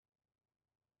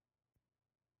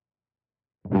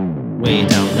We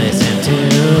don't listen to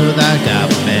the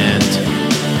government.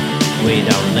 We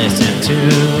don't listen to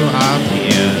our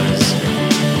peers.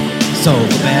 So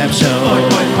the Bab Show.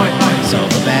 So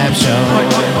the Bab Show.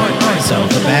 So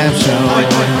the Bab Show.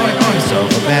 So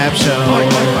the Bab Show.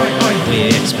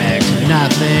 We expect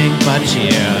nothing but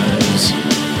cheers.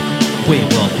 We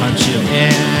will punch you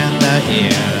in the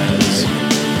ears.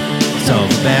 So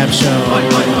the Bab Show.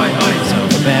 So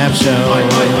the Bab Show.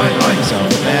 So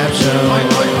the Bab Show.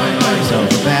 So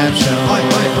the Bab Show.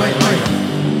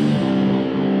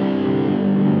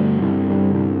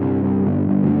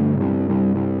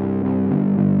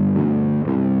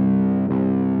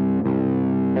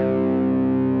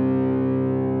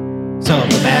 So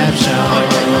the Bab Show.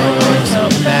 So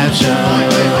the Bab Show.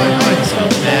 So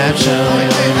the Bab Show.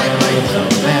 So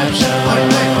the Bab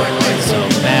Show. So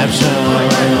the Bab Show.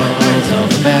 So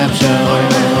the Bab Show.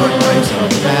 So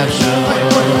the Bab Show.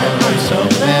 So the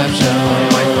Bab Show.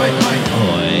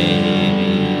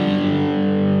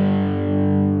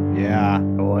 Yeah.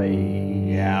 Oi.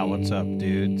 Yeah. What's up,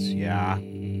 dudes? Yeah.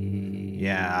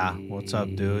 Yeah. What's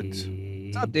up, dudes?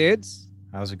 What's up, dudes?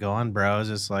 How's it going, bros?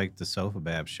 It's like the Sofa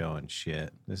Bab Show and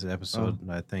shit. This is episode,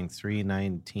 I think,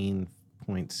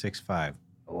 319.65.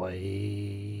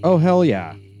 Oi. Oh, hell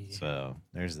yeah. So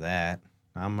there's that.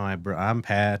 I'm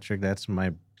Patrick. That's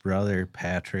my brother,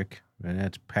 Patrick. And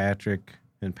that's Patrick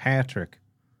and Patrick.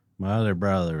 My other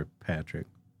brother, Patrick.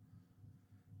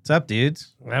 What's up,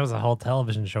 dudes? That was a whole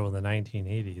television show in the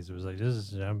 1980s. It was like,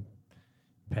 I'm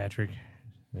Patrick,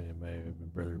 and my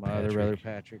brother My Patrick. other brother,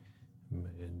 Patrick.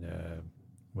 And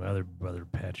my other brother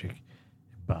Patrick,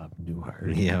 Bob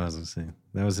Newhart. Yeah, I was gonna say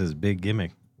that was his big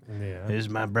gimmick. Yeah. This is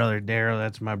my brother Daryl.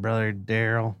 That's my brother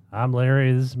Daryl. I'm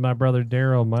Larry. This is my brother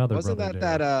Daryl. My other Wasn't brother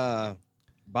that Daryl. that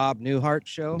Bob Newhart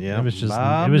show? Yeah, It was just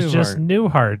Bob it was just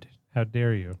Newhart. Newhart. How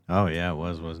dare you? Oh yeah, it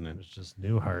was, wasn't It it? was just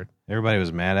Newhart. Everybody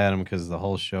was mad at him because the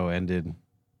whole show ended.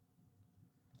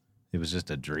 It was just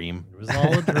a dream. It was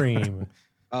all a dream.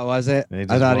 Oh, was it? They I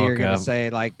just thought you were woke going up. to say,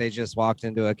 like, they just walked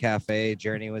into a cafe,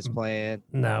 Journey was playing.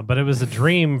 No, but it was a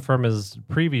dream from his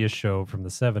previous show from the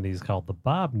 70s called The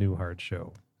Bob Newhart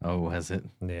Show. Oh, was it?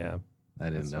 Yeah. I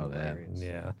didn't That's know that. hilarious.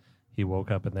 Yeah. He woke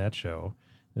up in that show.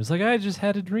 It was like, I just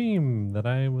had a dream that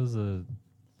I was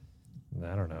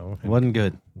I don't know. Wasn't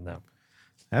good. No.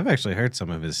 I've actually heard some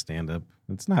of his stand up.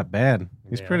 It's not bad.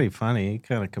 He's Yeah. pretty funny. He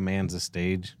kind of commands the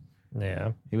stage.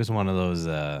 Yeah. He was one of those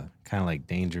kind of like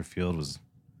Dangerfield was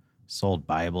sold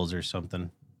Bibles or something.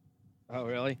 Oh,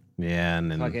 really? Yeah, and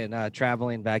then Fucking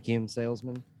traveling vacuum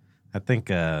salesman. I think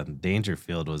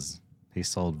Dangerfield he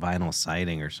sold vinyl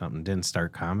siding or something. Didn't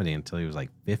start comedy until he was like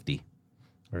 50.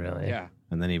 Really? Yeah.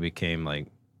 And then he became like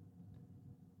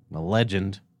a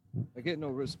legend. I get no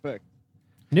respect.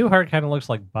 Newhart kind of looks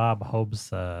like Bob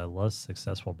Hope's less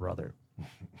successful brother.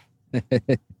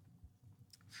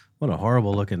 What a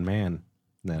horrible looking man.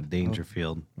 That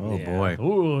Dangerfield. Oh Yeah. boy.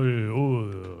 Ooh,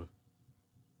 ooh.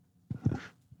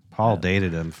 Paul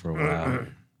dated him for a while.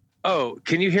 Oh,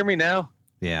 can you hear me now?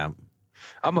 Yeah.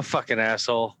 I'm a fucking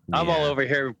asshole. I'm all Yeah. over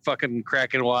here fucking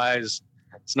cracking wise.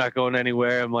 It's not going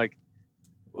anywhere. I'm like,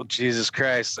 well, Jesus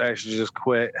Christ, I should just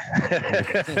quit.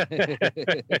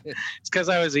 It's because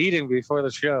I was eating before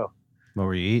the show. What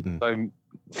were you eating? I'm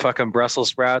fucking Brussels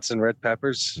sprouts and red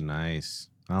peppers. Nice.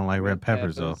 I don't like red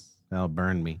peppers though. That'll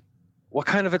burn me. What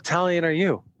kind of Italian are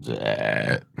you?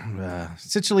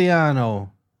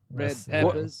 Siciliano. Red That's-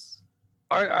 peppers.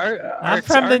 I'm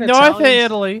from the north of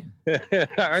Italy.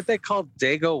 Aren't they called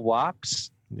Dago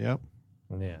Wops? Yep.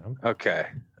 Yeah. Okay.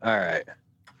 All right.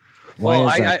 Why Well,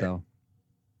 is I- that, I- though?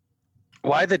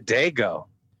 Why the Dago?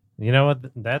 You know what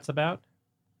that's about?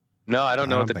 No, I don't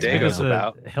know I what the don't think I Dago's know.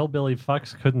 about. Hillbilly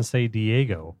fucks couldn't say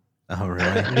Diego. Oh,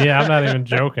 really? Yeah, I'm not even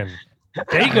joking.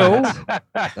 Diego.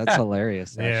 That's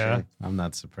hilarious, actually. Yeah. I'm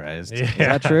not surprised. Yeah. Is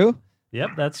that true?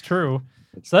 Yep, that's true.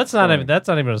 So that's not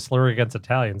Sorry. even a slur against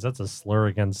Italians. That's a slur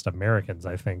against Americans,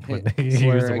 I think. When they use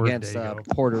Slur the word against Dago.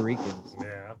 Puerto Ricans.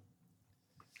 Yeah.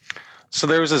 So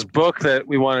there was this book that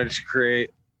we wanted to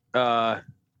create,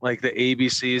 like the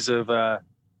ABCs of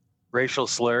racial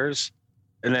slurs,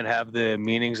 and then have the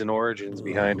meanings and origins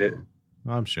behind it.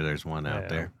 Well, I'm sure there's one out Yeah.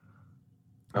 there.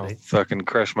 I'll Right. fucking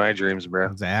crush my dreams, bro.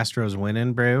 Is the Astros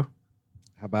winning, bro?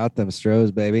 How about them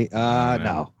Stros, baby? know.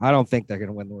 No, I don't think they're going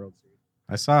to win the World Series.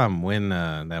 I saw him win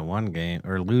that one game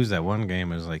or lose that one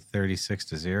game. It was like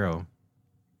 36-0.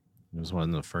 It was one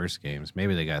of the first games.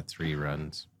 Maybe they got 3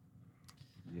 runs.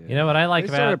 You know what I like They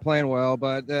started about playing well,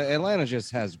 but Atlanta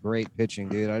just has great pitching,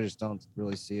 dude. I just don't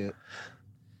really see it.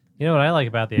 the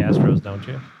Astros, don't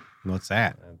you? What's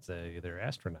that? They're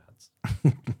astronauts.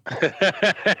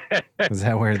 Is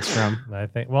that where it's from? I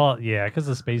think. Well, yeah, because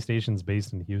the space station's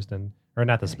based in Houston, or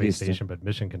not the space Houston. station, but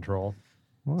Mission Control.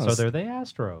 Well, So they're the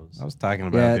Astros. I was talking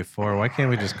about Yeah. it before. Why can't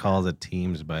we just call the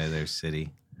teams by their city?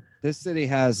 This city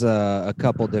has a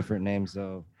couple different names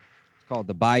though. It's called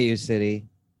the Bayou City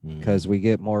Mm. because we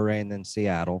get more rain than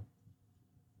Seattle.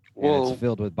 And Well, it's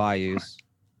filled with bayous.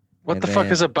 what and the fuck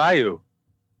then- is a bayou?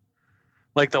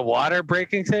 Like the water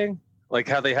breaking thing? Like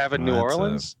how they have in New Well, that's a-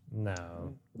 Orleans?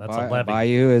 No, that's Bay- a levee.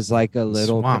 Bayou is like a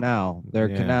little Swamp. canal. They're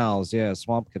Yeah. canals, yeah,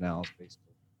 swamp canals,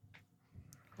 basically.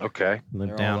 Okay. Live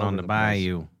They're down all on over the the place.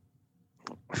 bayou.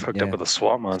 I fucked Yeah. up with a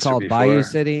swamp It's monster called before. Bayou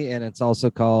City, and it's also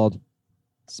called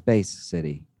Space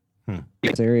City. Hmm.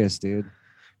 Serious, dude.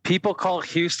 People call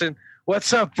Houston,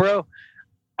 "What's up, bro?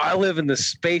 I live in the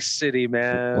space city,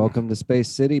 man." Welcome to Space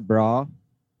City, brah.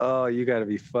 Oh, you got to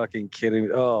be fucking kidding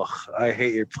me. Oh, I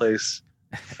hate your place.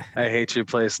 I hate your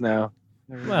place now.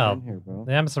 Never Well, been here, bro.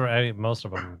 I'm sorry. Most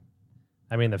of them.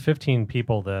 I mean, the 15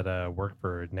 people that work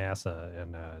for NASA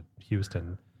in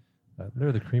Houston,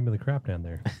 they're the cream of the crop down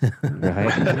there.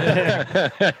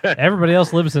 Right? Everybody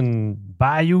else lives in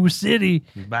Bayou City.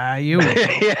 Bayou.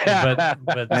 Yeah.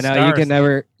 But I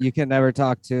know you can never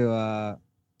talk to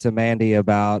Mandy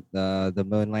about the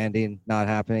moon landing not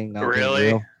happening. Not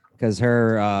Really? Because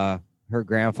her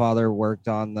grandfather worked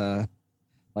on the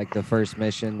first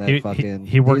mission that fucking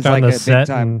he worked he's on like the a big set.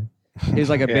 time he was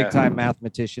like a Yeah. big time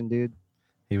mathematician, dude.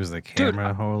 He was the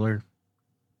camera holder.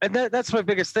 And that's my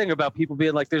biggest thing about people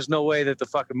being like, there's no way that the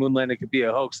fucking moon landing could be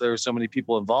a hoax. There were so many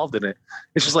people involved in it.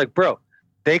 It's just like, bro,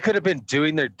 they could have been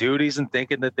doing their duties and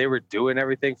thinking that they were doing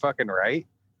everything fucking right.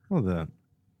 Well,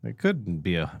 it couldn't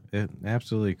be it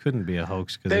absolutely couldn't be a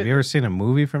hoax because They- have you ever seen a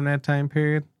movie from that time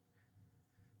period?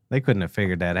 They couldn't have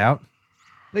figured that out.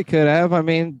 They could have. I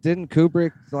mean, didn't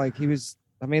Kubrick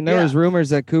there Yeah. was rumors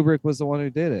that Kubrick was the one who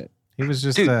did it. He was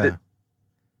just Dude,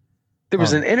 There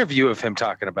was Oh. an interview of him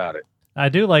talking about it. I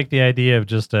do like the idea of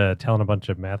just telling a bunch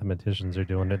of mathematicians are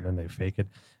doing it and then they fake it.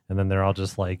 And then they're all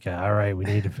just like, all right, we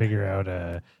need to figure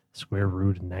out square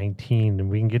root of 19 and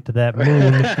we can get to that moon.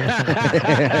 And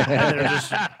they're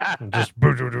just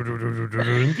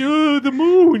 "Oh, the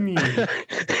moon.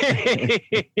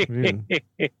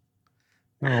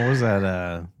 what was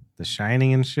that? The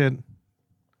Shining and shit.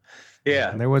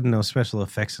 Yeah. There wasn't no special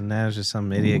effects in that. It was just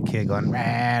some idiot kid going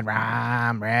red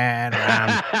rum, red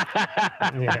rum.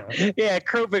 Yeah,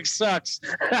 Kubrick sucks.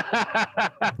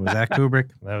 Was that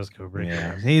Kubrick? That was Kubrick.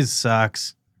 Yeah, he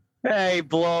sucks. Hey, he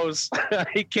blows.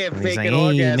 He can't And he's fake like, an hey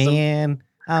orgasm. man,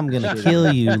 I'm gonna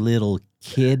kill you, little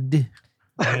kid.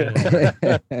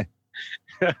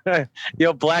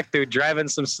 Yo, black dude driving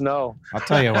some snow. I'll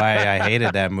tell you why I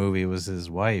hated that movie was his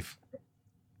wife.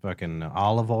 Fucking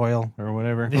Olive Oil or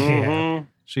whatever. Yeah. Mhm.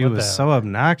 She What was the- so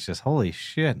obnoxious. Holy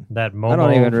shit. That Momo I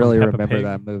don't even from really Peppa remember Pig.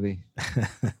 that movie.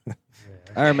 Yeah.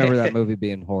 I remember that movie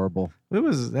being horrible. It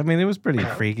was pretty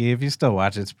freaky. If you still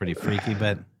watch it, it's pretty freaky,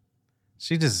 but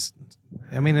she just,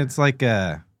 it's like,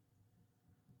 I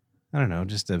don't know,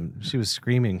 she was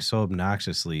screaming so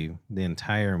obnoxiously the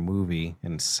entire movie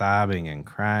and sobbing and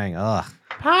crying. Ugh.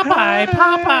 Popeye.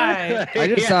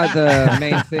 I just thought the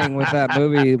main thing with that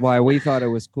movie, why we thought it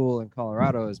was cool in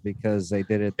Colorado, is because they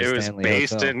did it at the It was Stanley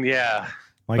based Hotel. in, yeah.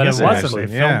 Well, I But it guess wasn't. actually-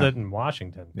 They filmed yeah. it in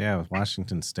Washington. Yeah, it was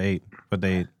Washington State. But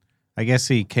I guess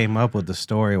he came up with the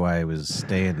story why he was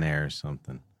staying there or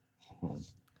something.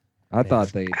 I thought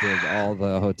they did all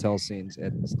the hotel scenes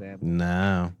at the Stanley.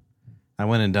 No. I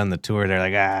went and done the tour. They're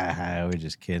like, we're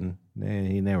just kidding.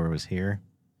 He never was here.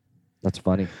 That's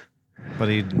funny. But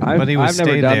he I've never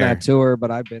stayed done there. that tour,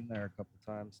 but I've been there a couple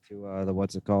times to the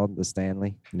what's it called, the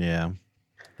Stanley. Yeah.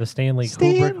 The Stanley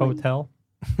Stanley. Kubrick Hotel.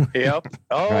 Yep.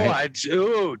 Oh, Right.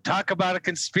 talk about a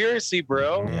conspiracy,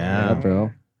 bro. Yeah.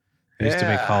 bro. It used to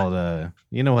be Yeah. called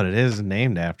you know what it is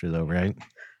named after though, right?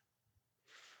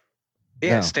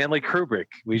 Yeah, No. Stanley Kubrick.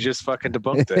 We just fucking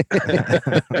debunked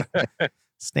it.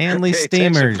 Stanley Pay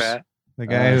attention, Steamers. Pat. The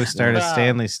guy who started Wow.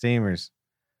 Stanley Steamers.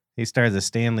 He started the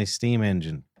Stanley Steam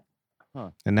Engine.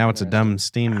 Huh. And now it's a dumb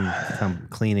steam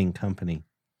cleaning company.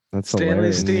 That's Stanley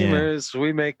hilarious. Steamers.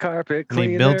 We make carpet And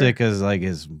cleaner. he built it because like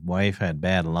his wife had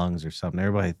bad lungs or something.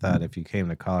 Everybody thought if you came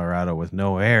to Colorado with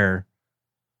no air,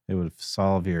 it would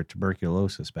solve your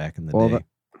tuberculosis back in the Well, day.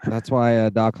 That's why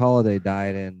Doc Holliday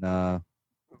died in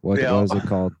what Yeah. was it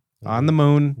called? On the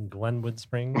moon. Glenwood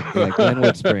Springs. Yeah,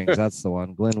 Glenwood Springs. That's the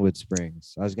one. Glenwood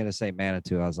Springs. I was gonna say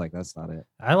Manitou. I was like, that's not it.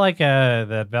 I like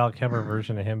that Val Kilmer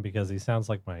version of him because he sounds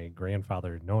like my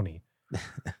grandfather Noni.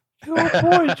 I'm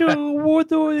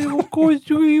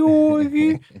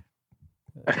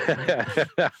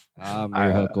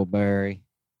your Huckleberry.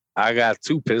 I got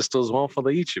 2 pistols, one for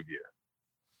each of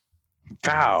you.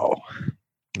 Pow.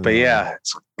 But yeah,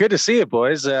 it's good to see you,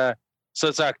 boys. So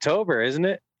it's October, isn't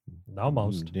it?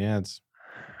 Almost. Yeah,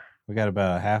 we got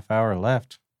about a half hour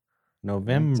left.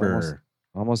 November.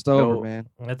 Almost over, No. man.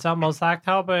 It's almost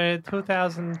October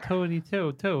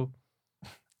 2022 too.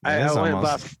 I It is went and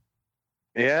almost. bought.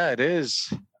 Yeah, it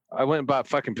is. I went and bought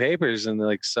fucking papers, and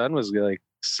the sun was like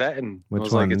setting. Which it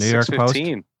was one, Like, it's New York Post?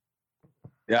 6:15.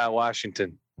 Yeah,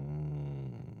 Washington.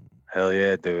 Mm, Hell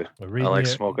yeah, dude. I like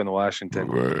smoking the Washington.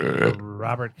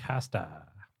 Robert Costa.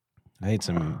 I ate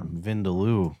some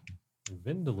Vindaloo.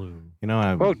 Vindaloo. You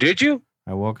know, Oh, did you?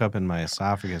 I woke up and my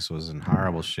esophagus was in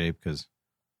horrible shape because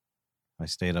I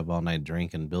stayed up all night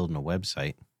drinking, building a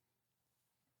website.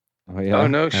 Oh yeah. Oh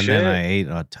no And shit. then I ate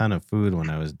a ton of food when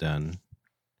I was done.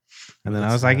 And then I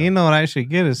That's, was like, you know what I should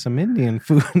get is some Indian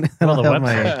food. Well, the That'll help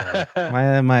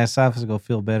website. my esophagus will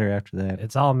feel better after that.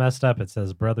 It's all messed up. It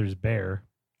says Brothers Bear.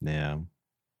 Yeah.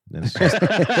 It's just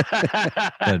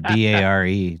but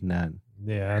BARE, not.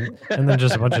 Yeah. And then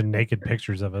just a bunch of naked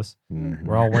pictures of us. Mhm.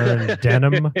 We're all wearing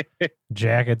denim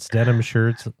jackets, denim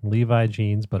shirts, Levi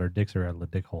jeans, but our dicks are out of the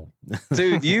dick hole.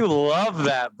 Dude, you love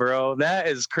that, bro. That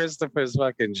is Christopher's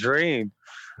fucking dream.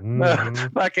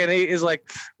 Mhm. Fucking he is like,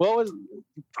 what was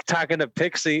talking to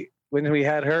Pixie when we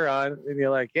had her on? And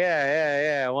you're like,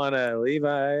 yeah. I want a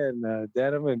Levi and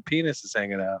denim and penises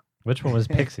hanging out. Which one was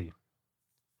Pixie?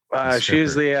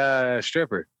 She's the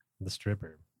stripper. The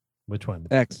stripper. Which one?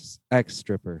 Ex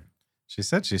stripper, She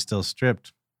said she's still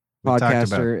stripped. We talked about,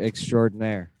 podcaster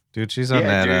extraordinaire. dude, she's on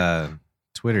Yeah, that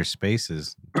Twitter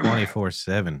Spaces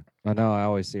 24/7. I know. I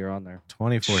always see her on there.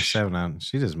 24/7.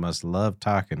 She just must love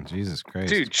talking. Jesus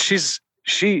Christ. Dude,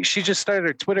 she just started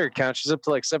her Twitter account. She's up to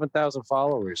like 7,000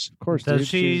 followers. Of course, Does dude.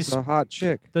 she She's a hot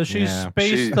chick. Does she Yeah.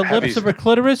 space She's the lips heavy. of her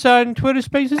clitoris on Twitter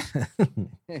Spaces?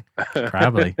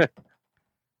 Probably.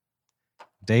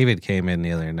 David came in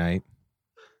the other night.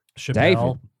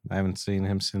 Chappelle. I haven't seen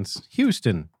him since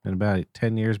Houston in about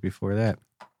 10 years before that.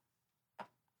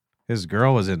 His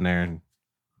girl was in there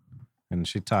and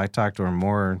I talked to her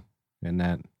more in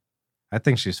that. I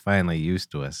think she's finally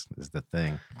used to us is the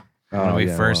thing. When we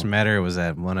first met her, it was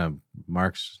at one of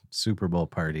Mark's Super Bowl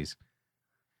parties.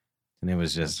 And it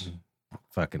was just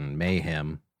fucking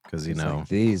mayhem because, you know, like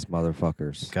these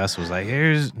motherfuckers. Gus was like,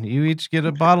 here's, you each get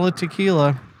a bottle of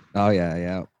tequila. Oh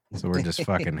yeah. So we're just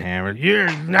fucking hammered. You're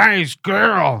a nice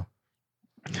girl.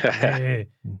 Hey,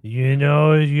 you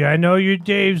know, I know you're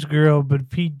Dave's girl, but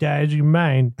Pete dies your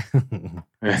mind.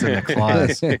 It's in the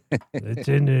clause. It's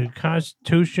in the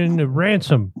Constitution of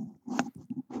ransom.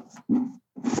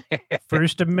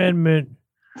 First Amendment.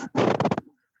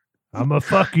 I'ma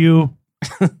fuck you.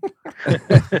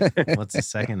 What's the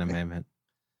Second Amendment?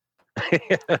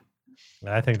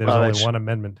 I think there's Well, only it's- one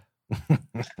amendment.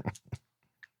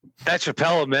 That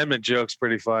Chappelle amendment joke's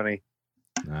pretty funny.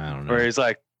 I don't know. Where he's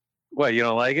like, what, you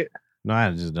don't like it? No,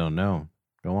 I just don't know.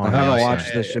 Go I on. haven't Alex.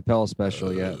 watched the Chappelle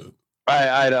special yet.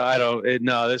 I don't.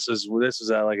 No, this was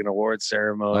at like an award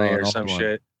ceremony Oh, or an some old one.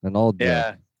 shit. An old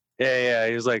Yeah.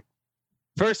 He was like,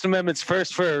 First Amendment's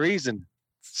first for a reason.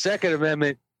 Second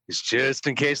Amendment is just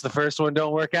in case the first one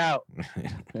don't work out.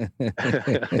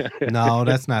 No,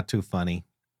 that's not too funny.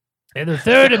 And the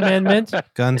Third Amendment.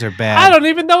 Guns are I bad. don't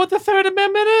even know what the Third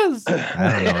Amendment is.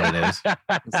 I don't know what it is.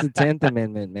 It's the 10th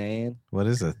Amendment, man. What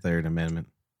is the Third Amendment?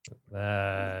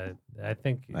 I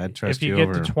think I'd trust if you you get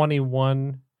over- to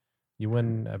 21, you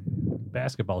win a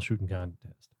basketball shooting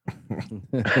contest.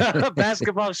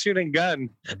 Basketball shooting gun.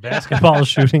 A basketball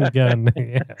shooting gun.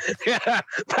 Yeah.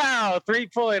 Pow,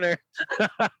 3-pointer.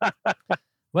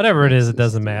 Whatever it is, it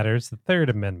doesn't matter. It's the Third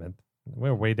Amendment.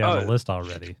 We're way down Oh. the list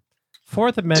already.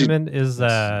 Fourth Amendment is it's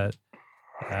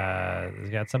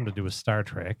got something to do with Star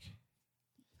Trek.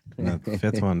 And the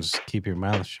fifth one's keep your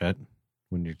mouth shut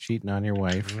when you're cheating on your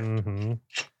wife. Mm-hmm.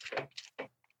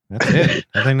 That's it.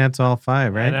 I think that's all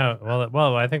five, I right? know.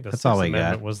 Well, I think the That's Sixth all we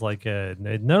Amendment got. was like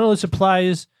none of this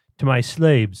applies to my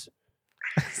slaves.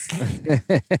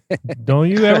 Don't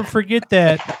you ever forget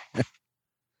that.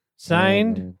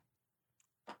 Signed,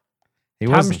 He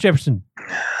Thomas wasn't. Jefferson.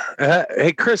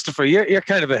 Hey, Christopher, you're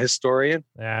kind of a historian.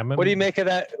 Yeah, What do you make of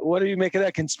that? What do you make of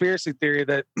that conspiracy theory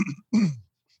that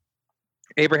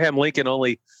Abraham Lincoln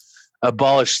only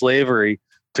abolished slavery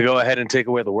to go ahead and take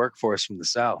away the workforce from the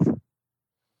South?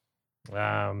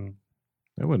 That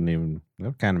wouldn't even.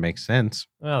 That kind of makes sense.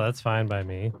 Well, that's fine by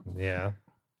me. Yeah,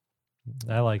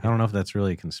 I like I it. don't know if that's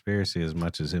really a conspiracy as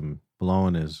much as him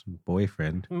blowing his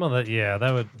boyfriend. Well, that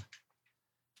would.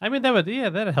 I mean,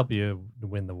 that'd help you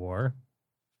win the war.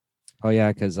 Oh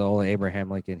yeah, because old Abraham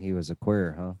Lincoln, he was a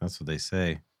queer, huh? That's what they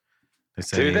say. They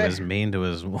say Do he they? was mean to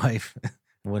his wife.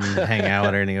 Wouldn't hang out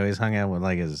with her, and he always hung out with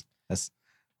like his That's,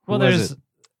 Well, who was there's it?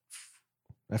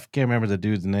 I can't remember the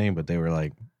dude's name, but they were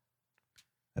like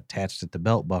attached at the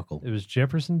belt buckle. it was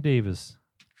Jefferson Davis.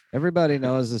 Everybody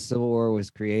knows the Civil War was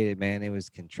created, man. It was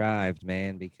contrived,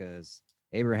 man, because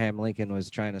Abraham Lincoln was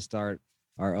trying to start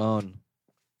our own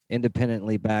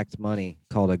independently backed money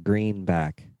called a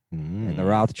greenback. And the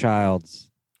Rothschilds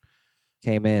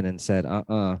came in and said,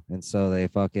 and so they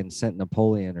fucking sent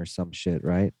Napoleon or some shit,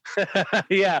 right?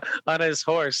 Yeah, on his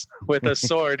horse with a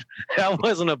sword. That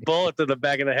wasn't a bullet to the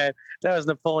back of the head. That was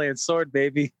Napoleon's sword,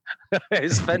 baby.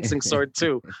 His fencing sword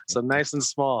too. So nice and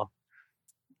small.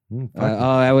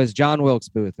 That was John Wilkes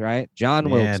Booth, right? John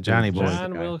Yeah, Wilkes Johnny Booth was Boy. the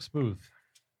John guy. Wilkes Booth.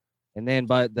 And then,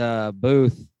 but the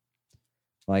Booth,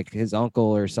 like his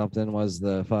uncle or something, was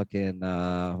the fucking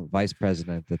vice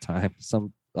president at the time.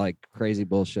 Some like crazy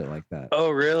bullshit like that. Oh,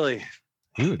 really?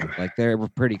 Dude, Like they were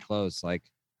pretty close. Like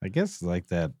I guess like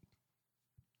that.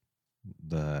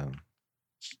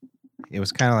 It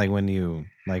was kind of like when you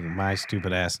like my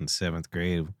stupid ass in 7th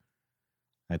grade.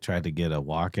 I tried to get a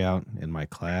walkout in my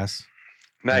class.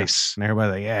 Nice. And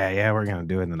everybody's like, yeah, we're gonna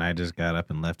do it. And then I just got up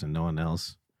and left, and no one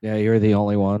else. yeah, you're the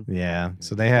only one. Yeah.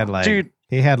 So they had like Dude.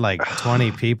 he had like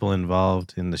 20 people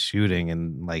involved in the shooting,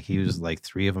 and like he was like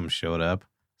 3 of them showed up.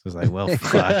 So it's like, well,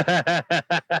 fuck.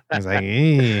 I was like,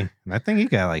 and I think he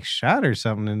got like shot or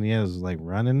something, and he was like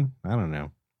running. I don't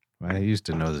know. I used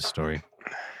to know the story,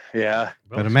 Yeah.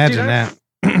 but imagine Dude,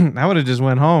 that. I would have just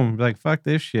went home, and be like, fuck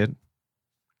this shit.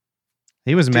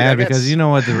 He was Dude, mad I guess- because you know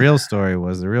what the real story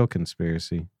was, the real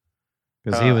conspiracy,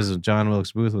 because he Uh. was John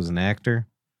Wilkes Booth was an actor.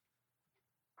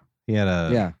 He had a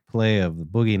Yeah. play of the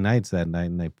Boogie Nights that night,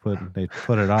 and they put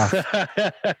it off,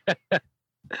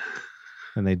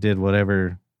 and they did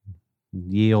whatever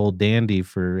ye old dandy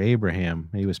for Abraham.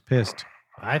 He was pissed.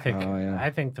 I think Oh, yeah. I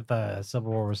think that the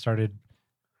Civil War was started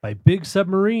by Big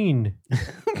Submarine.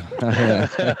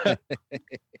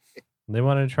 They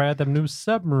wanted to try out them new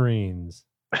submarines.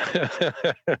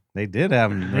 They did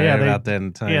have him Yeah, right they- about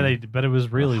that time. Yeah, but it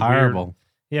was really horrible. weird.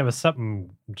 Yeah, it was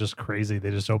something just crazy. They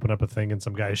just open up a thing and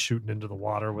some guy shooting into the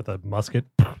water with a musket.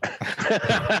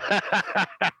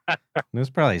 It was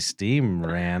probably steam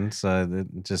ran, so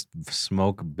that just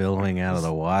smoke billowing out of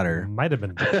the water. Might have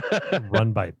been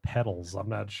run by pedals. I'm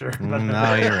not sure. No,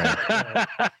 you're right.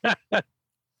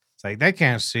 It's like they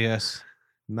can't see us,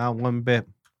 not one bit.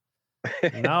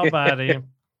 Nobody.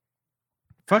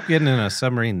 Fuck getting in a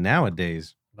submarine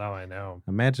nowadays. Oh, I know.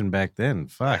 Imagine back then.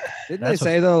 Fuck. Didn't That's they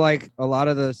say though, like a lot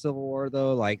of the Civil War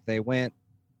though, like they went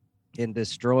and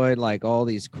destroyed like all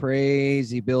these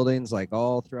crazy buildings, like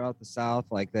all throughout the South,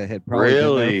 like that had probably been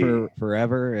Really? there for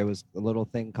forever. It was a little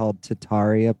thing called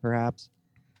Tataria, perhaps.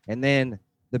 And then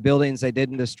the buildings they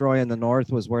didn't destroy in the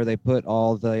North was where they put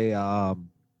all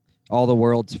the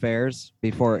World's Fairs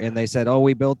before, and they said, "Oh,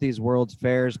 we built these World's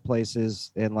Fairs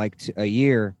places in like a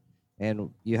year."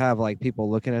 And you have like people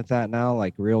looking at that now,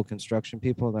 like real construction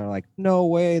people, and they're like, "No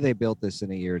way, they built this in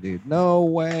a year, dude. No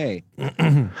way."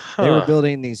 They were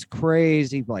building these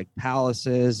crazy like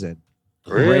palaces and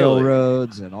Really?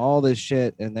 railroads and all this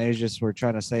shit, and they just were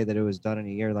trying to say that it was done in a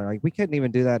year. They're like, "We couldn't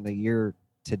even do that in a year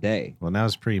today." Well, that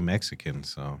was pre-Mexican,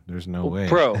 so there's no way.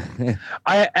 Bro,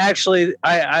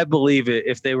 I believe it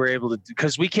if they were able to,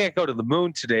 because we can't go to the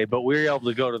moon today, but we were able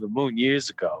to go to the moon years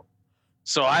ago.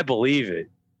 So I believe it.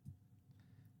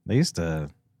 They used to.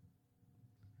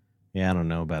 Yeah, I don't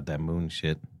know about that moon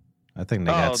shit. I think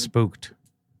they got Oh, spooked.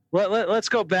 Let's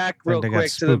go back I real think they got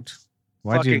quick to the spooked.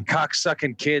 Why'd you? fucking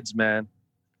cocksucking kids, man.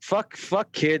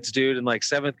 Fuck kids, dude, in like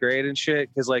 7th grade and shit.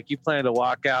 Because like you planned to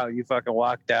walk out, and you fucking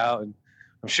walked out, and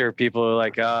I'm sure people are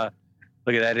like,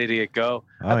 look at that idiot go.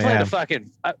 Oh I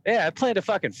planned yeah. I planned a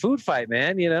fucking food fight,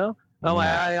 man. You know, I'm like,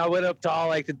 Yeah. I went up to all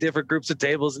like the different groups of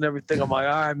tables and everything. I'm like,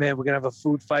 all right, man, we're gonna have a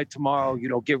food fight tomorrow. You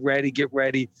know, get ready.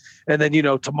 And then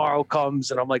tomorrow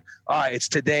comes, and I'm like, all right, it's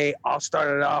today. I'll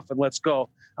start it off, and let's go.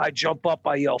 I jump up,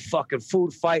 I yell, fucking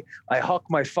food fight. I huck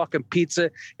my fucking pizza.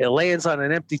 It lands on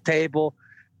an empty table,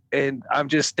 and I'm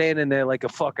just standing there like a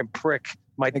fucking prick,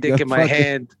 my Like dick a in my fucking-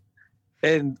 hand,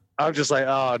 and I'm just like,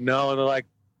 oh no. And they're like,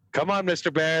 come on,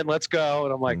 Mr. Barron, let's go.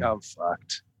 And I'm like, I'm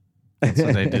fucked. That's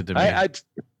what they did to me.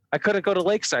 I couldn't go to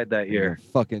Lakeside that year.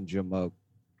 Fucking jamoke.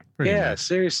 Pretty Yeah, much.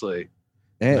 seriously.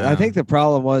 And I No. think the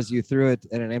problem was you threw it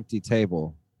at an empty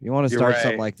table. You want to You're start right.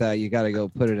 something like that, you got to go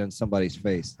put it in somebody's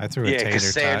face. I threw a Yeah, tater tot.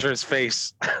 Cassandra's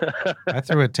face. I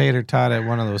threw a tater tot at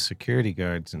one of those security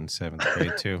guards in 7th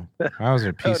grade too. I was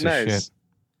a piece of nice. shit.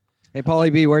 Hey,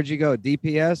 Paulie B, where'd you go?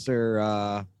 DPS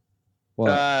or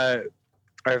what?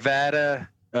 Arvada.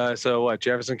 So what?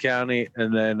 Jefferson County,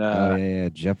 and then Oh yeah,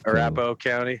 Jeff. Arapahoe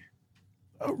County.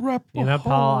 You know,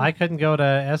 Paul, I couldn't go to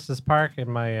Estes Park in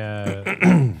my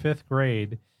 5th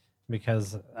grade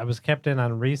because I was kept in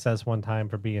on recess one time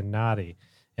for being naughty.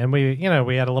 And we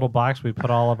had a little box we put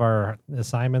all of our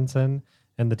assignments in,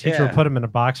 and the teacher would put them in a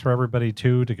box for everybody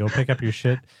too to go pick up your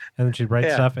shit. And then she'd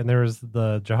write stuff. And there was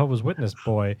the Jehovah's Witness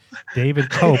boy, David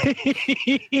Cope.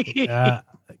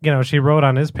 She wrote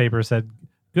on his paper, said,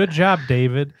 "Good job,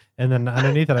 David." And then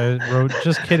underneath it, I wrote,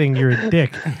 "Just kidding, you're a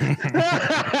dick."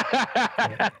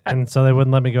 And so they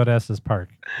wouldn't let me go to Estes Park.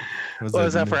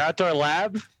 Was that for outdoor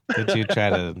lab? Did you try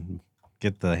to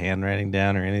get the handwriting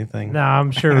down or anything? No, I'm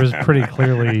sure it was pretty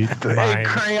clearly mine.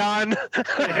 Crayon.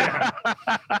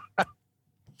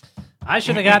 I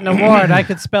should have gotten an award. I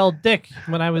could spell dick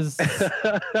when I was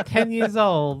 10 years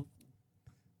old.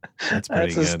 That's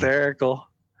pretty good. Hysterical.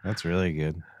 That's really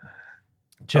good.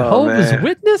 Jehovah's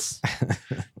Witness?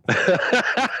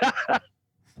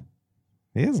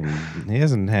 He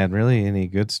hasn't had really any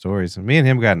good stories. Me and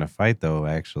him got in a fight though,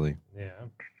 actually. Yeah.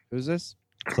 Who's this?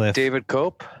 Cliff. David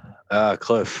Cope?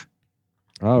 Cliff.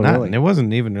 Oh, really? It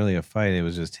wasn't even really a fight. It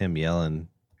was just him yelling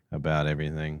about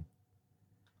everything.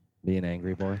 Being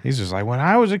angry boy. He's just like, when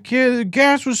I was a kid, the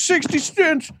gas was 60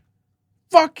 cents.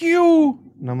 Fuck you.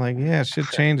 And I'm like, yeah, shit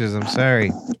changes. I'm sorry.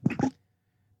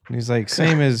 And he's like,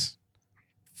 same as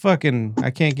fucking,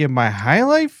 I can't get my High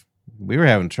Life. We were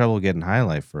having trouble getting High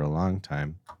Life for a long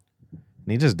time.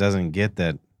 And he just doesn't get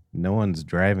that no one's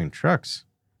driving trucks.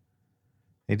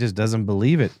 He just doesn't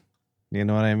believe it. You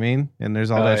know what I mean? And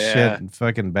there's all that shit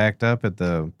fucking backed up at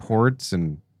the ports.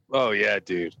 And oh, yeah,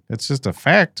 dude. it's just a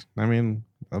fact. I mean,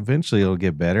 eventually it'll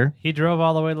get better. He drove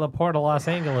all the way to La Porta, Los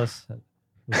Angeles.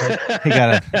 He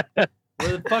got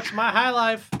Where the fuck's my High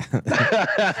Life?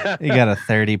 he got a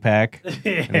 30 pack. And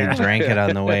Yeah. he drank it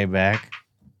on the way back.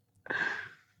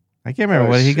 I can't remember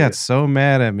what he got so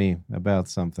mad at me about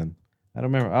something. I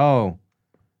don't remember. Oh,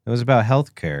 it was about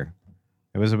healthcare.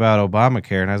 It was about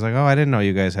Obamacare. And I was like, oh, I didn't know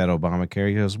you guys had Obamacare.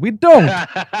 He goes, we don't.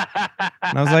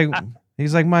 And I was like,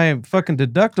 he's like, my fucking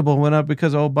deductible went up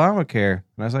because of Obamacare. And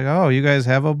I was like, oh, you guys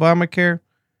have Obamacare?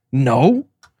 No. And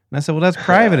I said, well, that's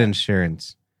private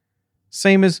insurance.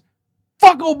 Same as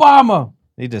fuck Obama.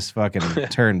 He just fucking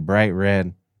turned bright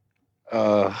red.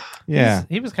 Yeah.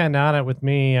 He was kind of on it with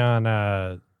me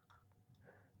on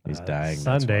He's dying. that's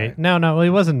Sunday. why. No, he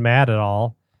wasn't mad at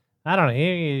all. I don't know.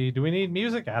 Hey, do we need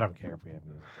music? I don't care if we have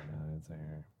music or not. It's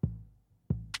there.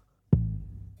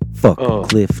 Fucking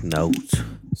Cliff Notes.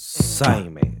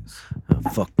 Same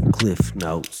as. Fucking Cliff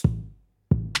Notes.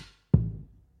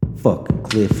 Fucking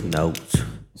Cliff Notes.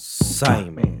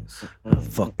 Same as.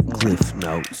 Fucking Cliff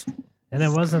Notes. And it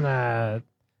wasn't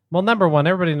well, number one,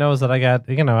 everybody knows that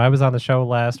I was on the show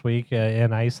last week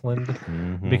in Iceland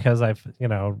Mhm. because I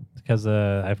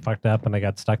fucked up and I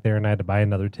got stuck there and I had to buy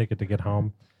another ticket to get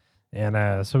home.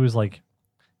 And so he was like,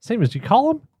 same as you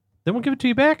call him, then we'll give it to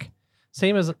you back.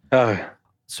 Same as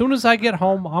soon as I get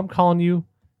home, I'm calling you.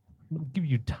 I'll give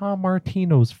you Tom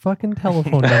Martino's fucking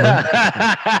telephone number.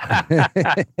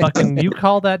 Fucking, you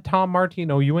call that Tom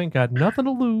Martino, you ain't got nothing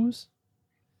to lose.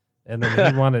 And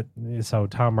then he wanted, so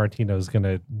Tom Martino's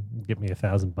gonna give me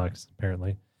 $1,000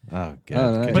 apparently. Oh, God.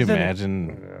 Oh, nice. Could But you then-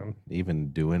 imagine even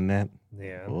doing that?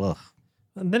 Yeah. Ugh.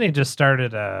 And then he just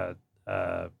started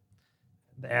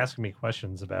asking me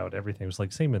questions about everything. It was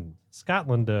like, same in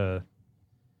Scotland,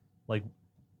 like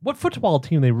what football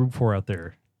team they root for out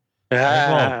there?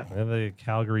 Well, the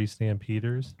Calgary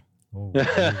Stampeders. Oh,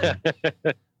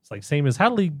 it's like same as how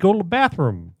do they go to the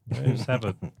bathroom? They just have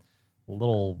a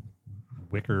little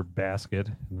wicker basket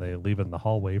and they leave it in the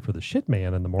hallway for the shit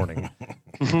man in the morning.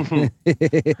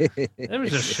 It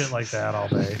was just shit like that all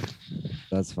day.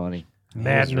 That's funny. He's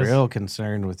Madness. real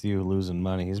concerned with you losing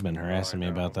money. He's been harassing me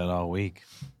about that all week.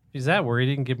 He's that worried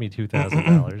he didn't give me Well,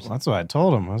 $2,000. that's what I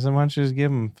told him. I said, why don't you just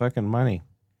give him fucking money?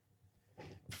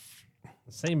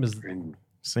 Same as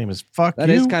Same as fuck That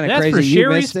you. is kind of that's crazy. for You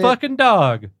Sherry's missed it. fucking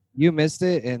dog. You missed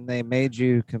it, and they made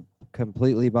you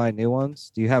completely buy new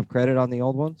ones. Do you have credit on the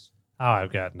old ones? Oh,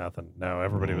 I've got nothing. No,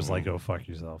 everybody was like, "Go fuck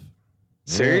yourself."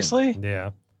 Seriously?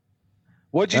 Yeah.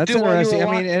 What'd you That's do while you interesting. were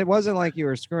I mean, walking? it wasn't like you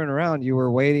were screwing around. You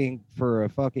were waiting for a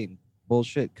fucking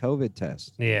bullshit COVID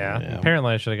test. Yeah. Yeah.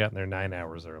 Apparently, I should have gotten there 9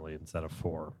 hours early instead of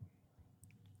 4.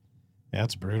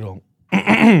 That's brutal.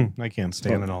 I can't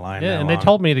stand in a line. Yeah, that and they long.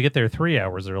 told me to get there 3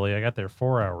 hours early. I got there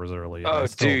 4 hours early. and I Oh,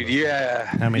 still dude, missed it. yeah.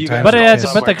 How many You times guys But That's it all had,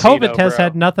 San but the Martino, COVID test bro.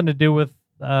 had nothing to do with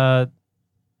the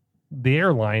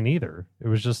airline either. It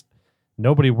was just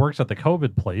nobody works at the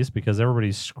COVID place because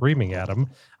everybody's screaming at them.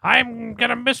 I'm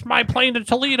gonna miss my plane to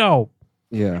Toledo.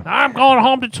 Yeah. I'm going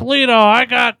home to Toledo. I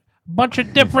got a bunch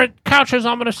of different couches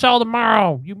I'm going to sell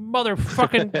tomorrow. You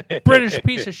motherfucking British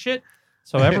piece of shit.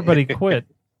 So everybody quit,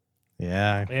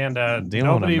 Yeah. and Dealing with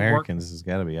nobody worked. Americans has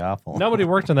got to be awful. Nobody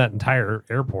worked in that entire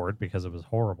airport because it was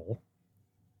horrible.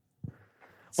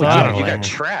 So Well, I yeah, don't you know. got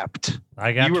trapped.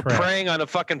 I got You were trapped. praying on a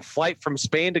fucking flight from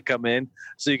Spain to come in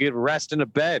so you could rest in a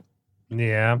bed.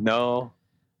 Yeah. No.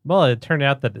 Well, it turned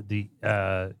out that the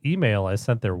email I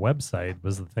sent their website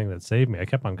was the thing that saved me. I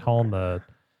kept on calling the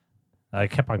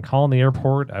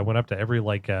airport. I went up to every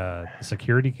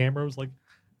security camera. I was like,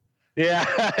 Yeah,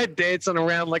 dancing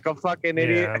around like a fucking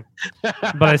idiot.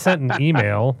 yeah. But I sent an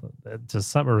email to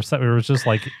some, or it was just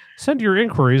like, send your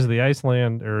inquiries to the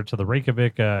Iceland or to the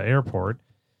Reykjavik airport.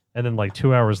 And then like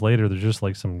 2 hours later, there's just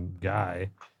like some guy.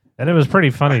 And it was pretty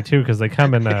funny too, because they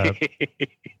come in, the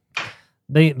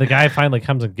guy finally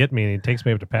comes and get me, and he takes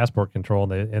me up to passport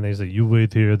control, and they say, "You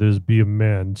wait here. There's be a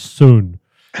man soon."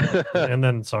 And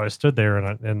then so I stood there,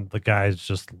 and the guys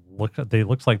just looked. They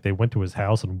looks like they went to his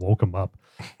house and woke him up.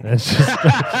 And it's just,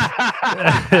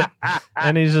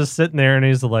 and he's just sitting there, and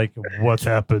he's like, "What's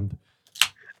happened?"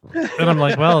 And I'm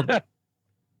like, "Well,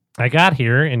 I got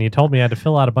here, and you told me I had to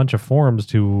fill out a bunch of forms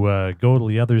to go to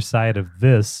the other side of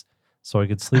this." So I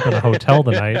could sleep in a hotel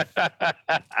tonight.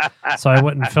 So I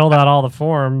went and filled out all the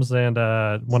forms, and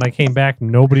when I came back,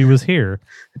 nobody was here.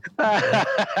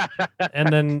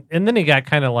 And then he got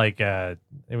kind of like, it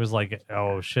was like,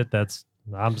 oh shit,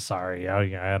 I'm sorry,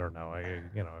 I don't know, I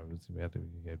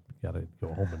got to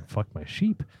go home and fuck my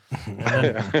sheep.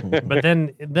 But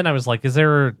then I was like, is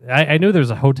there? I knew there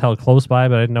was a hotel close by,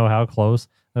 but I didn't know how close.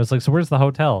 I was like, so where's the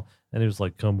hotel? And he was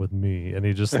like, come with me. And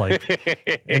he just like,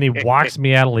 and he walks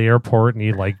me out of the airport, and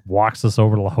he like walks us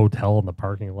over to the hotel in the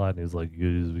parking lot. And he's like,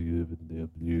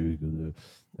 and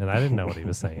I didn't know what he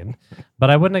was saying, but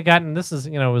I wouldn't have gotten, this is,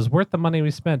 it was worth the money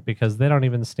we spent, because they don't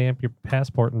even stamp your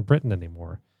passport in Britain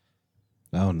anymore.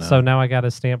 Oh, no. So now I got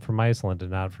a stamp from Iceland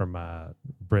and not from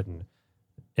Britain.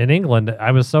 In England,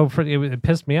 I was it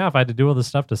pissed me off. I had to do all this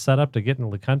stuff to set up to get into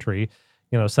the country,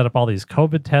 set up all these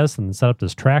COVID tests and set up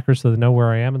this tracker so they know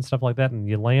where I am and stuff like that. And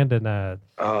you land in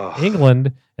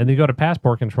England, and you go to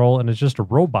passport control, and it's just a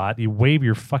robot. You wave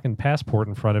your fucking passport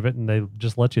in front of it, and they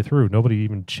just let you through. Nobody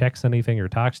even checks anything or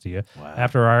talks to you. Wow.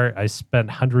 After I spent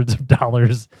hundreds of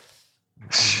dollars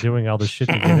doing all this shit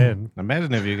to get in.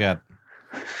 Imagine if you got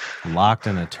locked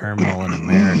in a terminal in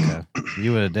America.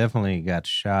 You would have definitely got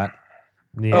shot.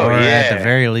 Yeah. Oh, Or yeah. at the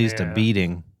very least, a Yeah.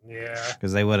 beating. Yeah.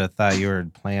 Because they would have thought you were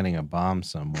planning a bomb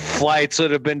somewhere. Flights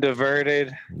would have been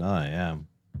diverted. Oh, yeah.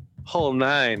 Whole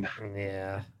nine.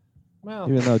 Yeah. Well,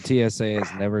 Even though TSA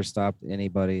has never stopped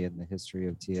anybody in the history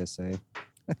of TSA.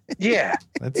 Yeah,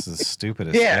 That's the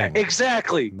stupidest yeah, thing.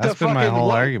 exactly. That's The been my fucking whole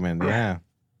one- argument. Yeah.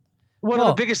 One of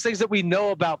Well- the biggest things that we know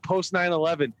about post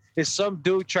 9/11 is some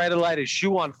dude tried to light his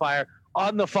shoe on fire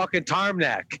on the fucking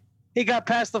tarmac. He got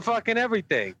past the fucking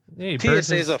everything. yeah, he burnt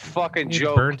TSA is his- a fucking he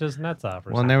joke. burnt his nuts off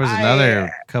or Well, and something. there was I-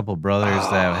 another couple brothers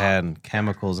that Oh. had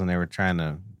chemicals, and they were trying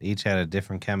to, each had a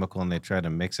different chemical, and they tried to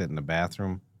mix it in the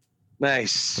bathroom.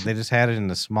 Nice. But they just had it in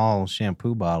a small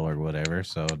shampoo bottle or whatever,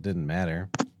 so it didn't matter.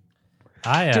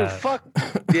 Dude, fuck.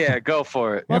 Yeah, go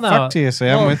for it. Well, Yeah, no, fuck TSA,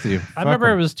 I'm well, with you. I Fuck remember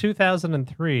 'em. it was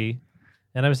 2003,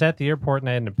 and I was at the airport, and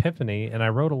I had an epiphany, and I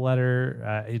wrote a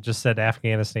letter. It just said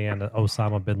Afghanistan,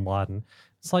 Osama bin Laden.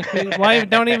 It's like, why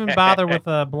don't even bother with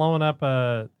blowing up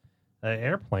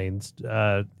airplanes?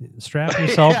 Strap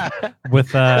yourself Yeah.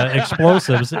 with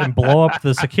explosives and blow up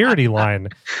the security line.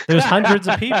 There's hundreds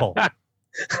of people,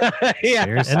 Yeah.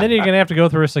 Seriously. and then you're gonna have to go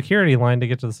through a security line to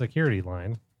get to the security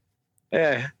line.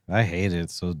 Yeah. I hate it.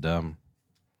 It's so dumb.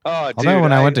 Oh, dude. Although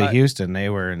when I went to Houston, they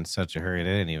were in such a hurry. They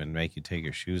didn't even make you take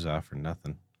your shoes off or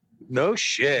nothing. No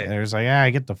shit. They was like, "Ah,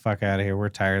 get the fuck out of here. We're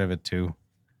tired of it too."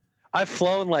 I've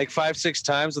flown like 5-6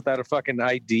 times without a fucking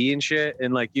ID and shit.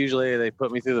 And like usually they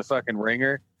put me through the fucking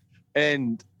ringer.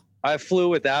 And I flew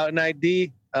without an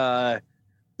ID.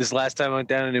 This last time I went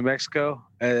down to New Mexico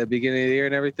at the beginning of the year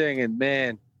and everything. And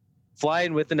man,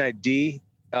 flying with an ID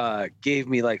gave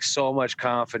me like so much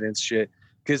confidence shit.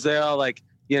 Cause they're all like,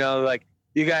 like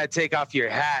you gotta take off your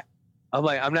hat. I'm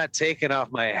like, I'm not taking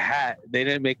off my hat. They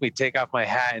didn't make me take off my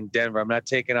hat in Denver. I'm not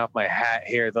taking off my hat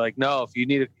here. They're like, no, if you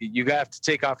need you have to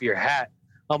take off your hat.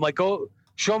 I'm like, go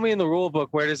show me in the rule book,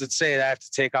 where does it say that I have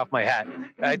to take off my hat?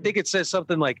 I think it says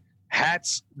something like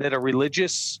hats that are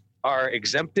religious are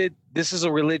exempted. This is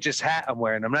a religious hat I'm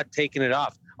wearing. I'm not taking it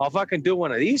off. I'll fucking do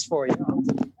one of these for you.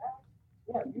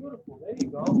 Yeah, beautiful. There you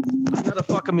go. I'm not a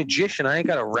fucking magician. I ain't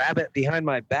got a rabbit behind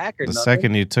my back or The nothing.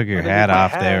 second you took your Underneath hat my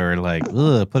off, they hat. were like,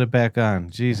 "Ugh, put it back on."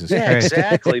 Jesus Yeah, Christ.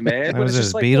 exactly, man. That But was it's this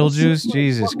just like, Beetlejuice? suck my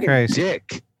Jesus fucking Christ.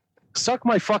 Dick. Suck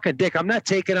my fucking dick. I'm not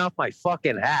taking off my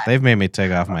fucking hat. They've made me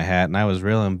take off my hat, and I was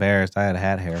real embarrassed. I had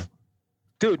hat hair.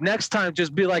 dude, next time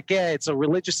just be like, yeah, it's a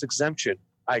religious exemption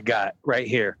I got right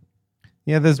here.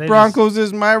 Yeah, this They Broncos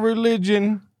is my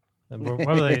religion. And what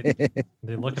are they?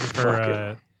 They're looking for.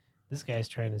 Fucking- This guy's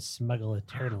trying to smuggle a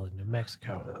turtle into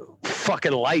Mexico.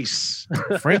 Fucking lice.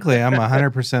 Frankly, I'm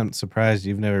 100% surprised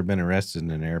you've never been arrested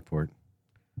in an airport.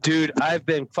 Dude, I've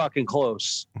been fucking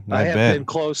close. I have bet. been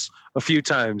close a few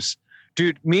times.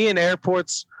 Dude, me and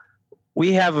airports,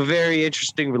 we have a very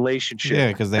interesting relationship. Yeah,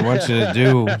 because they want you to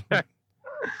do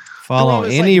follow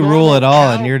Dude, it's any like rule normal at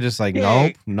all, and cow- you're just like, Yeah,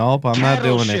 nope, I'm not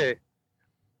cattle doing it. shit.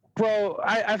 Bro,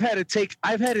 I've had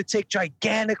to take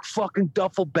gigantic fucking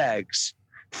duffel bags,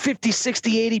 50,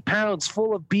 60, 80 pounds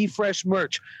full of Be Fresh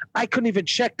merch. I couldn't even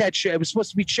check that shit. It was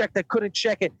supposed to be checked. I couldn't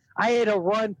check it. I had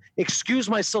to excuse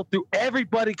myself through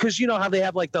everybody because you know how they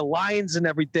have like the lines and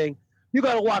everything. You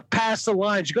got to walk past the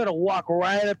lines. You got to walk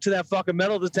right up to that fucking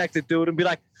metal detector dude and be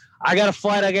like, I got a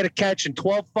flight I got to catch in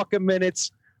 12 fucking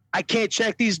minutes. I can't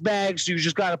check these bags. You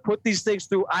just got to put these things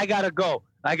through. I got to go.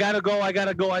 I got to go. I got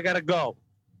to go. I got to go.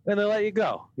 And they let you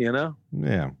go, you know?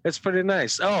 Yeah. It's pretty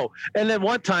nice. Oh, and then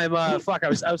one time, I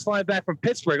was flying back from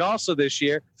Pittsburgh also this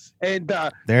year. And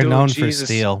They're dude, known Jesus. for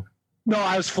steel. No,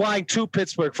 I was flying to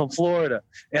Pittsburgh from Florida,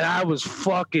 and I was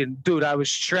fucking, dude, I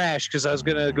was trash because I was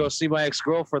gonna go see my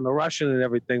ex-girlfriend, the Russian and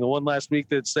everything, the one last week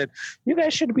that said, you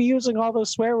guys shouldn't be using all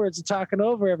those swear words and talking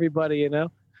over everybody, you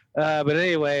know? But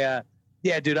anyway,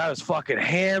 yeah, dude, I was fucking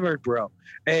hammered, bro.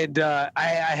 And I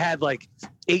had like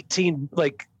 18,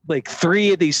 like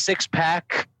 3 of these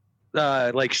 6-pack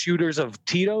like shooters of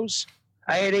Tito's.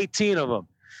 I had 18 of them.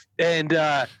 And,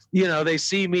 you know, they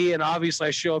see me, and obviously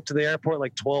I show up to the airport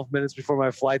like 12 minutes before my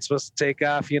flight's supposed to take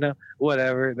off, you know,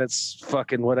 whatever. That's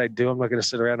fucking what I do. I'm not going to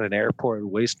sit around in an airport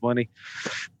and waste money.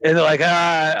 And they're like, all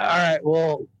right,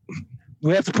 well,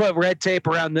 we have to put red tape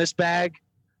around this bag,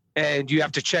 and you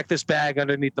have to check this bag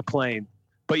underneath the plane.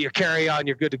 But your carry-on,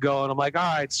 you're good to go. And I'm like,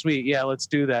 all right, sweet. Yeah, let's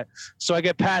do that. So I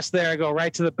get past there. I go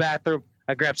right to the bathroom.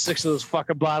 I grab 6 of those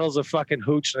fucking bottles of fucking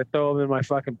hooch, and I throw them in my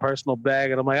fucking personal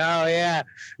bag. And I'm like, oh, yeah.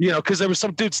 You know, because there was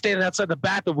some dude standing outside the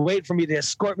bathroom waiting for me to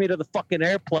escort me to the fucking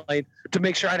airplane to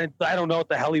make sure I don't know what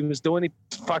the hell he was doing.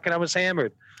 I was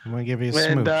hammered. I'm going to give you a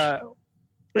And, smooch.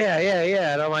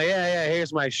 yeah. And I'm like, yeah,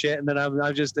 here's my shit. And then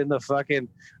I'm just in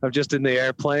the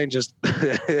airplane, just,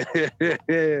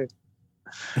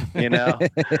 you know,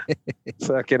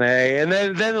 fucking A. And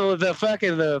then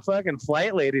the fucking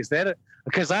flight ladies,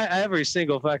 because every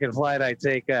single fucking flight I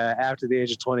take after the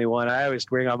age of 21, I always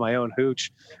bring on my own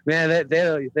hooch. Man,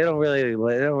 they don't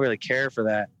really care for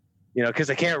that, you know, because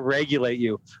they can't regulate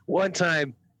you. One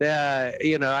time,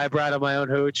 you know, I brought on my own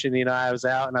hooch, and you know, I was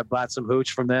out and I bought some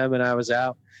hooch from them, and I was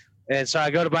out, and so I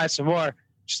go to buy some more.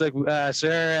 She's like,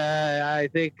 sir, I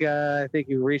think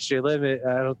you reached your limit.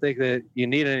 I don't think that you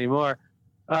need any more.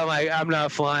 I'm like, I'm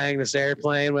not flying this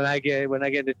airplane. When I get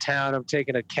into town, I'm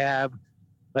taking a cab.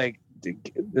 Like,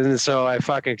 and so I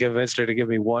fucking convinced her to give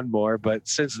me one more. But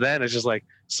since then, it's just like,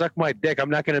 suck my dick. I'm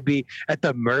not going to be at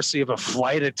the mercy of a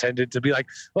flight attendant to be like,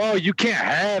 oh, you can't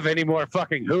have any more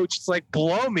fucking hooch. It's like,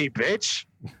 blow me, bitch.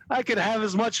 I can have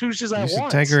as much hooch as I You should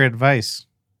want. take her advice.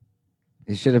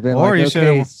 You should have been Or you like, should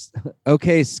okay, have-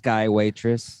 okay, sky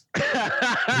waitress.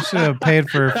 You should have paid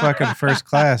for fucking first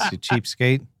class, you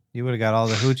cheapskate. You would have got all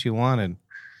the hooch you wanted.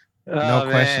 No Oh,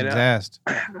 questions man. asked.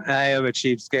 I am a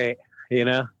cheapskate, you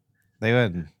know? They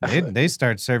wouldn't. They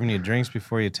start serving you drinks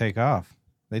before you take off.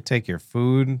 They take your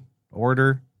food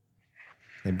order.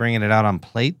 They bringing it out on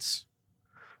plates.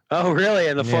 Oh, really?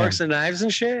 And the Yeah. forks and knives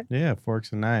and shit? Yeah,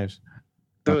 forks and knives.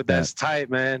 Dude, Fuck that's tight,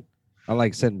 man. I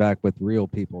like sitting back with real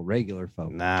people, regular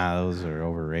folk. Nah, those are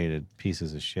overrated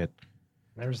pieces of shit.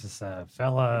 There's this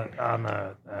fella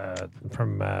on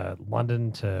from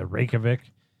London to Reykjavik.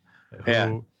 Who,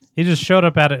 Yeah. He just showed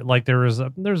up at it like there was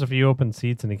a few open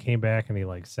seats, and he came back and he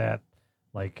like sat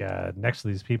like next to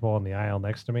these people on the aisle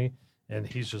next to me, and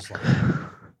he's just like,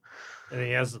 and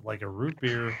he has like a root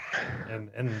beer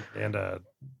and a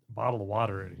bottle of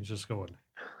water, and he's just going.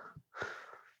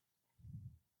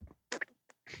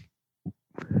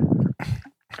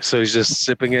 So he's just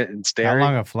sipping it and How staring.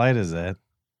 long a flight is that?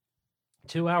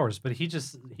 2 hours, but he did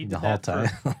The whole that time.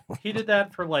 he did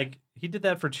that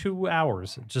for 2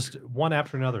 hours, just one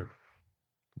after another.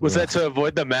 Was that to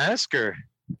avoid the mask or?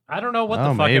 I don't know what Oh,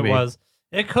 the fuck maybe. it was.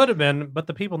 It could have been, but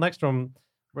the people next to him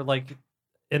were like,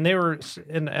 and they were,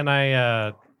 and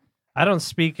I don't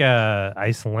speak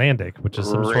Icelandic, which is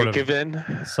some sort Reykjavik?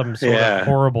 of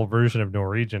horrible version of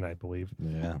Norwegian, I believe.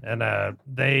 Yeah. And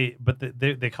they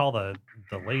call the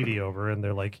lady over, and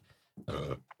they're like,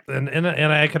 And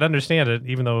I could understand it,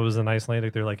 even though it was an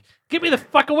Icelandic. They're like, "Get me the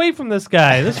fuck away from this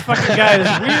guy! This fucking guy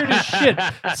is weird as shit.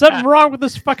 Something wrong with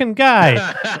this fucking guy."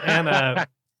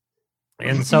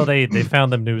 And so they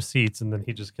found them new seats, and then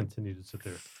he just continued to sit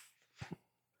there.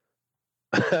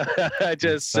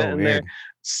 Just So sitting there weird.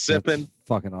 sipping. That's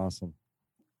fucking awesome.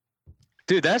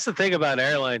 Dude, that's the thing about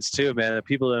airlines too, man, that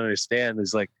people don't understand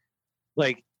is like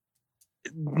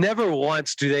never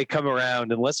once do they come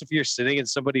around unless if you're sitting in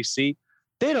somebody's seat,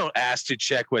 they don't ask to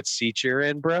check what seat you're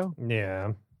in, bro.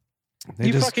 Yeah, They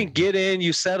You just- fucking get in,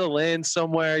 you settle in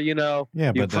somewhere, you know.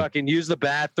 Yeah, You but fucking use the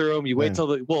bathroom. You wait Yeah.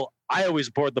 till I always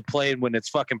board the plane when it's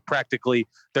fucking practically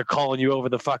they're calling you over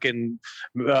the fucking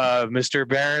Mr.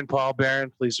 Barron, Paul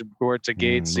Barron, please report to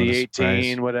gate what a C18,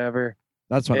 surprise. whatever.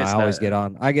 That's when It's I always not- get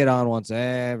on. I get on once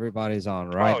everybody's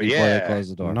on, right Oh, before yeah. they close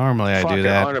the door. normally I do Fucking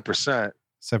that, 100%.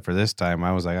 except for this time.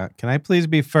 I was like, "Can I please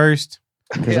be first?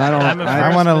 Because I don't. I'm a I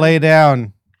I, want to Freshman. lay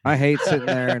down." I hate sitting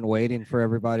there and waiting for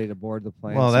everybody to board the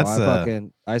plane. Well, so that's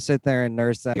I sit there and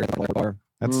nurse that door.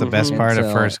 That's the best Mhm. part of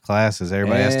Until first class is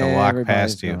everybody has to walk everybody's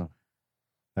past you. gone.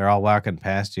 They're all walking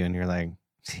past you, and you're like,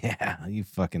 "Yeah, you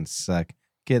fucking suck.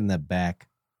 Get in the back."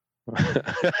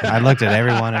 I looked at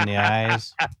everyone in the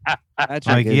eyes. Patrick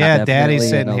Like, is yeah, Daddy's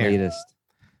definitely an sitting here. elitist.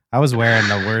 I was wearing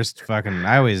the worst fucking.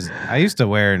 I used to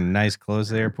wear nice clothes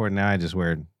to the airport. Now I just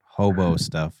wear hobo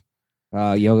stuff,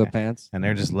 Yoga pants. and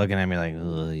they're just looking at me like,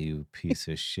 "Oh, you piece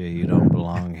of shit. You don't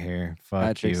belong here. Fuck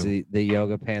Patrick's you." the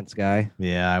yoga pants guy.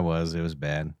 Yeah, I was. It was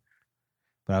bad.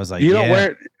 But I was like, you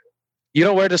yeah,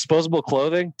 don't wear disposable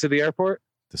clothing to the airport?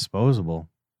 disposable.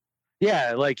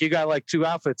 Yeah, like you got like two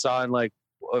outfits on, like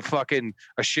a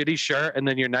shitty shirt and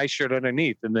then your nice shirt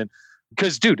underneath. And then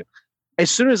because dude,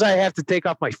 as soon as I have to take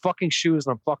off my fucking shoes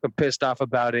and I'm fucking pissed off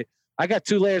about it, I got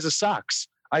 2 layers of socks.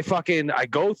 I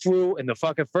go through and the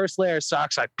fucking first layer of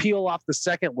socks, I peel off the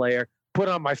second layer, put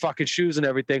on my fucking shoes and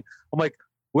everything. I'm like,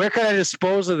 where can I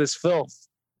dispose of this filth?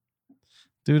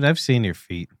 Dude, I've seen your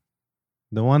feet.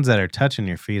 The ones that are touching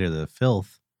your feet are the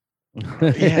filth.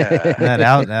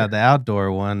 Yeah. The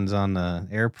outdoor ones on the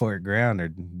airport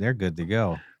ground they're good to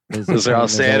go. Those are all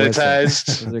sanitized.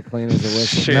 Those are clean as a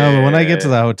whistle. Shit. No, but when I get to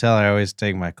the hotel, I always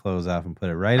take my clothes off and put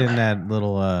it right in that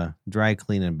little dry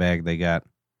cleaning bag they got.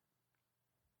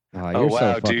 Oh, Oh you're wow,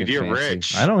 so fucking dude, you're fancy.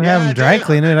 rich. I don't have them dry dude.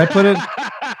 clean it. I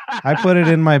put it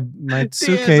in my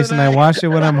suitcase and I wash it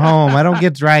when I'm home. I don't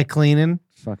get dry cleaning.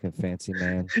 Fucking fancy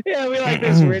man. Yeah, we like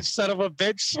this rich son of a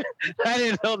bitch. I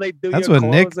didn't know they do. That's your what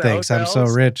Nick clothes at thinks. I'm so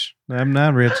hotels. rich. I'm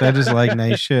not rich. I just like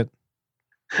nice shit.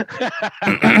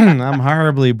 I'm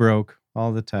horribly broke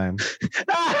all the time.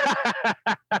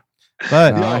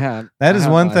 But No, I have- that I is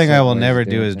have one my thing I certain will ways never of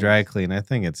do doing is dry things. clean. I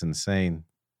think it's insane.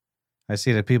 I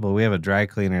see the people, we have a dry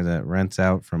cleaner that rents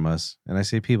out from us, and I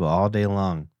see people all day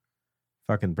long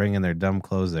fucking bringing their dumb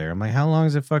clothes there. I'm like, how long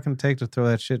does it fucking take to throw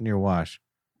that shit in your wash?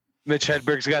 Mitch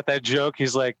Hedberg's got that joke.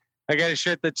 He's like, I got a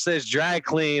shirt that says dry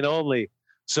clean only,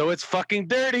 so it's fucking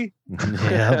dirty.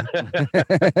 Yeah.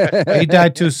 He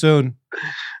died too soon.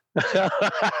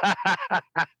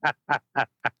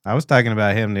 I was talking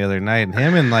about him the other night, and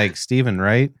him and like Stephen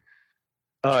Wright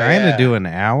Oh, trying yeah. to do an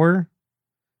hour.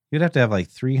 You'd have to have like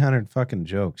 300 fucking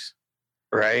jokes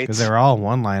right. because they're all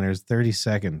one-liners, 30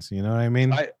 seconds. You know what I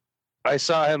mean? I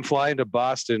saw him flying to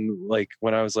Boston like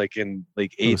when I was like in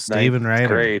like Who, 8th, Stephen 9th Wright or-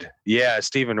 grade. Yeah,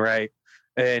 Stephen Wright.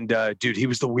 And dude, he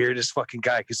was the weirdest fucking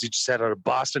guy because he just had on a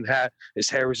Boston hat. His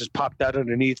hair was just popped out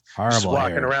underneath. Just Horrible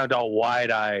walking hair. around all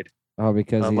wide-eyed. Oh,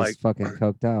 because I'm he's like- fucking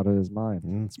coked out of his mind.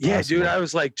 It's Yeah, dude. possible. I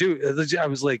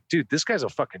was like, dude, this guy's a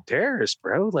fucking terrorist,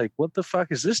 bro. Like, what the fuck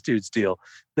is this dude's deal?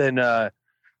 Then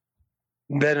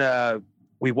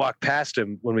we walked past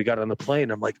him when we got on the plane.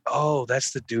 I'm like, oh,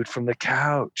 that's the dude from the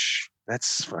couch.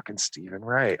 That's fucking Stephen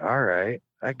Wright. All right,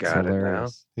 I It's got it now.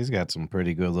 hilarious. He's got some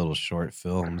pretty good little short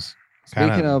films.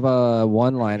 Speaking of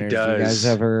one-liners, He you does.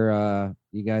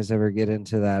 guys ever get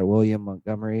into that William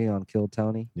Montgomery on Kill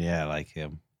Tony? Yeah, I like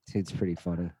him. He's pretty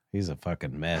funny. He's a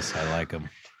fucking mess. I like him.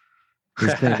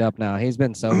 He's cleaned up now. He's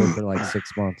been sober for like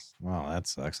 6 months. Well, that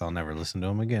sucks. I'll never listen to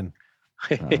him again.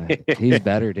 He's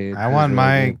better, dude. I He's want really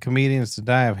my good. comedians to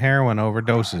die of heroin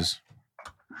overdoses.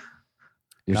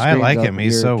 Your I like screen's him.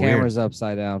 He's your so weird. camera's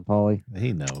upside down, Paulie.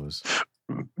 He knows.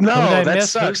 No, I that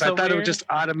miss? sucks. Who's I so thought it would weird? just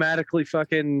automatically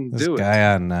fucking This do it.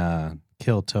 guy on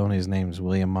Kill Tony's name's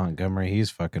William Montgomery. He's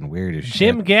fucking weird as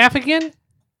Jim shit. Gaffigan,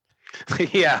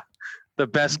 Yeah, the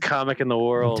best comic in the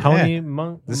world. Tony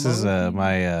This is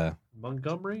my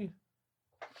Montgomery.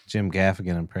 Jim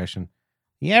Gaffigan impression.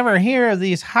 You ever hear of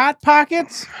these Hot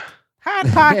Pockets? Hot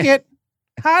Pocket.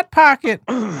 Hot Pocket.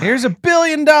 Here's $1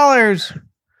 billion.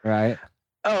 Right?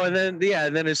 Oh, and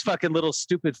then his fucking little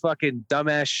stupid fucking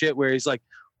dumbass shit where he's like,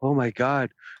 "Oh my god,"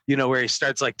 where he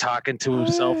starts like talking to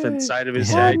himself inside of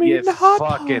his Yeah. head. Yeah,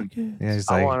 fucking. Yeah, he's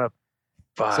I like, want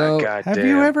to. So, God have damn.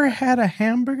 you ever had a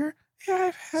hamburger? Yeah,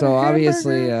 I've had So a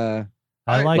obviously, hamburger.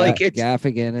 I like, like it. it's-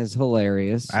 Gaffigan is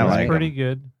hilarious. I like right? him. Pretty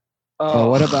good. But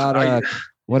what about are you-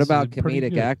 what He's, about pretty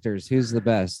comedic good. actors? Who's the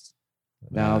best?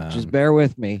 Now, just Um, bear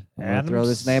with me. I'm gonna Adam throw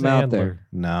this name out there.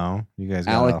 No, you guys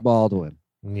got Alec Baldwin.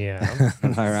 Yeah. All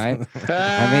right.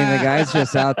 I mean, the guy's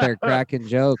just out there cracking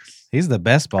jokes. He's the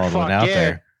best Baldwin Fuck out yeah.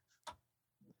 there.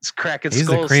 It's cracking He's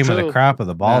the skulls cream too. of the crop of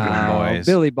the Baldwin No, boys.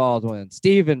 Billy Baldwin,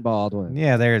 Stephen Baldwin.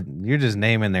 Yeah, you're just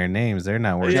naming their names. They're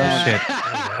not worth Yeah.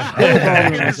 shit. Billy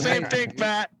Baldwin Yeah, was same amazing. thing,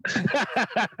 Pat.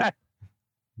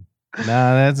 No,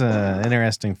 that's an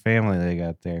interesting family they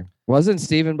got there. Wasn't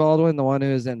Stephen Baldwin the one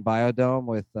who was in Biodome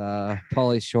with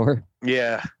Pauly Shore?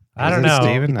 Yeah. I don't Is it know.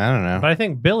 Steven? I don't know. But I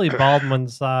think Billy Baldwin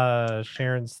saw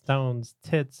Sharon Stone's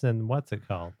tits and what's it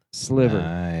called? Sliver.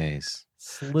 Nice.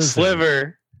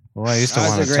 Sliver. Well, I used to That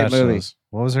was want a to great touch movie. those.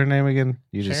 What was her name again?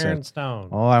 You just Sharon said. Stone.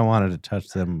 Oh, I wanted to touch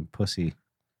them pussy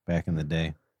back in the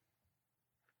day.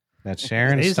 That's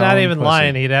Sharon He's Stone not even pussy.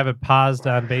 lying. He'd have it paused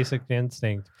on Basic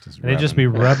Instinct. Just And he'd just be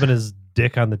rubbing. rubbing his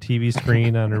dick on the TV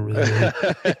screen on her.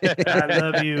 I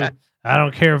love you. I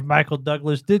don't care if Michael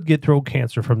Douglas did get throat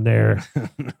cancer from there.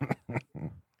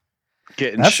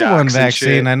 Getting That's the one shocks and vaccine.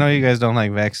 shit. I know you guys don't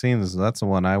like vaccines. That's the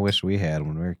one I wish we had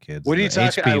when we were kids. What are you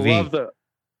The talking?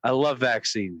 I love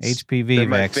vaccines. HPV They're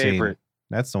my vaccine. favorite.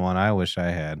 That's the one I wish I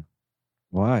had.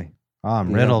 Why? Oh, I'm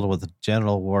Yeah. riddled with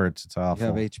genital warts. It's You awful.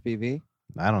 have HPV?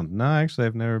 I don't know. Actually,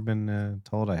 I've never been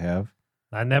told I have.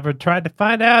 I never tried to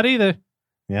find out either.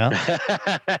 Yeah.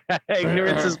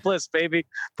 Ignorance is bliss, baby.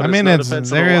 But I mean, no it's defense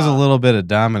of there the is a law. little bit of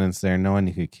dominance there, knowing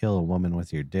you could kill a woman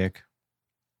with your dick.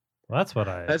 Well, that's what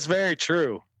I. That's very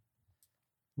true.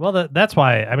 Well, that's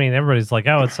why. I mean, everybody's like,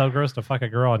 "Oh, it's so gross to fuck a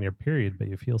girl on your period," but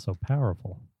you feel so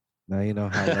powerful. Now you know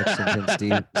how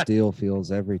Lexington Steel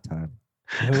feels every time.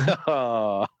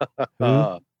 Oh,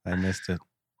 Who? I missed it.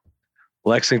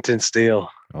 Lexington Steel.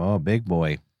 Oh, big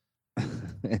boy.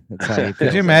 That's how he feels Could you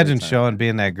every imagine time.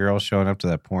 being that girl showing up to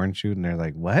that porn shoot and they're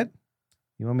like, "What?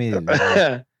 You want me to?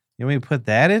 That's You want me to put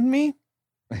that in me?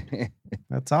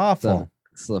 That's awful.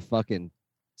 It's a fucking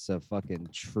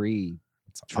tree.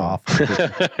 It's Trump. awful."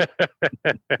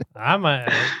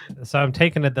 So I'm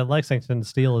taking it that Lexington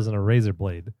Steel isn't a razor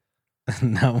blade.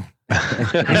 No. He's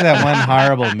that one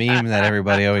horrible meme that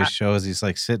everybody always shows. He's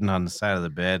like sitting on the side of the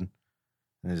bed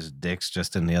and his dick's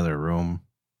just in the other room.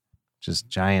 Just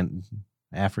giant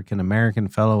African American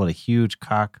fellow with a huge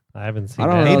cock. I haven't seen I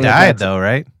don't that. know He that died that's- though,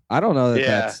 right? I don't know that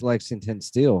Yeah. that's Lexington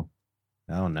Steel.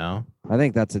 Oh no. I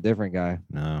think that's a different guy.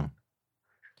 No.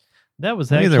 That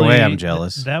was Either actually, way, I'm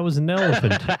jealous. That was an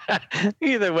elephant.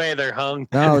 Either way, they're hung.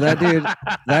 No, that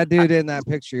dude in that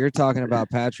picture you're talking about,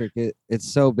 Patrick,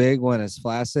 it's so big when it's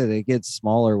flaccid, it gets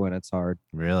smaller when it's hard.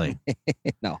 Really?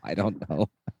 No, I don't know.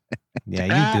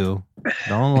 Yeah, you do.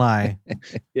 Don't lie.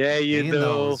 Yeah, you He do.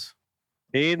 knows.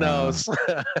 He knows.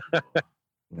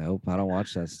 Nope, I don't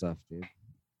watch that stuff, dude.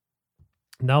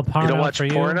 No You porno don't watch for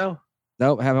you. porno?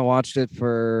 Nope, haven't watched it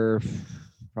for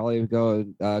probably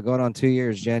going on 2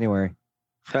 years, January.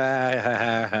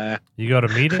 You go to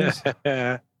meetings.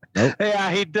 Nope.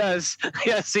 Yeah, he does.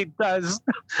 Yes, he does.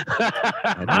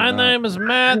 I do My not. name is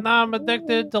Matt, and I'm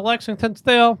addicted to Lexington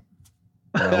Steel.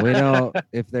 We know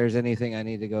if there's anything I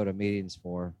need to go to meetings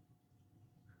for,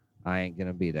 I ain't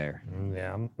gonna be there.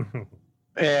 Yeah.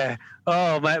 Yeah.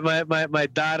 Oh, my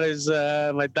daughter's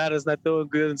not doing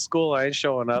good in school. I ain't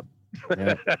showing up.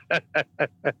 Yep.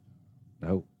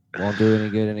 Nope, won't do any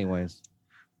good anyways.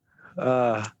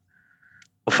 Well,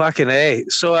 fucking A.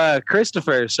 So,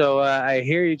 Christopher, I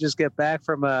hear you just get back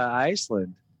from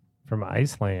Iceland. From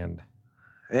Iceland.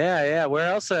 Yeah. Where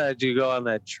else did you go on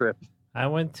that trip? I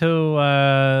went to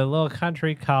a little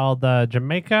country called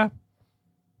Jamaica.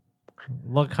 A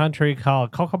little country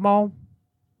called Kokomo.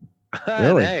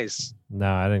 Really? Nice.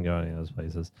 No, I didn't go to any of those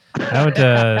places. I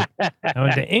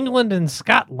went to England and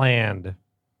Scotland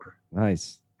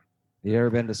Nice. You ever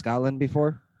been to Scotland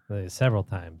before? several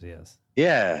times. Yes.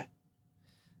 Yeah.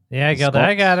 Yeah, I go there.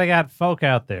 I Scots? got folk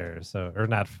out there, or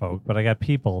not folk, but I got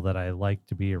people that I like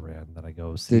to be around that I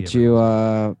go see. Did every you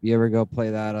once you ever go play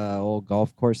that old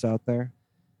golf course out there?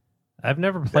 I've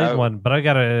never played Yeah. one, but I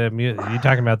got a. You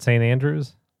talking about St.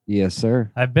 Andrews? Yes,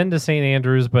 sir. I've been to St.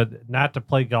 Andrews, but not to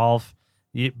play golf.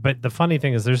 But the funny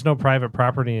thing is, there's no private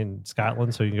property in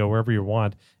Scotland, so you can go wherever you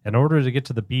want. In order to get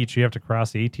to the beach, you have to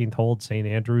cross the 18th hole at St.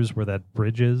 Andrews, where that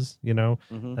bridge is. You know,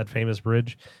 that famous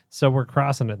bridge. So we're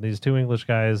crossing it. And these two English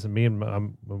guys, and me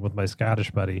and with my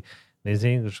Scottish buddy, These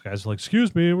English guys are like,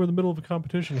 excuse me, we're in the middle of a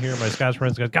competition here. My Scottish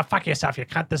friends goes, go fuck yourself, you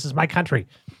cunt. This is my country.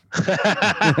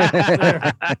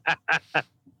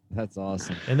 That's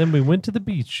awesome. And then we went to the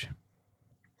beach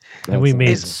and That's we made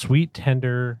amazing. sweet,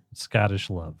 tender Scottish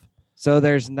love. So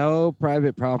there's no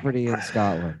private property in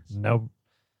Scotland. No.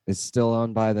 It's still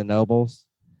owned by the nobles.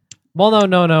 Well,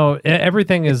 no.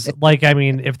 Everything is like, I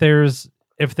mean, if there is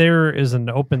an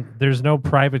open, there's no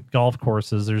private golf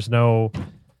courses. There's no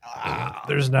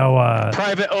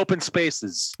Private open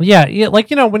spaces. yeah, like,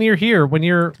 you know, when you're here,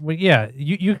 you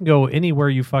can go anywhere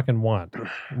you fucking want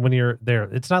when you're there.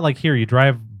 It's not like here, you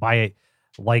drive by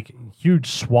like huge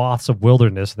swaths of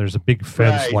wilderness and there's a big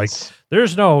fence. Right.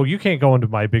 Like you can't go into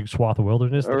my big swath of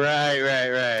wilderness.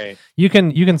 Right. You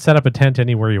can set up a tent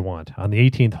anywhere you want on the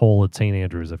 18th hole at St.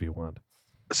 Andrews if you want.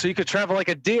 So you could travel like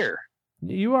a deer.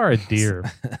 You are a deer.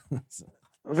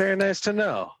 Very nice to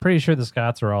know. Pretty sure the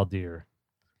Scots are all deer.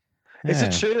 Is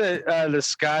it Yeah. true that the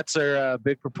Scots are a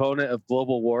big proponent of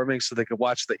global warming so they could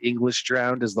watch the English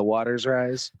drowned as the waters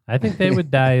rise? I think they would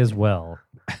die as well.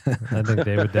 I think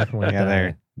they would definitely Yeah,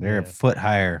 die. they're a Yeah. foot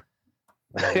higher.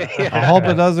 I Yeah. hope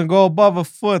it doesn't go above a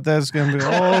foot. That's gonna be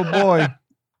oh boy.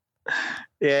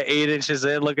 Yeah, 8 inches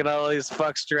in, looking at all these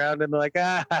fucks drowned, and they're like,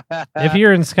 If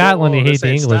you're in Scotland, you Whoa, hate this the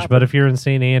ain't English, stopping. but if you're in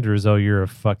St. Andrews, oh, you're a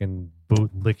fucking boot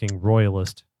licking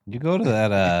royalist. You go to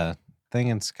that thing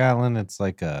in Scotland, it's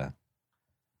like a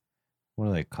what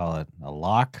do they call it? A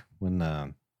lock when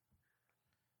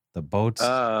the boats they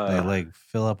Uh, like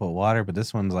fill up with water, but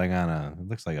this one's like on it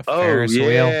looks like a oh Ferris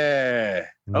wheel. yeah,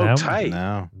 No, tight.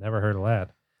 No. never heard of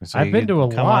that. So I've you been can to a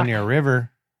come lock. on your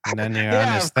river and then you're Yeah,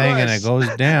 on this of thing and it course.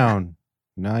 goes down.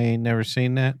 No, you ain't never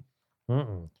seen that?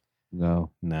 Mm-mm.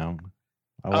 No. No.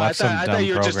 I Oh, watched some I dumb thought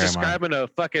you were just program on describing a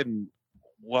fucking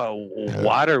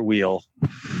water wheel.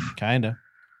 kinda.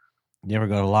 You ever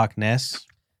go to Loch Ness?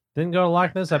 Didn't go to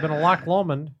Loch Ness. I've been to Loch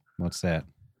Lomond. What's that?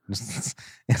 it's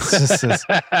just this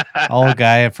old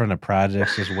guy from the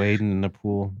projects just wading in the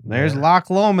pool. There's Yeah. Loch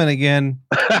Lomond again.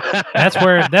 That's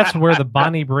where the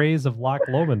Bonnie Braes of Loch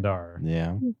Lomond are.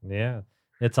 Yeah. Yeah,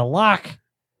 it's a loch.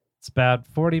 It's about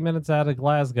 40 minutes out of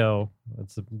Glasgow.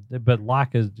 But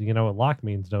loch is, you know what loch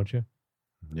means, don't you?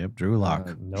 Yep. Drew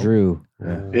Loch. Nope. Drew.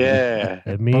 Ooh. Yeah.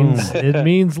 It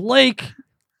means lake.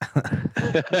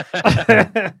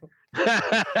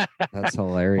 That's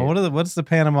hilarious. Well, what's the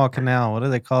Panama Canal? What do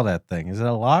they call that thing? Is it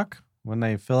a lock? When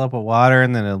they fill up with water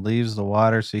and then it leaves the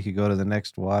water so you could go to the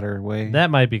next waterway? That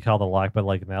might be called a loch, but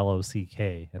like an LOCK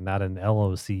and not an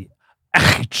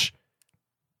LOCH.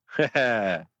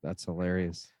 That's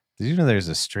hilarious. Did you know there's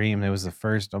a stream? It was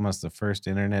almost the first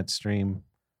internet stream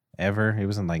ever. It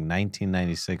was in like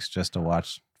 1996 just to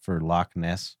watch for Loch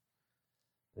Ness.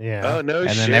 Yeah. Oh no And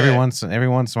shit! then every once in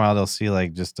a while they'll see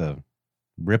like just a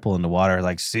ripple in the water,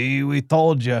 like, see, we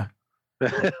told you.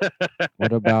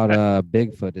 What about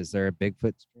Bigfoot? Is there a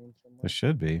Bigfoot stream somewhere? There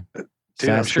should be. Dude,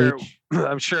 I'm sure. Sasquatch?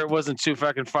 I'm sure it wasn't too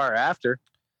fucking far after.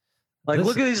 Like, This-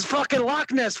 look at these fucking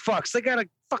Loch Ness fucks. They got a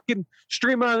fucking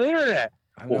stream on the internet.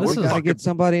 I Well, know, this we is- gotta get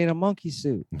somebody in a monkey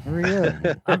suit. Hurry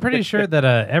up. I'm pretty sure that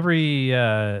every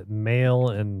male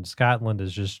in Scotland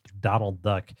is just Donald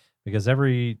Duck because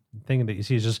everything that you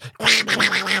see is just.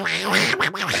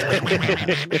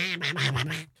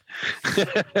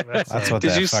 That's what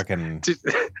Did that you s- fucking.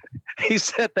 He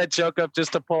set that joke up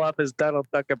just to pull off his Donald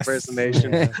Duck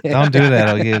impersonation. Don't do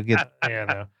that. You'll get Yeah,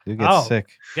 no. you'll get sick.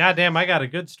 Goddamn, I got a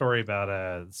good story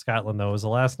about Scotland though. It was the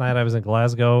last night I was in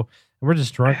Glasgow and we're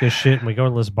just drunk as shit and we go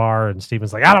to this bar and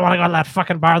Steven's like, I don't want to go to that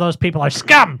fucking bar. Those people are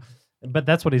scum. But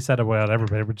that's what he said about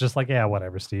everybody. We're just like, yeah,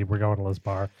 whatever, Steve. We're going to this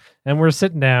bar. And we're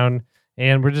sitting down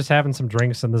and we're just having some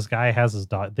drinks and this guy has his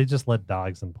dog. They just let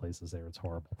dogs in places there. It's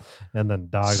horrible. And then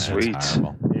dogs. Sweet. That's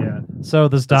horrible. Yeah. So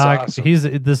this That's dog,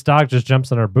 awesome. this dog just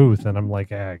jumps in our booth, and I'm like,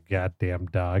 goddamn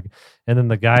dog. And then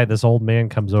the guy, this old man,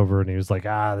 comes over and he was like,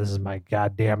 this is my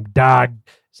goddamn dog.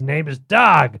 His name is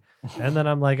Dog. And then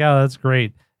I'm like, oh, that's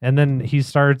great. And then he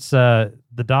starts the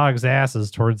dog's ass is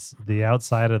towards the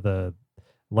outside of the,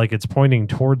 like it's pointing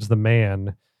towards the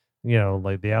man, you know,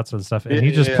 like the outside stuff. And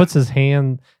he just Yeah. puts his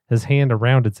hand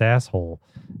around its asshole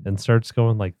and starts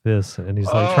going like this. And he's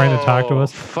like trying to talk to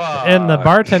us. Fuck. And the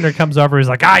bartender comes over. He's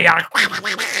like, yeah.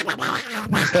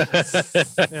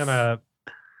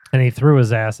 And he threw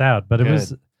his ass out. But it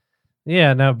was,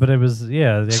 yeah, no, but it was,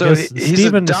 yeah. I So guess he's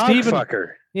a dog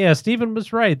fucker. yeah, Stephen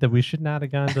was right that we should not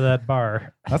have gone to that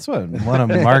bar. That's what one of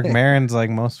Mark Maron's like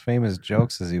most famous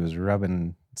jokes is he was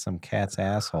rubbing some cat's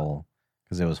asshole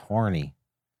because it was horny.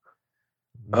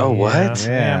 Oh, what?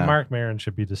 Yeah, Yeah. Mark Maron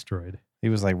should be destroyed. He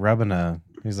was like rubbing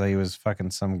he was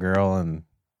fucking some girl and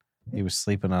he was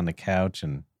sleeping on the couch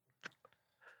and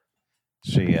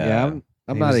She, Yeah, I'm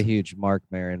he not was- a huge Mark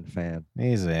Maron fan.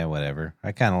 he's whatever.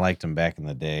 I kind of liked him back in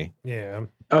the day. Yeah.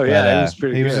 Oh yeah, But, it was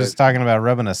pretty he good. was just talking about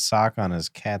rubbing a sock on his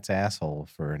cat's asshole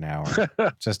for an hour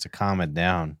just to calm it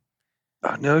down.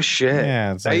 Oh, no shit.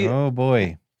 Yeah, it's like, I- oh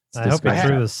boy. I hope he disgusting.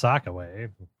 threw the sock away.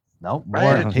 Nope.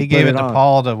 Right. He Put gave it it to on.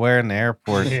 Paul to wear in the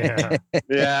airport. Yeah.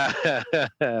 Yeah.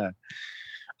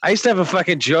 I used to have a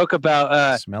fucking joke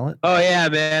about Smell it? oh yeah,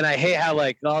 man. I hate how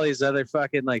like all these other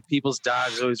fucking like people's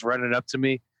dogs always running up to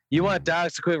me. You want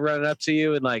dogs to quit running up to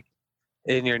you and like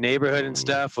in your neighborhood and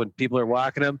stuff when people are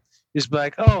walking them. Just be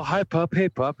like, oh hi pup,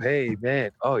 hey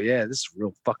man. Oh yeah, this is a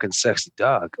real fucking sexy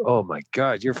dog. Oh my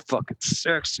god, you're fucking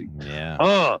sexy. Yeah.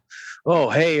 Oh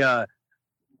hey,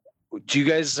 do you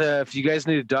guys if you guys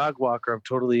need a dog walker, I'm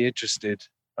totally interested.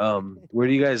 Where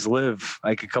do you guys live?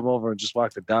 I could come over and just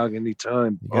walk the dog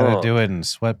anytime. You gotta Oh. do it in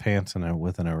sweatpants and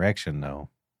with an erection, though.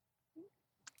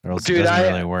 Or else Dude, it doesn't I-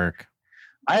 really work.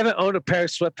 I haven't owned a pair of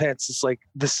sweatpants since like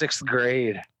the 6th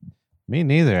grade. Me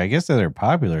neither. I guess that they're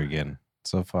popular again.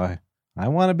 So if I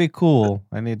want to be cool,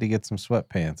 I need to get some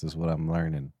sweatpants, is what I'm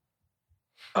learning.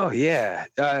 Oh yeah,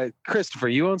 Christopher,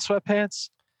 you own sweatpants?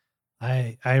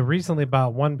 I recently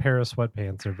bought one pair of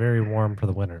sweatpants. They're very warm for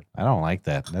the winter. I don't like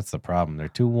that. That's the problem. They're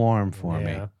too warm for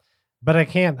me. Yeah. But I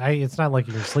can't. It's not like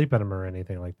you can sleep in them or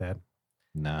anything like that.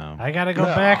 No. I gotta go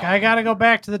No. back. I gotta go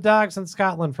back to the dogs in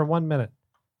Scotland for 1 minute.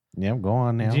 Yep, go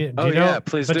on now. Do you Oh, know, yeah,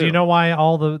 please But do you do. know why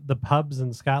all the pubs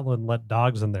in Scotland let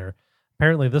dogs in there?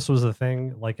 Apparently, this was a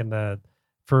thing. Like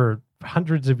for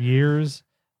hundreds of years,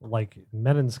 like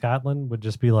men in Scotland would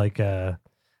just be like, "I'm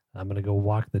gonna go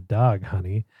walk the dog,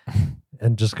 honey,"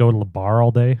 and just go to the bar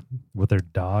all day with their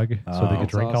dog, so they Oh. could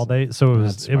That's drink all awesome. day. So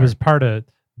That's it was smart. part of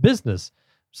business.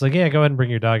 It's like, yeah, go ahead and bring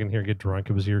your dog in here, get drunk.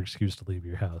 It was your excuse to leave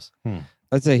your house.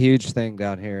 That's a huge thing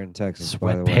down here in Texas.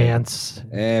 By the way.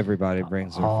 Sweatpants. Everybody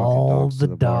brings their fucking All dogs the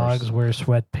to the bars. dogs wear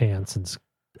sweatpants in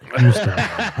Houston.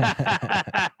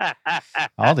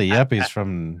 All the yuppies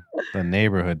from the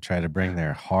neighborhood try to bring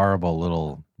their horrible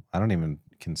little, I don't even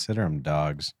consider them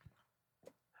dogs.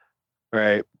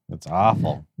 Right. It's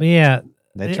awful. But yeah,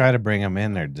 They It- try to bring them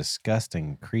in. They're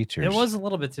disgusting creatures. it was a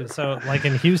little bit too. So, like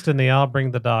in Houston, they all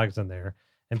bring the dogs in there,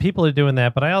 and people are doing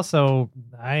that. But I also,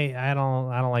 I don't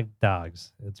like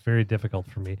dogs. It's very difficult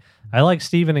for me. I like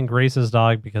Steven and Grace's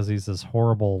dog because he's this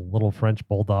horrible little French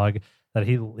bulldog that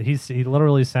he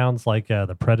literally sounds like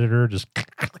the Predator, just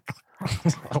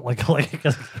like he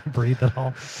can't breathe at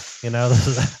all. You know.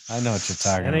 I know what you're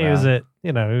talking And about.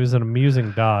 he was an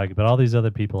amusing dog, but all these other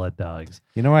people had dogs.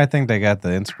 You know where I think they got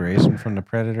the inspiration from the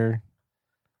Predator?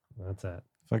 That's it.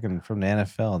 Fucking from the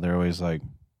NFL. They're always like,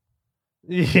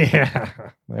 Yeah.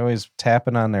 they're always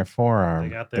tapping on their forearm.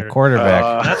 They got The their-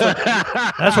 quarterback.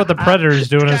 That's what the Predator is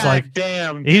doing. Is like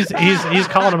damn. he's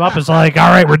calling him up. It's like, all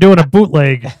right, we're doing a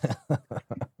bootleg.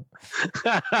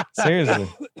 Seriously.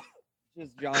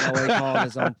 Just John Elway calling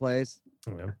his own place.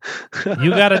 You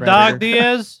got a Predator. dog,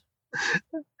 Diaz?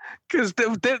 Because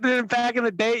back in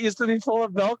the day, it used to be full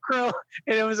of Velcro,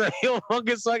 and it was a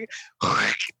humongous like.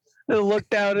 And look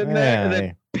down in there, and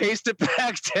then paste it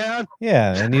back down.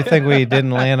 Yeah, and you think we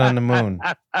didn't land on the moon?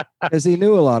 Because he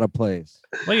knew a lot of plays.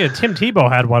 Well, yeah, Tim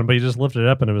Tebow had one, but he just lifted it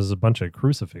up and it was a bunch of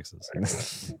crucifixes.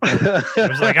 It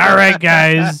was like, all right,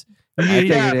 guys. I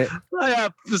figured it.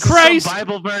 This Christ. is some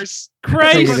Bible verse.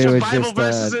 Christ. figured Bunch it of was Bible just,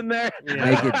 verses in there.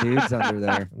 naked dudes under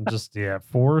there. Just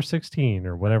 416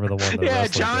 or whatever the one. That Yeah,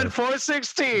 wrestlers John did.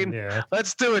 4:16. Yeah,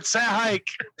 Let's do it. Set hike.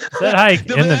 that hike,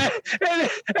 and And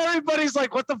everybody's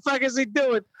like, "What the fuck is he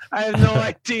doing?" I have no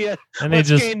idea. they Let's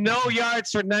just gain no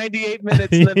yards for 98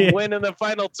 minutes and then Yeah. win in the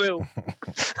final two.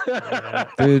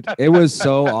 Dude, it was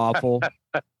so awful.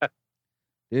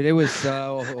 Dude, it was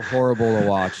so horrible to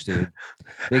watch, dude.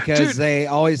 Because Dude. they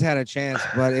always had a chance,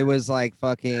 but it was like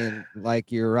fucking,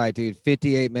 like you're right, dude.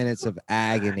 58 minutes of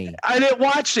agony. I didn't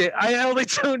watch it. I only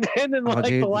tuned in Oh, like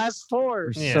dude. the last four.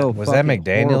 It Yeah. so Was that fucking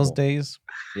McDaniel's horrible. days?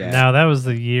 Yeah. No, that was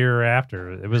the year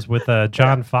after. It was with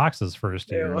John Fox's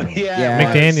first year. Yeah, it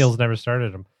was. McDaniel's never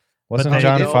started him. Wasn't they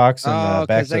John did- Fox in Oh,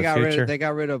 Back because to the Future? they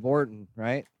got rid of Orton,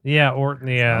 right? Yeah, Orton.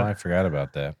 Oh, Yeah, I forgot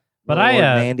about that. but Little Orton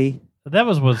I Andy, that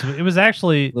was it was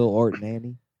actually little Orton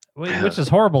Andy. which is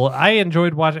horrible. I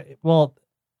enjoyed watching. Well,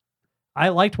 I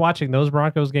liked watching those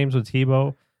Broncos games with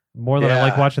Tebow more than I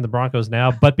like Yeah. watching the Broncos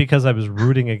now. But because I was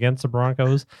rooting against the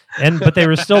Broncos, but they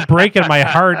were still breaking my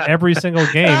heart every single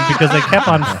game because they kept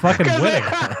on fucking winning,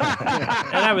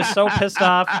 and I was so pissed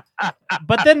off.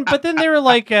 But then they were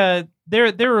like,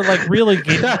 they were like really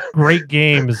great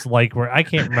games, like where I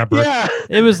can't remember. Yeah.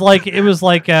 It was like they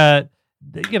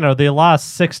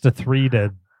lost 6-3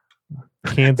 to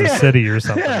Kansas City or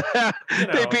something. They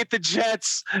know. beat the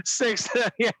Jets 6.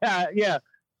 Yeah, Yeah,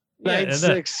 and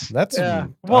 9-6. That's yeah.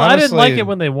 Well, I didn't like honestly- it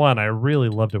when they won. I really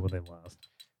loved it when they lost.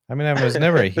 I mean, I was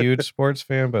never a huge sports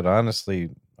fan, but honestly,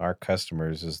 our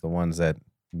customers is the ones that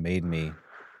made me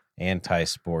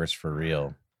anti-sports for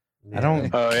real. I don't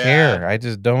Oh, yeah. care. I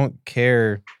just don't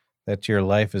care that your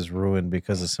life is ruined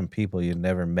because of some people you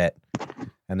never met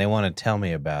and they want to tell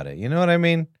me about it. You know what I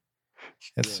mean?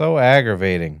 It's so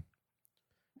aggravating.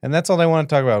 And that's all they want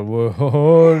to talk about.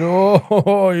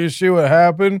 Whoa, you see what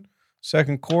happened?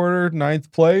 Second quarter,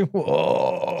 ninth play.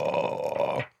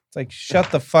 Whoa. It's like,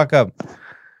 shut the fuck up.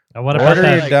 What about Order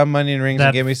your that? dumb onion rings that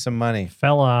and give me some money.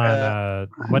 Fell on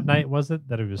what night was it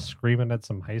that he was screaming at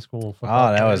some high school football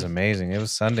Oh, that was players? amazing. It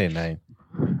was Sunday night.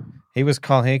 He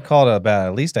called about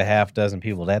at least a half dozen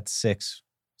people. That's six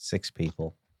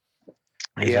people.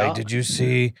 He's Yeah. like, Did you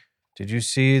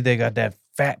see they got that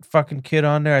fat fucking kid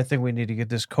on there? I think we need to get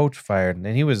this coach fired.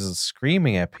 And he was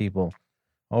screaming at people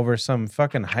over some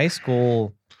fucking high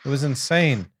school. It was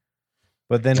insane.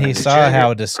 But then he Did saw you-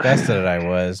 how disgusted I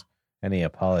was and he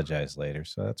apologized later.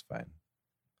 So that's fine.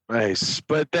 Nice.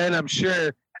 But then I'm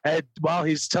sure while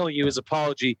he's telling you his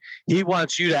apology, he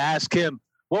wants you to ask him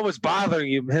what was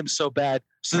bothering him so bad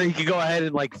so that he can go ahead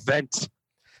and like vent.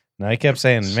 Now he kept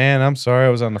saying, "Man, I'm sorry I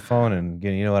was on the phone." And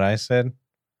you know what I said?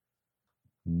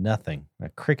 Nothing.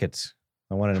 Crickets.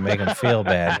 I wanted to make him feel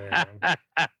bad.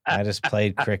 I just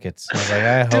played crickets. I was like,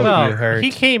 I hope Well, you hurt. he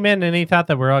came in and he thought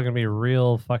that we're all gonna be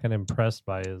real fucking impressed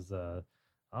by his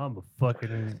I'm a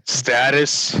fucking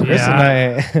Status. Chris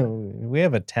yeah. and I, we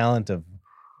have a talent of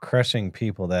crushing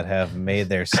people that have made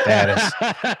their status.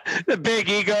 The big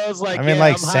egos, like I mean, yeah,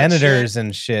 like I'm hot senators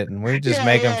and shit, and we just Yeah,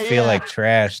 make them yeah, feel yeah. like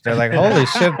trash. They're like, holy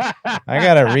shit, I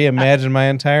gotta reimagine my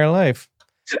entire life.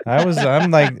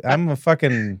 I'm a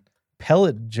fucking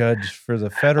pellet judge for the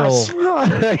federal.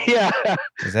 yeah.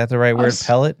 Is that the right word? s-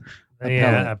 Pellet?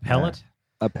 yeah, a pellet.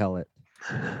 A pellet.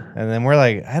 And then we're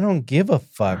like, I don't give a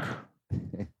fuck.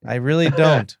 I really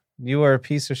don't. You are a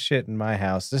piece of shit in my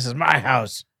house. This is my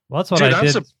house. Well, that's what Dude, I I'm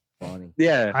did. sup- Funny.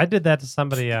 Yeah. I did that to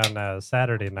somebody on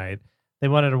Saturday night. They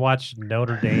wanted to watch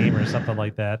Notre Dame or something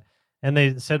like that. And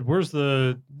they said, "Where's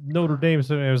the Notre Dame?"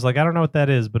 So I was like, "I don't know what that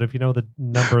is, but if you know the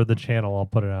number of the channel, I'll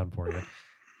put it on for you."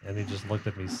 And he just looked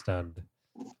at me stunned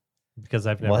because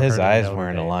I've never. Well, his heard of eyes Notre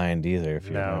weren't Dame. aligned either, if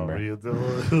you No, remember.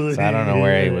 So I don't know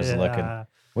where he was looking.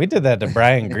 We did that to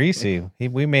Brian Greasy.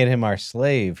 We made him our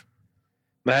slave.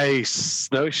 Nice.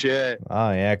 No shit.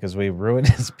 Oh, yeah, because we ruined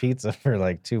his pizza for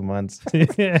like 2 months.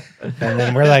 yeah. And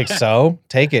then we're like, so,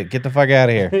 take it. Get the fuck out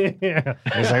of here. yeah.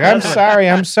 He's like, I'm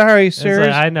sorry, It's sir.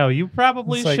 like, I know you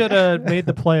probably It's like- should have made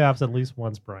the playoffs at least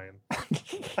once, Brian.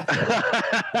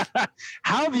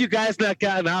 How have you guys not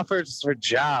gotten offers for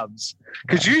jobs?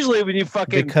 Because usually when you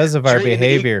fucking Because of our treat me-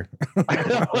 behavior.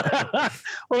 well,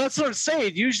 that's what I'm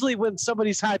saying. Usually when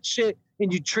somebody's hot shit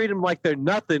and you treat them like they're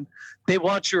nothing, they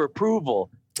want your approval.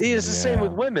 It's the same Yeah.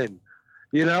 with women,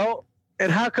 you know?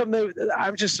 And how come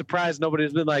I'm just surprised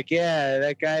nobody's been like, yeah,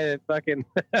 that guy that fucking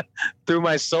threw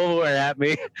my silverware at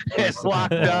me and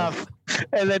walked off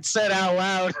and then said out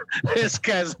loud, this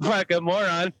guy's a fucking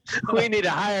moron. We need to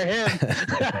hire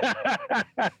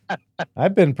him.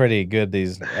 I've been pretty good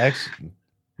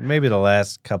maybe the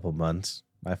last couple months.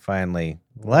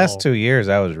 Last Whoa. 2 years,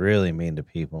 I was really mean to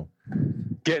people.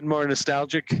 Getting more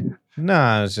nostalgic.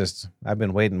 No, it's just, I've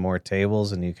been waiting more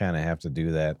tables and you kind of have to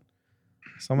do that.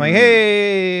 So I'm like,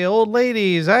 hey, old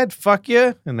ladies, I'd fuck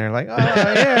you. And they're like, oh,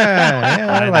 yeah,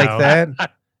 I I like know.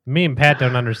 that. Me and Pat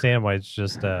don't understand why it's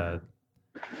just, the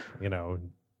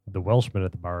Welshman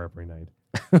at the bar every night.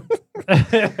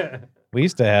 We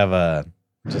used to have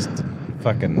just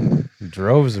fucking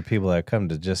droves of people that come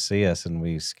to just see us, and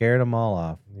we scared them all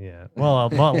off. yeah. Well,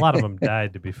 a lot of them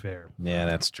died, to be fair. Yeah,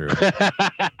 that's true.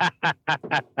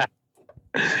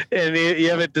 And you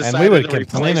haven't decided And we would to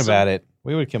complain replace about them? it.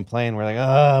 We would complain. We're like,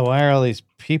 oh, why are all these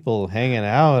people hanging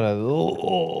out?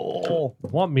 Oh.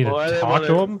 Want me to Well, I didn't talk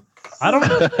to wanna- them? I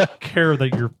don't care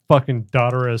that your fucking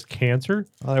daughter has cancer.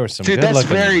 Well, there were some Dude, good that's looking,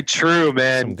 very true,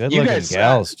 man. some good You looking guys,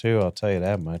 gals too. I'll tell you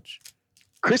that much.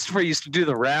 Christopher used to do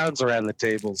the rounds around the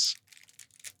tables.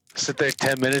 Sit there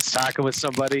 10 minutes talking with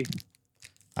somebody.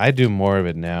 I do more of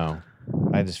it now.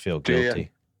 I just feel Do ya?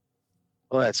 guilty.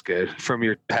 Well, that's good from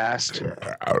your past.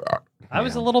 I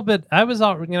was a little bit. I was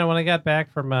out. When I got back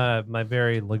from my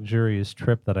very luxurious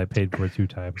trip that I paid for 2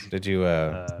 times. Did you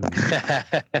I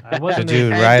wasn't. Did you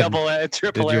in- ride-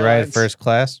 Triple did you ride first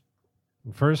class?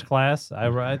 First class.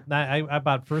 I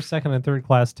bought first, second, and third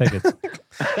class tickets.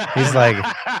 He's like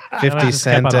And 50 I just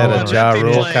kept Cent on at a going. Ja Ripping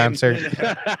Rule flame. concert.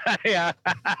 Yeah.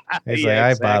 He's Yeah,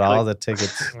 like, I bought all exactly. the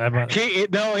tickets. I bought- He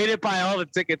didn't buy all the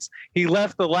tickets. He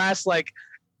left the last like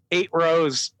 8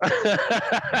 rows.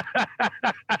 yeah.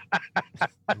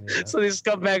 So these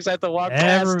scumbags have to walk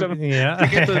past him Yeah. to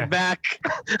get to the back.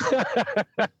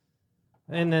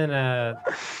 And then,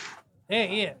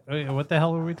 yeah. What the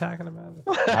hell were we talking about?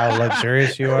 How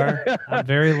luxurious you are. I'm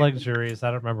very luxurious. I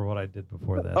don't remember what I did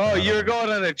before that. Oh, you were going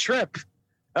on a trip.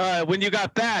 When you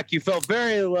got back, you felt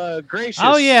very gracious.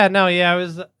 Oh yeah, no, yeah. I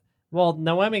was. Well,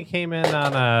 Noemi came in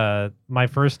on my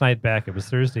first night back. It was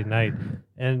Thursday night,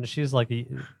 and she's like, he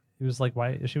was like,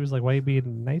 why? She was like, why are you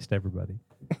being nice to everybody?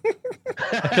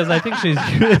 Because I think she's.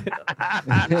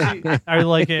 Are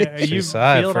like, are She you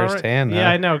saw it feeling all right? firsthand, Yeah, huh?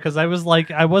 I know. Because I was like,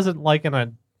 I wasn't like in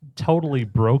a totally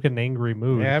broken, angry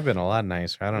mood. Yeah, I've been a lot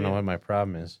nicer. I don't know Yeah. what my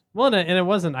problem is. Well, and it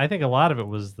wasn't. I think a lot of it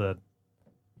was that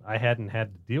I hadn't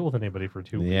had to deal with anybody for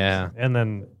 2 weeks. Yeah. And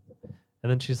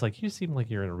then she's like, "You seem like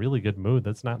you're in a really good mood.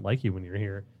 That's not like you when you're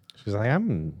here." She's like,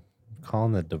 I'm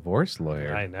calling the divorce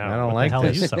lawyer. I know. I don't what like the hell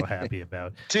this. are you so happy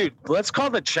about? Dude, let's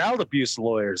call the child abuse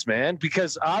lawyers, man,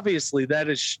 because obviously that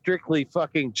is strictly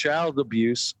fucking child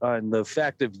abuse on the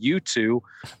fact of you two,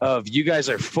 of you guys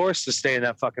are forced to stay in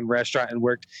that fucking restaurant and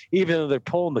work, even though they're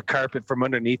pulling the carpet from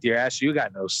underneath your ass. You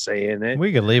got no say in it.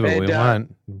 We could leave it And, we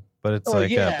want, but it's oh,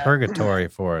 like yeah. a purgatory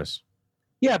for us.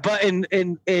 Yeah, but in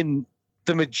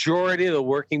the majority of the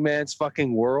working man's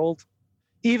fucking world,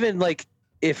 even like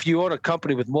if you own a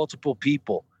company with multiple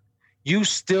people, you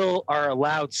still are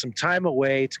allowed some time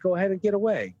away to go ahead and get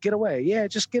away. Get away. Yeah,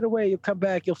 just get away. You'll come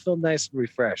back. You'll feel nice and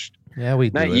refreshed. Yeah, we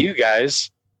do Not it. you guys.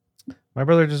 My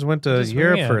brother just went to Just-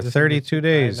 Europe yeah, for just- 32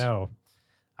 days. I know.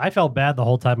 I felt bad the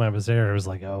whole time I was there. I was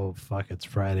like, "Oh fuck, it's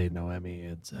Friday, Noemi.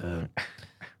 It's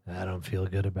I don't feel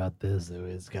good about this.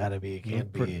 It's got to be. It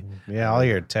can't be." Yeah, all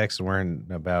your texts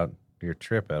weren't about your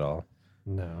trip at all.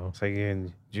 No. It's like,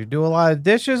 did you do a lot of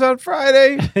dishes on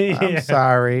Friday? I'm Yeah.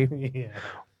 sorry. Yeah.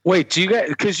 Wait, do you guys?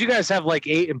 Because you guys have like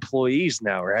 8 employees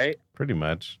now, right? Pretty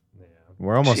much. Yeah.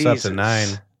 We're almost up to Jesus. 9.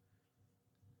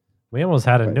 We almost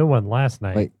had a Wait. new one last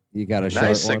night. Wait, you got a short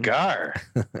Nice one? cigar.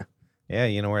 Yeah,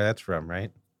 you know where that's from,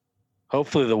 right?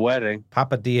 Hopefully the wedding,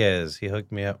 Papa Diaz. He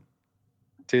hooked me up.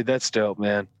 dude. That's dope,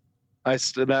 man. I'm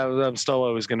still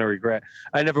always gonna regret.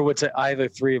 I never went to either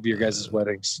 3 of your guys'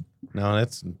 weddings. No,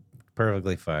 that's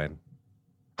perfectly fine.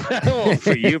 Well,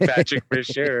 for you, Patrick, for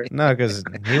sure. No, because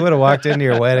he would have walked into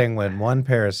your wedding with one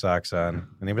pair of socks on,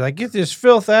 and he'd be like, "Get this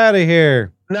filth out of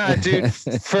here." Nah, dude.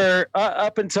 For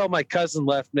up until my cousin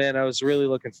left, man, I was really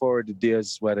looking forward to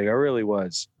Diaz's wedding. I really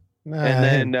was. Nah, And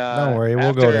then, don't worry,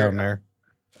 we'll go after- down there.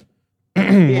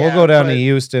 We'll go down to but-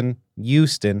 Houston,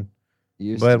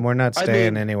 Used but to- we're not I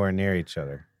staying mean- anywhere near each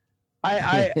other.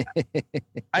 I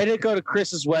didn't go to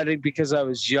Chris's wedding because I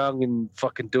was young and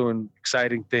fucking doing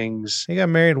exciting things. He got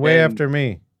married way And- after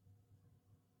me,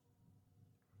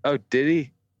 Oh, did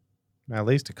he? at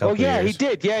least a couple. Oh, yeah, years. he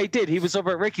did. Yeah, he did. He was over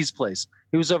at Ricky's place.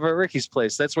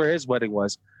 That's where his wedding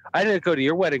was. I didn't go to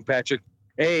your wedding, Patrick.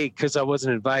 A, because I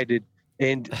wasn't invited,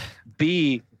 and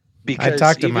B, because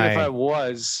talked to even if my- I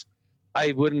was,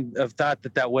 I wouldn't have thought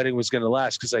that wedding was going to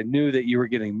last because I knew that you were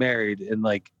getting married, and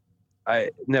like,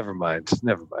 never mind. We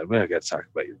don't got to talk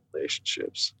about your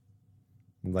relationships.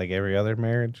 Like every other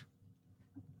marriage.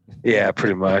 Yeah,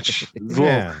 pretty much. Well,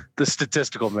 Yeah, the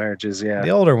statistical marriages, yeah. the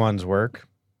older ones work.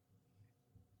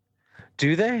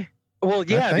 Do they? Well,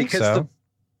 yeah, think because so.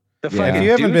 the Yeah. fucking If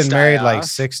you haven't dudes been die married like off.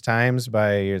 6 times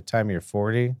by your time you're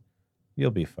 40,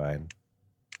 you'll be fine.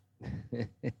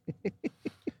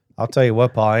 I'll tell you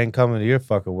what, Paul, I ain't coming to your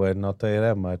fucking wedding. I'll tell you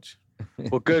that much.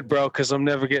 Well, good, bro, because I'm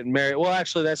never getting married. Well,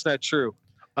 actually, that's not true.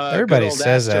 Everybody good old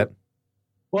says Astor- that.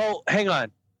 Well, hang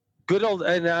on. Good old,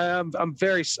 and I'm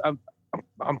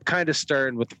kind of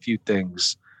stern with a few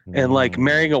things, and like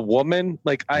marrying a woman,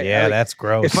 like yeah, that's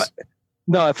gross.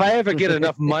 if I ever get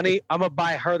enough money, I'm gonna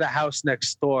buy her the house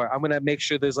next door. I'm gonna make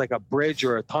sure there's like a bridge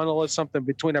or a tunnel or something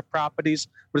between our properties,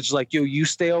 which is like, you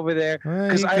stay over there. Well,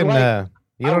 'cause you I can, like-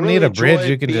 you I don't really need a bridge. enjoy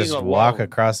You can being just walk alone.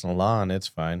 across the lawn. It's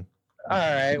fine. All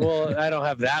right. Well, I don't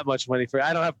have that much money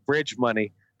I don't have bridge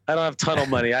money. I don't have tunnel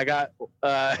money. I got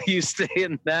you stay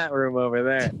in that room over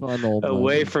there, Tunnel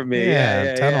away money. from me. Yeah,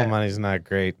 Yeah, tunnel yeah. money's not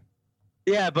great.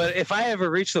 Yeah, but if I ever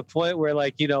reach the point where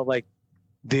like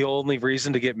the only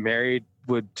reason to get married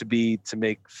would be to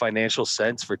make financial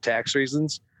sense for tax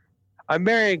reasons, I'm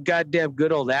marrying goddamn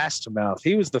good old Astomouth.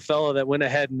 He was the fellow that went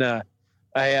ahead and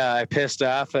I pissed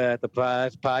off at the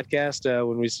podcast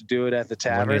when we used to do it at the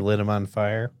When we tavern. lit him on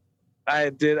fire. I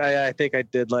did. I think I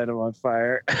did light him on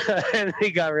fire, and he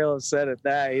got real upset at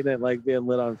that. He didn't like being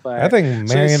lit on fire. I think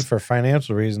So marrying he's- for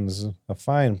financial reasons is a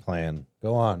fine plan.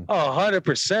 Go on. Oh,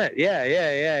 100%.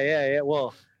 Yeah.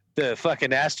 Well, the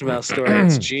fucking Astronaut story,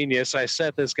 it's genius. I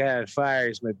set this guy on fire.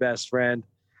 He's my best friend,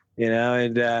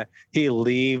 and he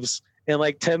leaves. And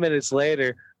like 10 minutes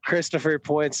later, Christopher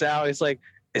points out, he's like,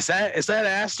 is that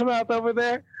Astronaut over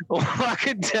there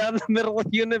walking down the middle of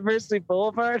University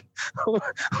Boulevard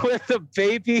with a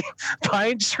baby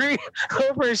pine tree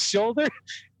over his shoulder?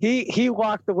 He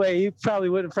walked away. He probably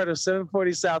went in front of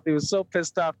 740 South. He was so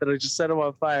pissed off that I just set him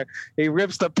on fire. He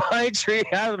rips the pine tree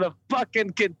out of the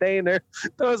fucking container,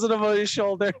 throws it over his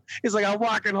shoulder. He's like, I'm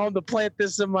walking home to plant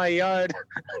this in my yard.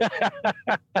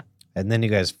 And then you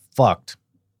guys fucked.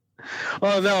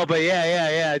 Oh no, but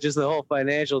yeah. Just the whole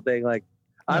financial thing. Like,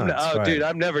 dude,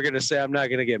 I'm never gonna say I'm not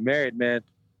gonna get married, man.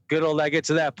 Good old, I get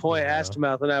to that point. Yeah.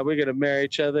 Astronaut and I, we're gonna marry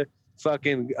each other.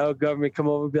 Fucking government come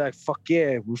over and be like, fuck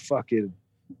yeah, we fucking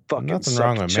Nothing suck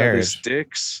wrong with each other's marriage.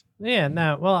 dicks. Yeah,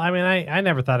 no. Well, I mean, I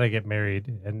never thought I'd get married,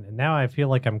 and now I feel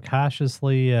like I'm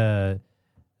cautiously.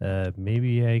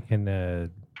 Maybe I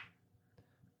can.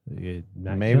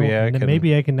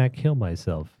 Maybe I can not kill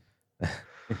myself.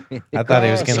 I thought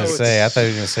he was Oh, gonna so say. I it's- thought he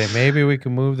was gonna say maybe we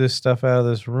can move this stuff out of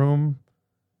this room.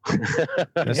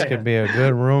 This Yeah. could be a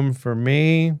good room for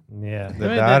me. Yeah, The I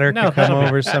mean, daughter no, could come that'll be-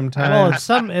 over Well, sometime. at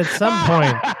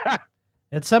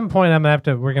some point,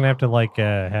 we're gonna have to like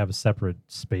have separate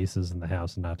spaces in the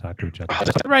house and not talk to each other.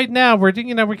 Right now, we're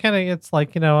kind of. It's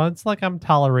like I'm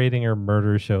tolerating her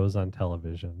murder shows on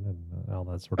television and all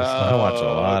that sort of I stuff. watch a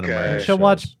lot of okay. murder She'll shows.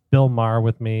 watch Bill Maher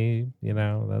with me,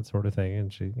 that sort of thing,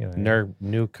 and she,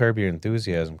 New Curb Your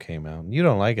Enthusiasm came out. You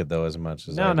don't like it though as much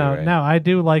as I do, right? No, I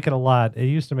do like it a lot. It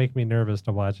used to make me nervous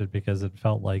to watch it because it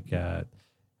felt like how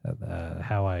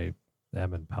I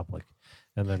am in public,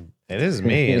 and then It is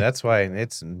me. That's why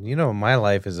it's my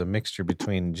life is a mixture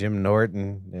between Jim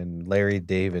Norton and Larry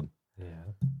David. yeah,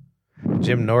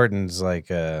 Jim Norton's like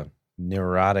a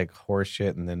neurotic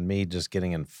horseshit, and then me just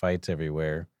getting in fights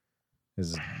everywhere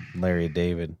is Larry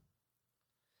David.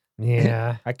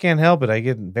 yeah, I can't help it. I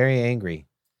get very angry.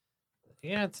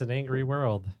 yeah. It's an angry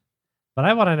world. But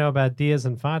I want to know about Diaz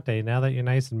Infante. Now that you're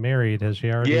nice and married, has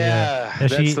she already? Yeah,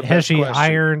 Has that's she the has best she question.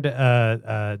 ironed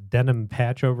a denim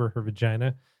patch over her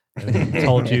vagina and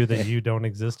told you that you don't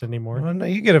exist anymore? Well, no,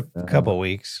 you get a Uh, couple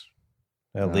weeks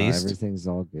at No, least. everything's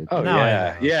all good. Oh No, I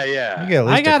yeah, know. yeah. You get at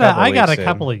least I got a weeks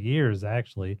couple in. of years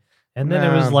actually, and then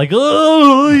it was Nah. like,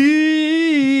 oh,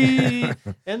 yee."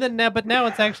 And then but now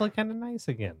it's actually kind of nice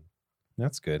again.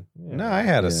 That's good. Yeah. No, I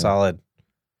had a Yeah. solid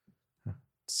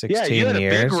 16 Yeah, you had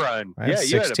years. a big run. I had Yeah,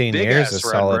 you had a 16 big years of ass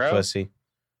run, solid bro. pussy.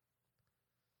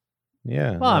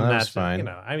 Yeah, Well, I'm that not. was fine.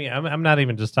 I mean, I'm not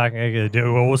even just talking.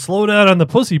 Well, slow down on the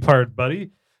pussy part, buddy.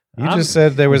 You I'm- just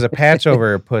said there was a patch over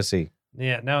her pussy.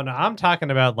 Yeah, no. I'm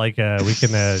talking about like we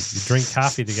can drink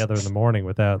coffee together in the morning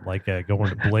without like going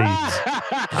to Blades.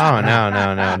 Oh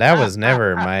no. That was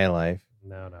never my life.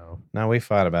 No. No, we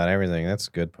fought about everything. That's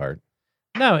the good part.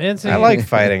 No, it's I like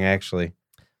fighting actually.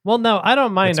 Well, no, I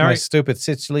don't mind. It's my stupid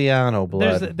Siciliano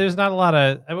blood. There's not a lot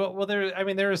of there. I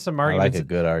mean, there is some I like arguments, a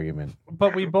good argument.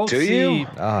 but we both Do see. you?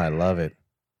 Oh, I love it.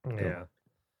 Yeah,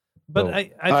 but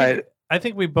Oh. I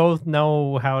think we both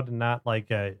know how to not like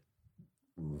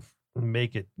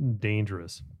make it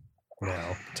dangerous.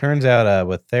 Now. Turns out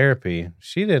with therapy,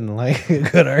 she didn't like a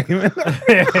good argument.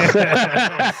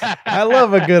 I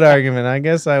love a good argument. I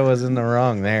guess I was in the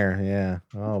wrong there. Yeah.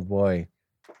 Oh boy.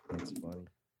 That's funny.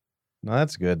 No,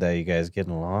 that's good that you guys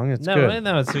getting along. It's no, good.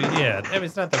 no, it's yeah. I mean,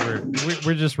 it's not that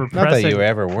we're just Not repressing. that you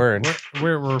ever weren't,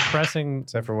 We're repressing.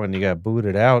 except for when you got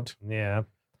booted out. Yeah,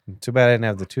 Too bad I didn't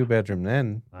have the 2-bedroom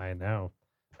then. I know.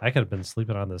 I could have been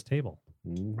sleeping on this table.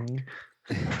 Mm-hmm.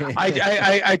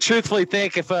 I truthfully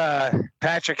think if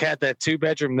Patrick had that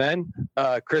 2-bedroom then,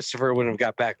 Christopher wouldn't have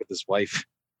got back with his wife.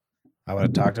 I would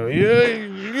have talked to her. Yeah,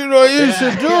 you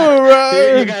should do Yeah. it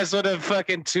right. You guys would have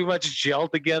fucking too much gel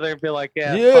together and be like,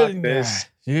 fuck this.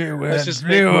 You Let's just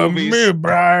make movies. me,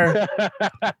 Brian.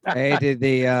 Hey, did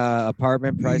the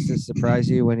apartment prices surprise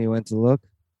you when you went to look?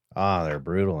 Oh, they're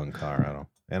brutal in Colorado.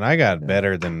 And I got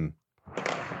better than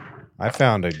I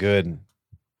found a good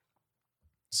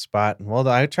spot. Well,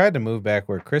 I tried to move back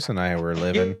where Chris and I were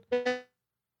living.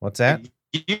 What's that?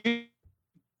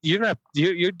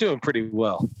 You're doing pretty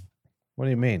well. What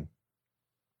do you mean?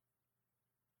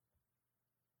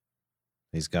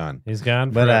 He's gone. He's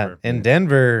gone But forever. in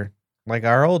Denver, like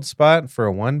our old spot for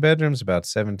a 1-bedroom is about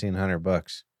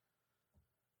 $1,700.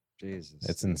 Jesus,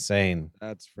 It's insane.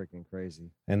 that's freaking crazy.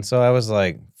 And so I was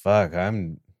like, fuck,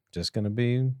 I'm just gonna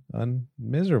be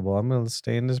miserable. I'm gonna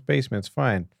stay in this basement. It's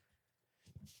fine.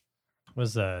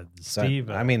 Was So, Steve?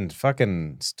 I mean,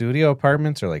 fucking studio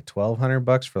apartments are like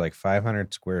 $1,200 for like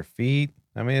 500 square feet.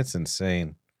 I mean, it's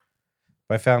insane.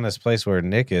 I found this place where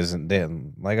Nick is,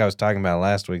 and like I was talking about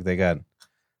last week, they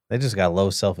just got low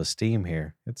self-esteem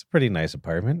here. It's a pretty nice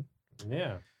apartment.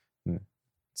 yeah.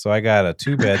 So I got a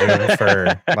 2-bedroom for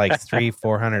like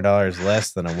 $400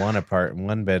 less than a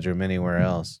one bedroom anywhere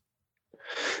else.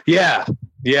 Yeah,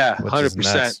 Which is 100%.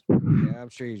 nuts. Yeah, I'm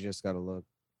sure you just gotta look.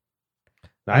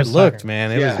 I was looked, talking-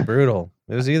 man. It Yeah. was brutal.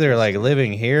 It was either like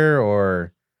living here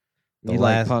or the You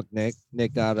like last. punk Nick?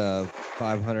 Nick got a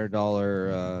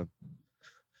 $500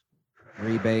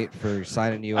 rebate for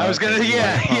signing you up. I was gonna, and you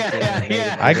yeah, like punked it and made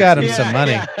yeah. it I got him bigger. some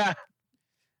money. Yeah.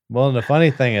 Well, and the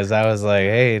funny thing is, I was like,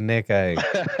 "Hey, Nick, I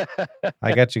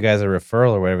got you guys a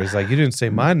referral or whatever." He's like, "You didn't say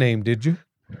my name, did you?"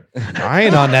 I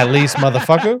ain't on that lease,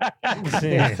 motherfucker. I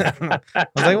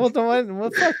was like, well,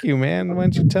 fuck you, man. Why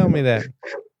don't you tell me that?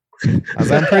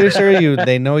 I'm pretty sure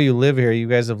they know you live here. You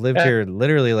guys have lived here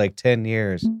literally like 10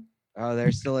 years. Oh,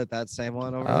 they're still at that same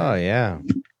one over Oh, there? yeah.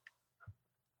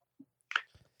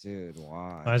 Dude,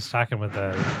 why? I was talking with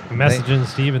messaging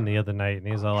Steven the other night, and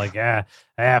he's all like,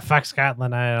 fuck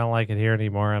Scotland. I don't like it here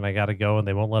anymore, and I got to go, and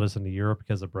they won't let us into Europe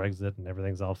because of Brexit, and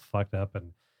everything's all fucked up,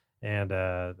 and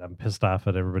I'm pissed off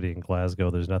at everybody in Glasgow.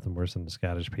 There's nothing worse than the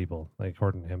Scottish people, like,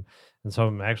 according to him. And so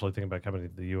I'm actually thinking about coming to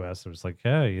the U.S. It's like,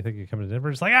 oh, you think you're coming to Denver?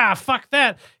 It's like, fuck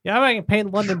that. Yeah, I'm not paying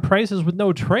London prices with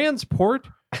no transport.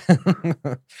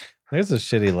 There's a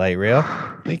shitty light rail.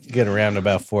 You can get around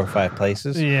about 4 or 5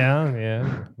 places. Yeah.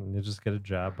 And you just get a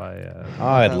job by. Oh,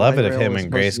 I'd That love it light if rail him was and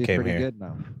supposed Grace to be came pretty here. good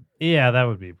now. Yeah, that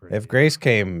would be pretty. If Grace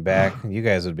came back, you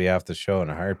guys would be off the show in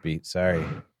a heartbeat. Sorry.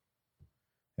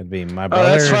 It'd be my brother.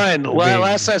 Oh, that's fine. it'd be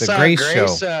Last I the saw Grace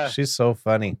Grace, show. She's so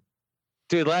funny.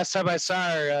 dude, last time I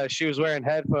saw her, she was wearing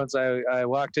headphones. I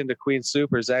walked into Queen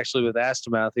Supers actually with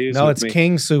Astomouth. He was No, with it's me.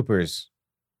 King Supers.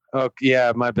 Oh,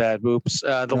 yeah, my bad. Oops.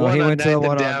 The No, one he on went to the 9th and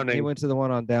one on. Downing. He went to the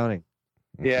one on Downing.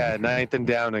 Yeah, 9th and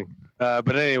Downing.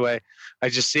 But anyway, I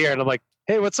just see her and I'm like,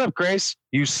 hey, what's up, Grace?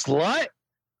 You slut?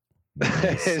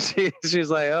 Nice. She's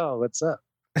like, oh, what's up?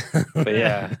 But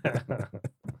yeah.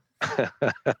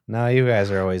 No, you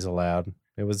guys are always allowed.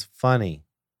 It was funny.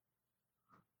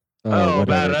 Oh,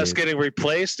 about whatever, us dude. getting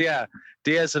replaced? Yeah.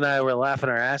 Diaz and I were laughing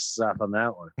our asses off on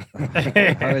that one.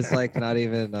 I was like, not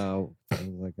even. I was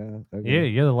like, okay. Yeah,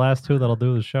 you're the last two that'll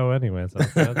do the show anyway. So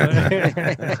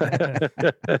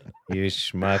You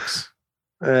schmucks.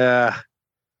 Yeah.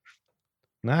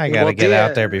 Now I got to Well, get out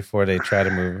Dia- there before they try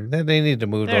to move. They need to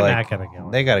move They're to not like. gonna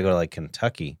go. They got to go to like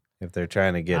Kentucky if they're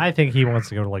trying to get. I think he wants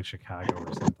to go to like Chicago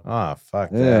or something. Oh,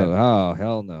 fuck Ew, that. oh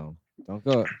hell no! Don't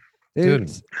go, Dude.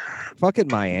 dude. Fucking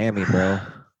Miami, bro.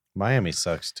 Miami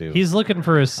sucks too. He's looking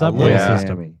for his subway Yeah.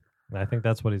 system. Miami. I think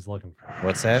that's what he's looking for.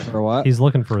 What's that? For what? He's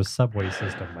looking for a subway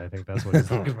system. I think that's what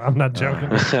he's looking for. I'm not joking.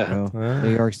 No, Huh?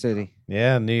 New York City.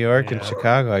 Yeah, New York and Yeah.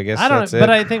 Chicago. I guess I don't that's know, it. but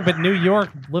I think, New York,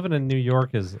 living in New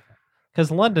York is,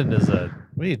 because London is a,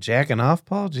 What are you jacking off,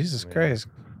 Paul? Jesus Yeah. Christ!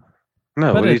 No,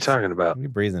 But what are you it's- talking about? You're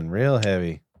breathing real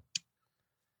heavy.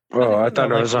 Oh, I you thought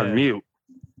know, I was like, on mute.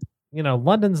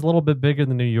 London's a little bit bigger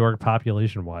than New York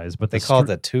population wise, but They the call it stre-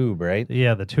 the tube, right?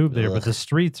 yeah, the tube there, but Ugh. the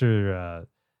streets are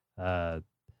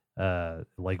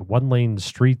like one lane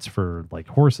streets for like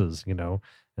horses,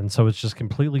 and so it's just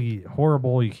completely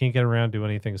horrible. You can't get around, do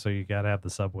anything, so you got to have the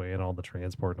subway and all the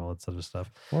transport and all that sort of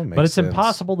stuff. Well, But it's makes sense.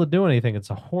 impossible to do anything. It's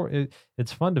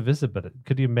it's fun to visit, but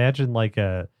could you imagine like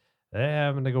I'm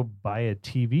gonna go buy a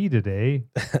TV today?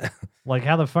 Like,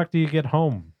 how the fuck do you get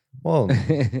home? Well,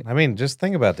 I mean, just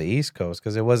think about the East Coast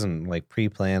because it wasn't like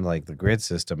pre-planned like the grid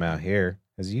system out here.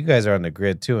 Because you guys are on the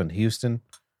grid too in Houston.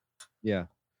 Yeah.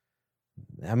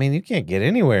 I mean, you can't get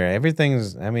anywhere.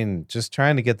 Everything's. I mean, just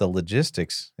trying to get the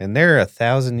logistics, and they're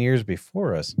 1,000 years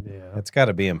before us. Yeah. It's got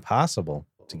to be impossible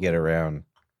to get around.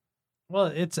 Well,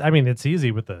 it's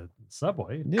easy with the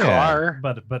subway. Yeah. Car.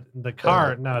 But the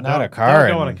car, no, Not don't, a car.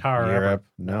 Don't go in in a car. ever. Europe.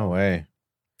 No way.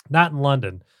 Not in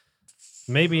London.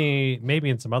 Maybe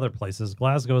in some other places.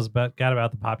 Glasgow's got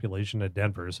about the population of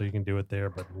Denver, so you can do it there.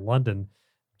 But in London,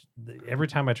 every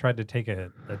time I tried to take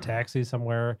a taxi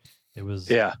somewhere, it was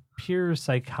Yeah. pure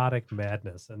psychotic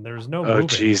madness, and there's no Oh, moving.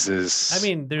 Jesus. I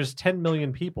mean, there's 10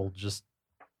 million people just,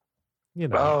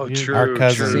 Oh, you- true. Our true,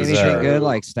 cousins, See Is, anything uh, good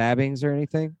like stabbings or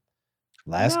anything?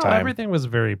 Last No, time, everything was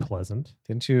very pleasant.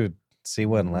 didn't you see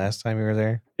one last time you were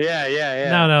there? Yeah.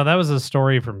 No, that was a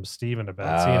story from Steven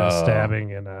about seeing a Oh. stabbing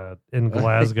in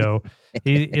Glasgow.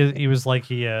 he was like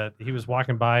he was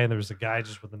walking by and there was a guy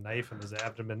just with a knife in his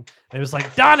abdomen. And he was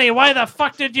like, Donnie, why the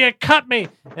fuck did you cut me?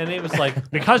 And he was like,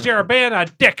 because you're being a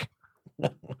dick.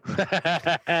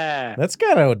 That's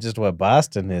kind of just what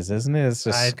Boston is, isn't it? It's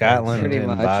just I think Scotland Pretty and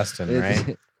much. Boston, It's-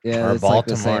 right? Yeah, Or it's like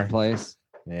the Baltimore. same place.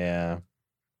 Yeah.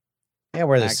 Yeah,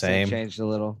 we're the Accent same. changed a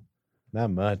little. Not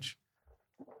much.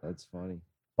 That's funny.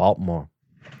 Baltimore.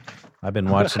 I've been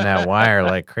watching that Wire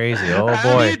like crazy. Oh Have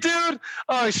boy. you, dude?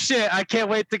 Oh shit! I can't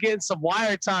wait to get in some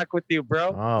Wire talk with you, bro.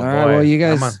 Oh All boy. right, well, you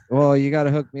I'm guys, you got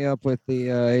to hook me up with the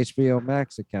HBO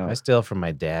Max I account. steal from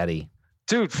my daddy.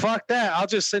 Dude, fuck that! I'll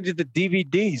just send you the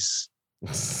DVDs.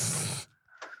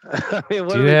 I mean,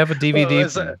 what Do you we- have a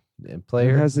DVD Who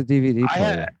player? has the DVD I player?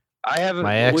 had. I haven't.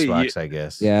 My wait, Xbox, I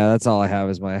guess. Yeah, that's all I have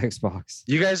is my Xbox.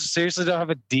 You guys seriously don't have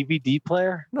a DVD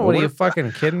player? No, what are you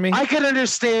fucking kidding me? I can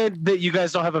understand that you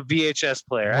guys don't have a VHS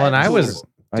player. Well, and I was,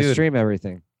 I Dude. stream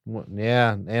everything.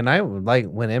 yeah, and I like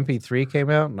when MP3 came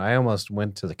out, and I almost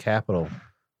went to the Capitol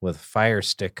with Fire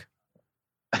Stick.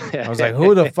 I was like,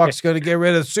 who the fuck's gonna get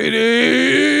rid of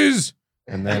CDs?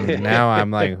 And then now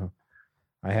I'm like,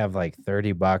 I have like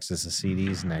 30 boxes of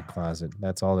CDs in that closet.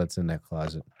 That's all that's in that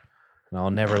closet. And I'll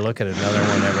never look at another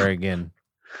one ever again.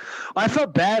 I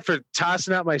felt bad for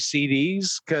tossing out my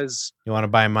CDs because You want to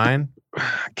buy mine? in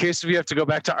case if you have to go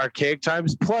back to archaic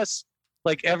times. Plus,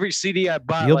 like every CD I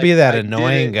bought, You'll like, be that I did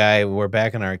annoying it- guy. We're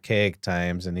back in archaic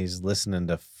times, and he's listening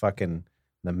to fucking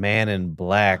The Man in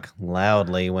Black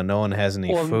loudly when no one has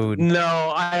any Well, food.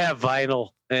 No, I have vinyl,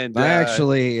 and I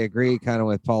actually agree kind of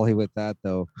with Paulie with that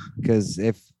though, because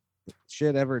if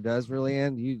shit ever does really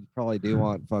end, you probably do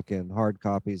want fucking hard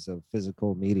copies of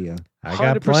physical media. I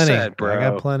got plenty. 100%, bro. I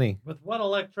got plenty. With what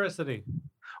electricity?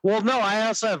 Well, no, I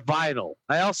also have vinyl.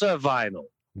 Vinyl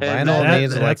And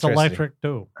needs That's electricity. electric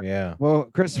too. Yeah. Well,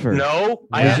 Christopher, No,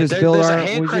 we I just there- build there's a our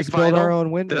hand we crank just build our vinyl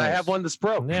own windows. that I have one that's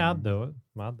broke. Yeah, I'll do it.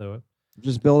 I'll do it.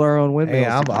 Just build our own windows. Hey,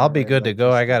 I'll be good to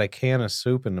go. I got a can of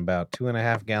soup and about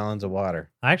 2.5 gallons of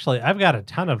water. Actually, I've got a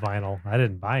ton of vinyl. I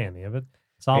didn't buy any of it.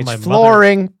 It's all It's my mother.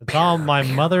 flooring. It's all my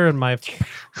mother and my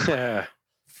Yeah.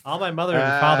 all my mother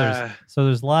and father's. Ah. So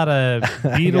there's a lot of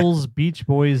Beatles, Beach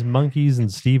Boys, Monkeys,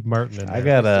 and Steve Martin in there. I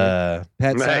got a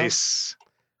Pet Sounds? Nice.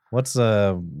 what's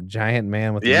a giant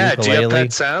man with the Yeah, do you have ukulele?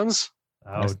 pet sounds?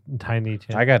 Oh, Tiny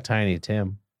Tim I got Tiny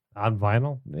Tim. on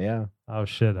vinyl. Yeah, Oh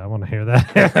shit, I want to hear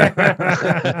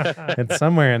that. it's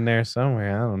somewhere in there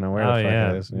somewhere. I don't know where oh the fuck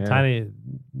yeah. it is. Yeah. Tiny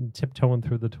tiptoeing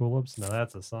through the tulips. No,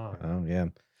 that's a song. Oh yeah,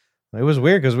 it was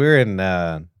weird because we were in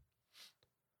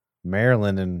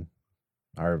Maryland and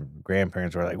our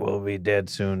grandparents were like, "We'll be dead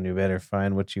soon. You better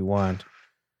find what you want."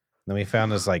 Then we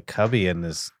found this like cubby in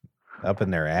this up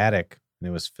in their attic, and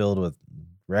it was filled with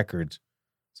records.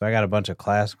 So I got a bunch of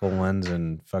classical ones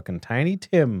and fucking Tiny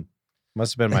Tim.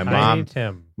 Must have been my Tiny mom.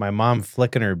 Tim. My mom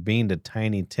flicking her bean to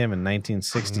Tiny Tim in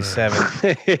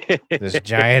 1967. This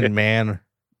giant man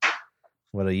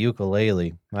with a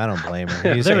ukulele. I don't blame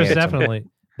her. He's There was handsome. definitely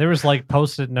there was like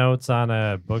post-it notes on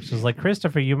books. It was like,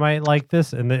 Christopher, you might like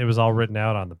this, and then it was all written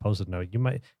out on the post-it note.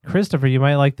 Christopher, you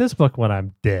might like this book when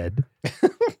I'm dead.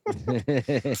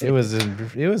 It was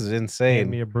Hand insane.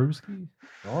 me a brewski.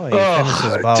 Oh, he finished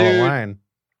his bottle dude. of wine.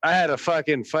 I had a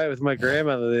fucking fight with my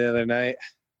grandmother the other night.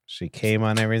 She came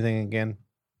on everything again.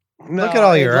 No, Look at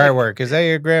all I your like- artwork. Is that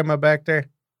your grandma back there?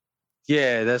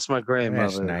 Yeah, that's my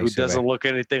grandmother nice who of her. doesn't look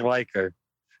anything like her.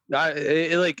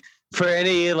 Like for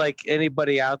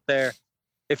anybody out there,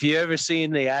 if you ever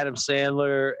seen the Adam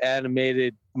Sandler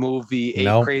animated movie Eight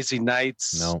No. Crazy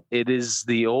Nights, No. it is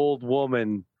the old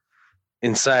woman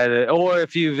inside it. Or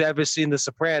if you've ever seen The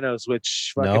Sopranos,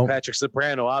 which fucking No. Patrick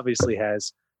Soprano obviously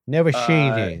has, Never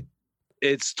seen Uh, it.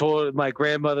 it's total. My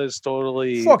grandmother's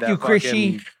totally Fuck that you,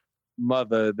 Chrissy. fucking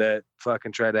mother that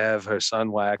fucking tried to have her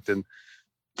son whacked and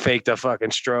faked a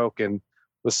fucking stroke and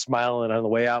was smiling on the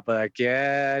way out, but like,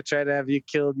 yeah, I tried to have you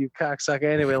killed, you cocksucker.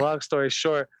 Anyway, long story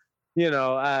short,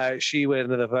 she went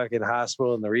into the fucking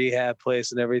hospital and the rehab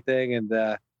place and everything,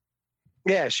 and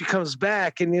yeah, she comes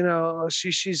back and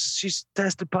she's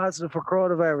tested positive for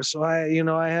coronavirus. So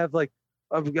I have like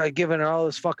I've given her all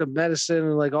this fucking medicine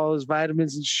and like all those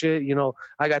vitamins and shit.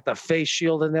 I got the face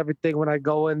shield and everything when I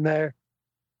go in there.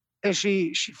 And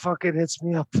she fucking hits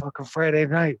me up fucking Friday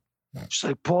night. She's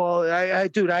like, Paul,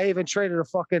 dude, I even traded a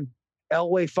fucking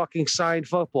Elway fucking signed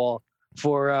football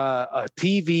for a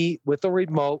TV with a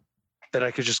remote that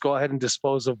I could just go ahead and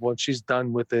dispose of once she's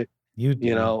done with it.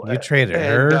 You know, you traded and,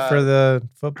 her for the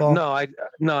football?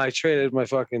 No, I traded my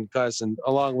fucking cousin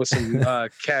along with some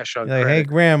cash on You're like, hey, credit.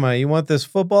 grandma, you want this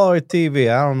football or TV?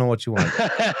 I don't know what you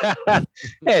want.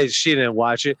 Hey, she didn't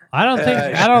watch it. I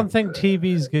don't think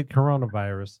TVs get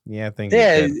coronavirus. Yeah, I think.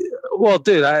 Yeah, you did. well,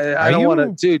 dude, I Are don't want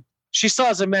to, you- dude. She still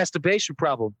has a masturbation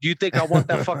problem. Do you think I want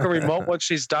that fucking remote once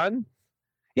she's done?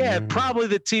 Yeah, Mm. probably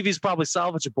the TV's probably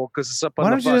salvageable because it's up on Why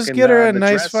the don't you just fucking, get her a the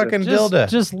nice dresser. fucking dildo?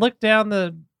 Just lick down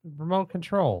the remote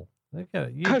control. Look at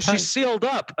it. Because she's sealed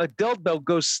up. A dildo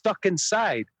goes stuck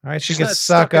inside. All right, she she's can not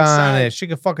suck stuck on inside. it. She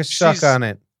can fucking suck She's- on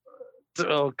it.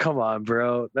 Oh, come on,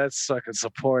 bro. That's fucking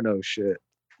some porno shit.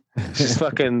 She's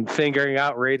fucking fingering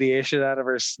out radiation out of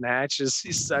her snatch as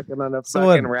she's sucking on a So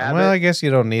what? fucking rabbit. Well, I guess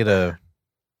you don't need a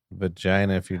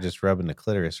vagina if you're just rubbing the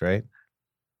clitoris, right?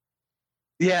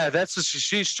 Yeah, that's what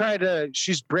she's trying to.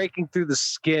 She's breaking through the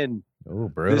skin. Oh,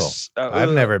 brutal. This,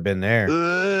 I've never been there.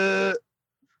 Uh,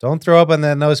 Don't throw up on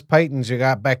that nose pythons you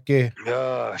got back here.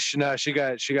 she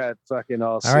got fucking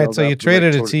all. All right, sealed so you up,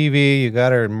 traded a like, TV. You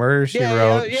got her murder, she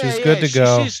wrote. She's good to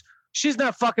go. She's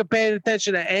not fucking paying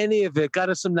attention to any of it. Got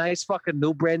her some nice fucking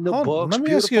brand new Hold- books. let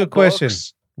me ask you a beautiful question.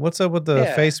 books. What's up with the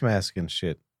Yeah. face mask and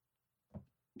shit?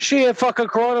 She had fucking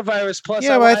coronavirus. Plus,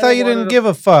 Yeah, but I thought you didn't give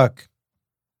a fuck.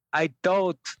 I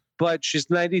don't. But she's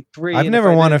 93. I've and if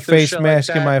never I worn a didn't do face shit like mask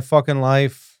in that- my fucking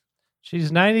life.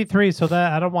 She's 93, so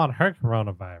that I don't want her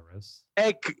coronavirus.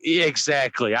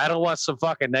 Exactly. I don't want some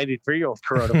fucking 93-year-old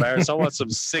coronavirus. I want some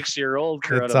 6-year-old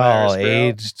coronavirus. It's all bro.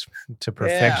 aged to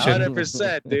perfection. Yeah,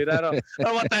 100%, dude. I don't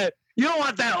want that. You don't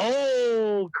want that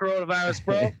old coronavirus,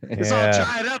 bro. It's all Yeah.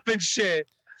 dried up and shit.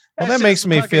 Well, That's that makes just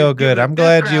me fucking feel good. giving I'm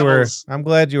glad death you were. gravels. I'm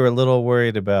glad you were a little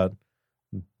worried about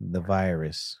the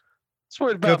virus. It's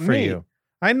worried Good about for me. you.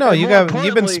 I know And you more got.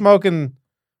 You've been importantly- smoking,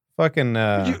 fucking.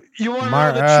 You want to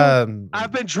Mar- know the truth? uh,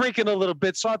 I've been drinking a little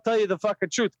bit, so I'll tell you the fucking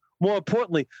truth. More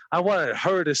importantly, I wanted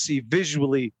her to see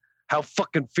visually how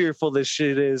fucking fearful this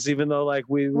shit is, even though like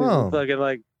we Well. fucking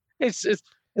like it's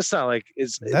not like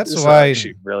That's it's not why- like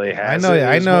she really has. know- it. It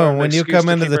I was know more of an when you excuse come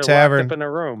to into keep the her locked tavern- up in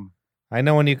a room. I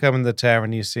know when you come in the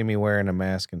tavern, you see me wearing a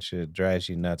mask and shit. It drives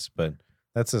you nuts, but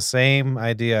that's the same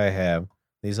idea I have.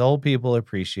 These old people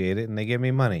appreciate it and they give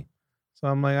me money, so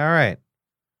I'm like, all right,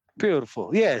 Beautiful,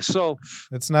 yeah. So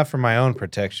it's not for my own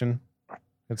protection.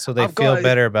 It's so they I'm feel glad-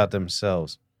 better about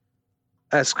themselves.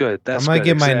 that's good. That's I'm gonna good,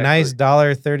 give my exactly. nice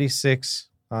 $1.36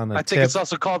 on a I think tip. it's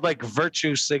also called like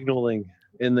virtue signaling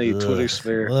in the Twitter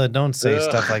sphere. Ugh, don't say Ugh.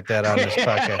 stuff like that on this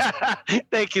podcast.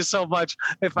 Thank you so much.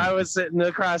 If I was sitting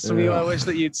across from you, I Ugh. wish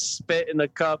that you'd spit in the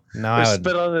cup No, or I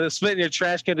would. spit in your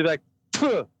trash can to be like,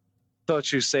 "Phew,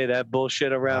 don't you say that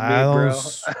bullshit around I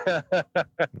me, don't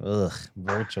bro." Ugh,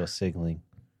 virtual signaling.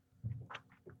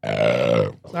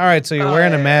 All right, so you're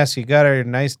wearing a yeah. mask. You got a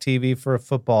nice TV for a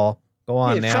football. Go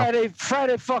on Yeah, now.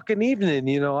 Friday fucking evening,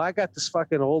 you know, I got this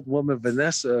fucking old woman,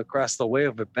 Vanessa, across the way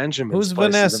over at Benjamin's. Who's place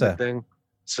and Vanessa? everything.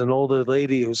 It's an older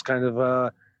lady who's kind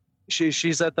of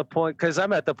she's at the point, because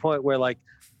I'm at the point where like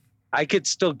I could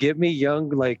still get me young,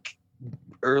 like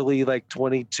early like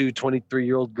 22,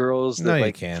 23-year-old girls. No, that, you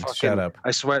like, can't. fucking- Shut up.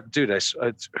 I swear, dude. Are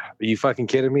you fucking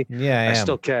kidding me? Yeah, I am.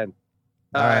 still can.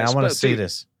 All right, I want to see dude,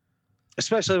 this.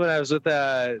 especially when I was with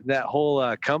that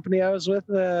whole company I was with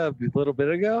a little bit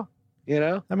ago. You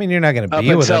know, I mean, you're not going to up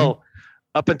be with them.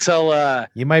 until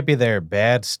You might be their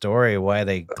bad story why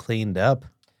they cleaned up.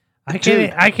 I Dude,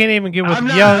 can't even get with I'm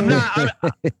not, young.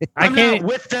 I'm can't- not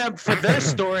with them for their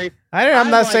story.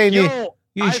 I'm not saying you.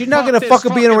 She's not going to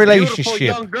fucking be in a beautiful relationship.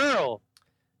 young girl.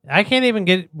 I can't even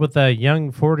get with a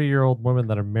young 40-year-old women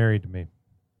that are married to me.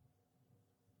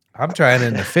 I'm trying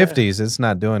in the 50s. It's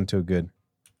not doing too good.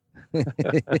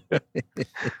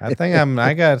 I think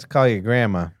I got to call you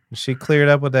grandma. Is she cleared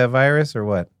up with that virus or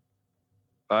what?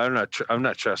 I'm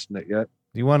not trusting it yet.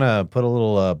 Do you want to put a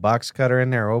little box cutter in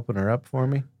there, open her up for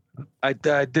me? I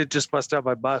did just bust out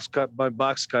my box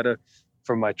cutter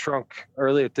from my trunk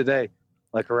earlier today,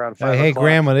 like around 5 Hey, o'clock.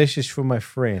 grandma, this is for my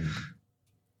friend.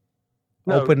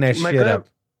 No, Open that my shit up.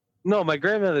 No, my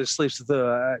grandmother sleeps with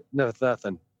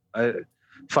nothing.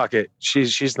 Fuck it.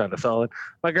 She's not a felon.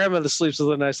 My grandmother sleeps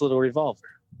with a nice little revolver.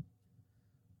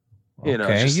 You know,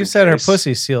 Okay, just you in said her case.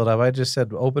 pussy's sealed up. I just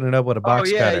said open it up with a box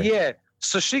oh yeah, cutter. yeah.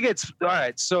 So she gets all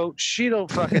right. So she don't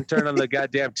fucking turn on the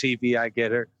goddamn TV. I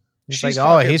get her. She's She's like,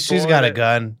 oh, fucking she's got a bored.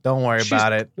 gun. Don't worry She's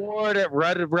about it. bored at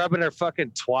rubbing her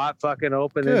fucking twat fucking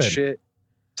open and Good. shit.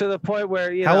 To the point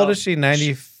where How old is she?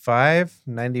 95,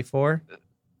 94?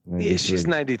 Yeah, she's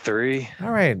 93. All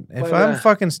right. If But, I'm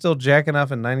fucking still jacking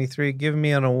off at 93, give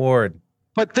me an award.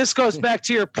 But this goes back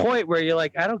to your point where you're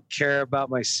like, I don't care about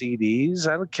my CDs.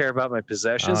 I don't care about my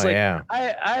possessions. Oh, like yeah.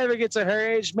 I ever get to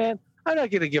her age, man, I'm not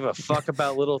gonna give a fuck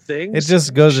about little things. It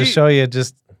just goes to She- show you,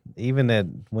 just even that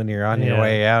when you're on your Yeah.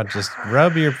 way out, just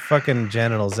rub your fucking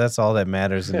genitals. That's all that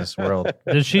matters in this world.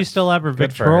 Does she still have her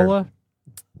Good for her. Victrola?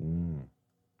 Mm.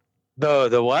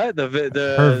 The what?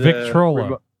 The Her Victrola.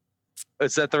 remote-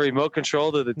 Is that the remote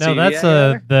control to the No, TV? that's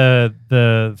I got her?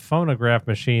 the phonograph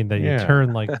machine that Yeah. you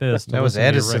turn like this. to That was listen to your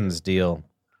Edison's deal.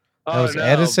 That Oh, was no.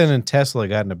 Edison and Tesla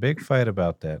got in a big fight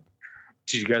about that.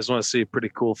 Do you guys want to see a pretty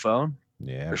cool phone?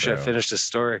 Yeah. Or should I bro. finish this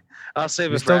story? I'll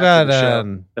save You it still for after got the show.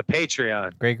 the The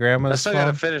Patreon. great I grandma's still got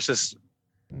to phone? finish this.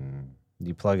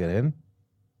 You plug it in?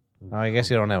 Oh, I guess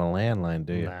you don't have a landline,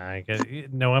 do you? Nah,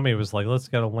 Noemi was like, "Let's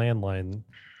get a landline,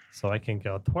 so I can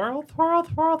go twirl, twirl,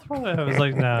 twirl, twirl." I was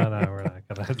like, "No, we're not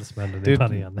gonna have to spend any Dude.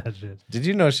 money on that shit." Did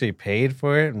you know she paid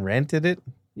for it and rented it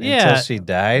Yeah. until she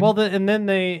died? Well, and then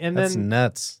That's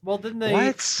nuts. then they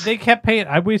What? they kept paying.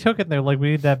 We took it. They're like, "We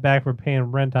need that back. We're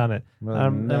paying rent on it." Well,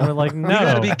 And no. we're like, You "No."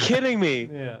 gotta be kidding me.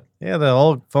 Yeah. Yeah, the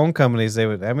old phone companies, they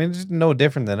would, I mean, it's no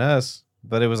different than us,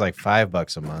 but it was like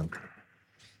 $5 a month.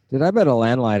 Dude, I bet a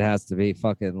landline has to be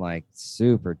fucking like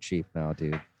super cheap now,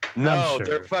 dude. No, sure.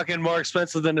 they're fucking more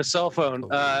expensive than a cell phone.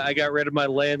 I got rid of my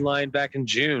landline back in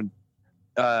June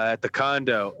at the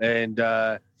condo, and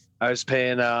I was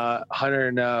paying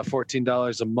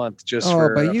 $114 a month just Oh,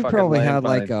 for. but a you fucking probably had landline.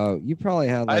 like a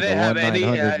I didn't have any.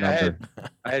 1-900 I number.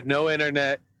 had no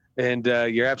internet, and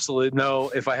you're absolutely no.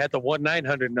 If I had the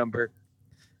 1-900 number,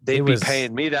 they'd It be was-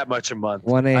 paying me that much a month.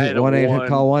 1-800 one-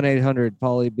 call 1-800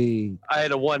 Polly B. I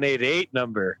had a 188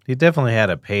 number. He definitely had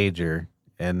a pager,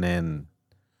 and then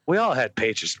We all had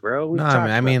pages, bro. We've no, talked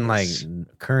I about mean like this.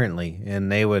 currently,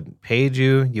 and they would page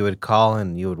you. You would call,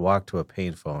 and you would walk to a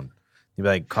payphone. You'd be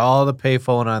like, call the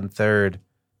payphone on 3rd,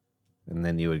 and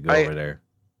then you would go I- over there.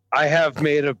 I have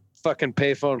made a fucking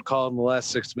payphone call in the last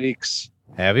 6 weeks.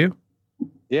 Have you?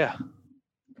 Yeah.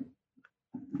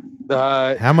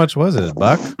 How much was it?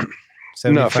 $1?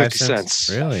 75 50 cents.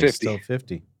 Really? 50. Still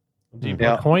 50. Do you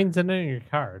Yeah. put coins in it or your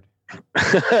card?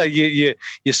 you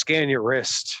scan your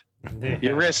wrist.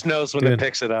 Your wrist knows when Dude. it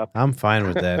picks it up. I'm fine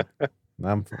with that.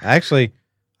 Actually,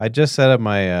 I just set up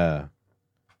my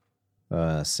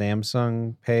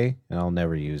Samsung Pay, and I'll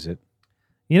never use it.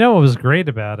 You know what was great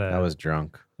about I was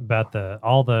drunk. about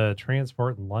all the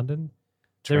transport in London?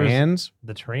 There was-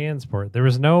 The transport. There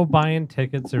was no buying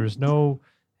tickets. There was no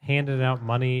handing out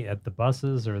money at the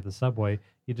buses or the subway.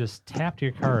 You just tapped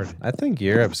your card. I think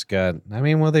Europe's got. I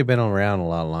mean, well, they've been around a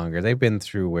lot longer. They've been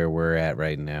through where we're at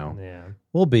right now. Yeah,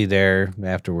 We'll be there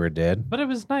after we're dead. but it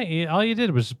was nice. All you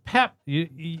did was pap.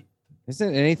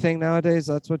 Isn't anything nowadays?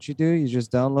 That's what you do. You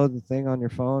just download the thing on your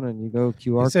phone and you go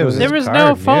QR said it was code. his There was card,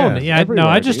 no phone. yeah. Yeah, no. I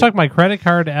Everywhere, just dude. took my credit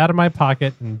card out of my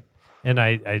pocket and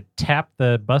I tapped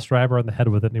the bus driver on the head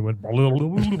with it, and he went. And we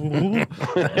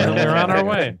were on our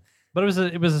way. But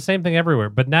it was the same thing everywhere,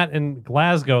 but not in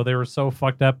Glasgow. They were so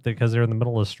fucked up because they're in the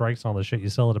middle of strikes and all the shit. You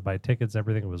still had to buy tickets.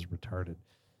 Everything was retarded.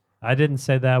 I didn't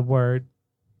say that word.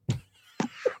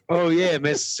 Oh yeah,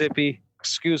 Mississippi.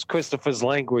 Excuse Christopher's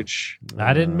language.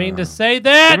 I didn't mean to Uh, say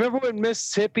that. Remember when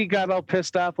Mississippi got all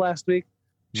pissed off last week?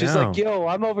 She's No. like, "Yo,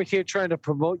 I'm over here trying to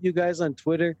promote you guys on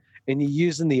Twitter, and you're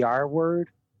using the R word."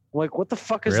 I'm like, what the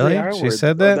fuck is Really? the R She word?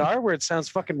 said that? The R word sounds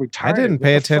fucking retarded. didn't What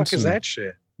pay the fuck attention. is that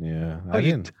shit? Yeah, Oh, I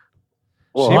you didn't.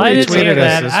 Well, She I didn't say retweeted us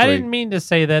that. this I week. didn't mean to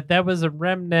say that. That was a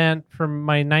remnant from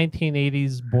my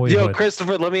 1980s boyhood. Yo,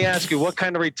 Christopher, let me ask you, what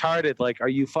kind of retarded? Like, are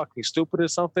you fucking stupid or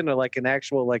something, or like an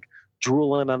actual like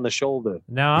drooling on the shoulder?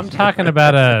 Now I'm talking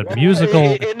about a musical.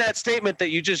 In that statement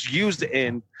that you just used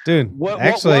in, Dude, what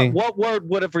actually, what word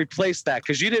would have replaced that?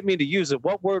 Because you didn't mean to use it.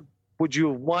 What word would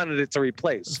you have wanted it to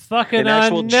replace? Fucking An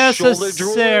actual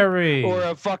unnecessary. Or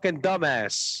a fucking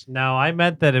dumbass? No, I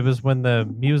meant that it was when the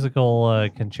musical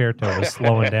concerto was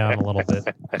slowing down a little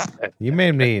bit. you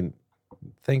made me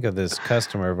think of this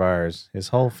customer of ours. His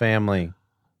whole family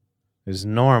is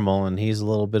normal, and he's a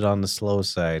little bit on the slow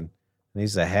side. And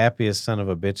he's the happiest son of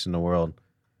a bitch in the world.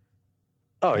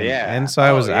 Oh And- yeah. And so I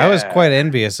Oh, was yeah. quite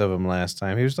envious of him last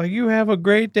time. He was like, "You have a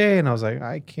great day," and I was like,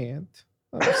 "I can't.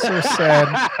 I'm so sad."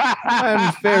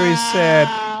 I'm very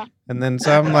sad. And then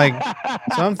so I'm like,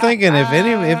 so I'm thinking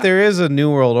if there is a new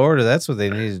world order, that's what they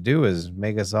need to do is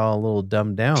make us all a little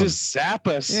dumbed down. just zap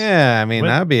us. Yeah, I mean,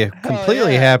 What- I'd be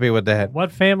completely yeah. happy with that.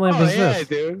 What family Oh was yeah, this?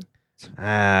 dude.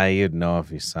 You'd know if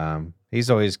you saw him. He's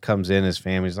always comes in, his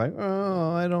family's like,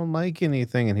 "Oh, I don't like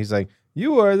anything," and he's like,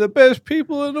 "You are the best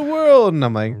people in the world," and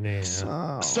I'm like, Yeah.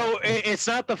 "Oh." So it's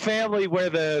not the family where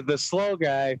the slow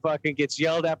guy fucking gets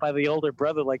yelled at by the older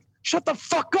brother, like, "Shut the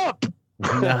fuck up."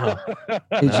 No.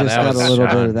 He No, just that got a was little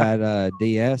bit Sean. of that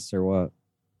DS or what?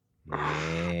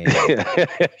 Yeah.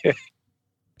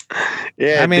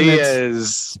 Yeah, I mean,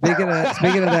 Diaz. Speaking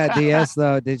of that DS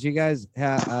though, did you guys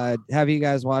have you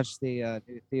guys watched the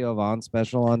new Theo Vaughn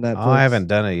special on Netflix? Oh, I haven't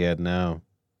done it yet. No,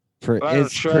 I don't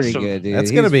It's trust pretty him. good, dude.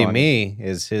 that's gonna He's be funny. me.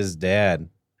 Is his dad?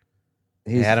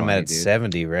 He He's had him funny, at dude.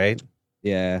 70, right?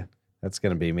 Yeah, That's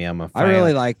gonna be me. I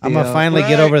really like. I'm gonna finally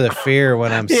get Right. over the fear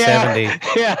when I'm 70.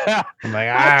 Yeah. I'm like,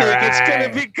 I think it's "All gonna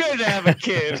right." be good to have a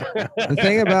kid. the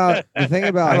thing about I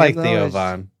him, like though, Theo is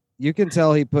Vaughn. you can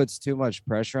tell he puts too much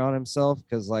pressure on himself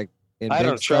because like in I big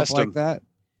don't stuff trust like him. that,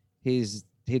 he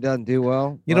doesn't do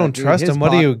well. You But, don't dude, trust his him? What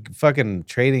are pod- you fucking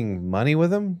trading money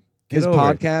with him? Get His over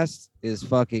it. podcast is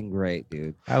fucking great,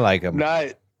 dude. I like him.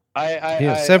 Not,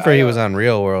 Except for he was on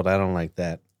Real World. I don't like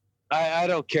that. I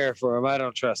don't care for him. I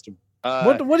don't trust him.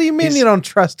 What do you mean he's- you don't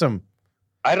trust him?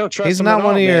 I don't trust He's him not at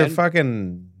one all, of your man.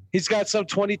 fucking. He's got some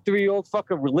 23-year-old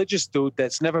fucking religious dude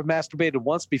that's never masturbated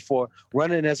once before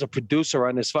running as a producer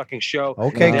on his fucking show.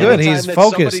 Okay, And good. anytime He's that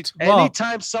focused. Well,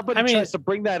 anytime somebody I mean- tries to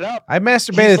bring that up, I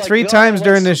masturbated like, 3 "Oh, times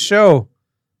during let's- this show.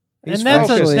 He's And that's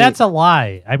focused. that's a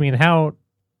lie. I mean, how?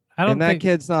 I don't And that think.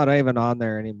 kid's not even on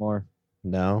there anymore.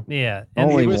 No. Yeah,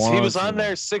 and Only he was once. on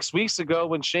there 6 weeks ago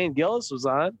when Shane Gillis was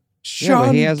on. Yeah,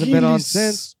 but he hasn't been on Geese.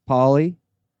 since, Polly.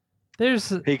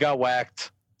 there's He got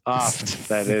whacked off.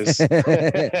 That is.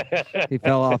 He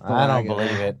fell off the I don't wagon.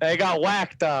 believe it. They got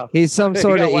whacked off. He's some He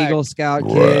sort of got whacked. Eagle Scout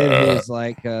kid who's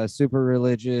like super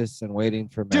religious and waiting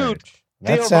for Dude, marriage.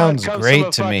 That Theo sounds Vaughn comes great from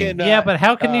a to me. fucking, yeah, but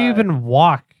how can you uh, even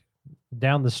walk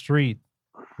down the street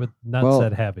with nuts Well,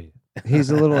 that heavy? He's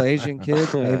a little Asian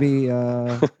kid. Maybe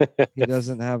he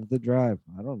doesn't have the drive.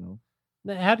 I don't know.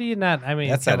 How do you not? I mean,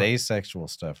 That's come that on. asexual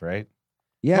stuff, right?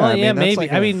 Yeah, Well, I mean, yeah, that's maybe.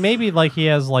 like I a- mean, maybe like he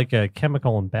has like a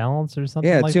chemical imbalance or something.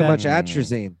 yeah, like too that. much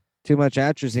atrazine. Too much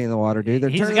atrazine in the water, dude. They're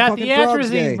He's turning got the fucking frogs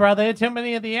atrazine, gay. brother. Too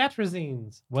many of the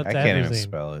atrazines. What's I can't even atrazine?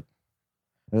 spell it.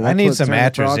 That's I need what's some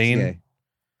turning frogs atrazine.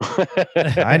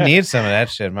 gay. I need some of that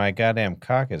shit. My goddamn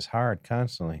cock is hard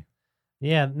constantly.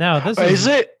 Yeah, no, this Is is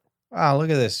it? Wow, look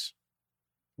at this.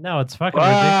 no, it's fucking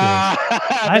ridiculous.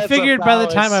 I figured by the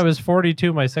time I was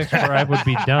 42, my sexual drive would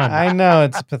be done. I know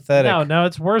it's pathetic. No,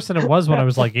 it's worse than it was when I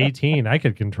was like 18. I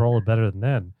could control it better than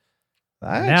then.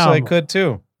 I now actually I'm- could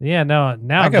too. Yeah, no,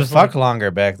 now I I'm could just fuck like, longer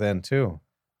back then too.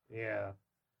 yeah,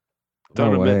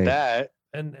 Don't No admit way. that.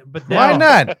 but Why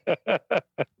now, not?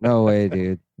 No way,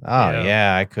 dude. Oh Yeah.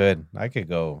 yeah, I could. I could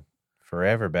go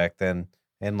forever back then,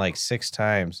 and like 6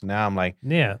 times. Now I'm like,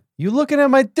 Yeah, you looking at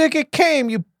my dick? It came,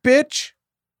 you bitch.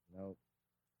 Nope.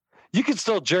 You can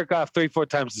still jerk off 3-4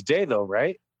 times a day, though,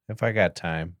 right? If I got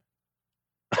time,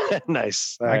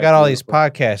 Nice. I got all these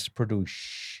podcasts to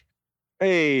produce.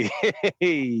 Hey,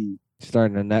 hey.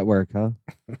 Starting a network, huh?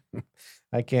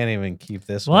 I can't even keep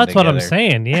this. well, one that's what I'm together.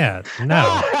 saying. Yeah,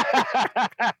 no,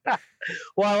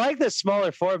 Well, I like this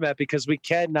smaller format because we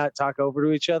can not talk over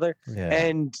to each other Yeah.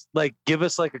 and like give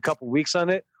us like a couple weeks on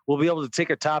it. We'll be able to take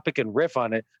a topic and riff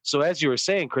on it. So as you were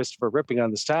saying, Christopher, ripping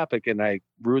on this topic, and I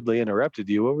rudely interrupted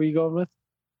you. What were you going with?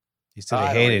 He said I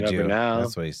he don't hated remember you. now.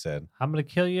 That's what he said. I'm gonna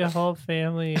kill your whole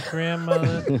family, your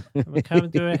grandmother. I'm gonna come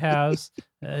to her house.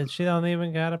 She don't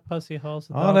even got a pussy hole.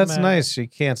 So Oh, don't that's matter. nice. She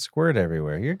can't squirt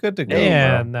everywhere. You're good to go.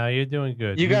 Yeah, bro. no, you're doing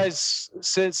good. You guys,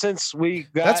 since we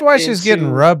got That's why she's getting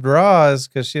into- rubbed raws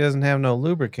because she doesn't have no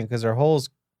lubricant because her hole's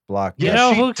blocked. You Yes,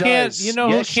 know she who can't- does. you know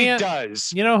who Yes, she can't-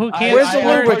 does. You know who can't? Where's the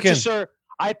purchased lubricant?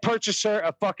 I purchased her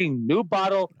a fucking new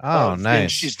bottle. Oh, and nice.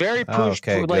 she's very Oh,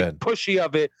 okay, like good. pushy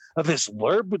of this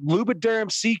Lubriderm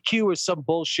CQ or some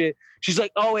bullshit. She's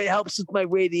like, oh, it helps with my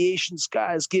radiation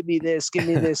scars. Give me this,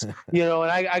 you know.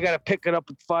 And I gotta pick it up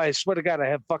with fire. I swear to God, I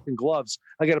have fucking gloves.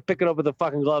 I gotta pick it up with a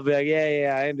fucking glove. Be like,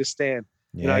 yeah, I understand.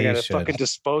 Yeah, You know, I gotta should. fucking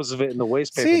dispose of it in the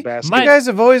waste paper See, basket. you guys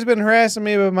have always been harassing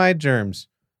me with my germs.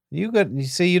 You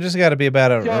see, you just got to be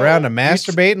around a you-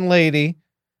 masturbating lady.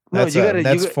 No, That's you gotta-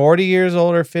 that's you got- 40 years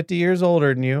older, 50 years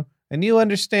older than you, and you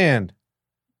understand.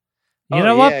 You Oh,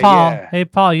 know what, yeah, Paul? yeah. Hey,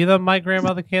 Paul, you know my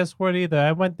grandmother can't squirt either.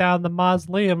 I went down the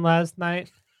mausoleum last night.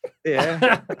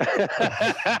 Yeah.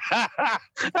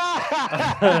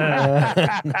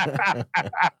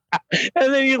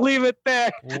 And then you leave it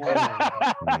there.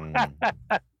 Mm.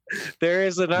 There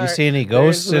is an You art. see any there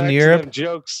is ghosts an in art to Europe? them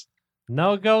jokes.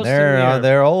 No ghosts They're in Europe.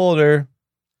 they're older.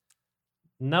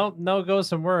 No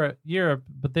ghosts in Europe,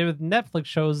 but they have Netflix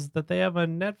shows that they have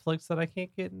on Netflix that I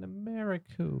can't get in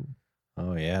America.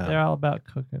 Oh yeah, They're all about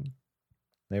cooking.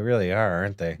 they really are,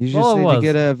 aren't they? You just Well, it need was. to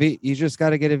get a you just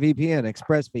got to get a VPN,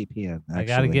 Express VPN. I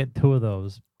got to actually. get 2 of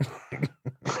those.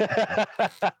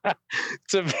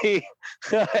 To be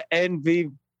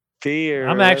MVP or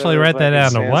I'm actually whatever write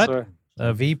that the fuck it down. A what? stands for.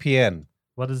 A VPN,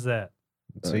 What is that?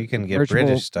 so you can get virtual,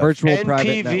 British stuff. Virtual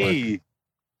private network. NPV.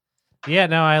 Yeah,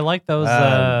 no, I like those.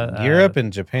 Europe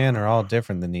and Japan are all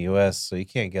different than the U.S., so you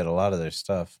can't get a lot of their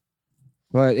stuff.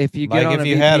 But if you Like get on if a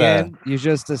you VPN, had a- you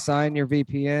just assign your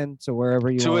VPN to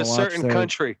wherever you To want a to watch certain their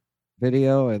country.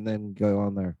 video, and then go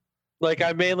on there. Like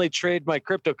I mainly trade my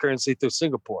cryptocurrency through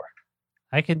Singapore.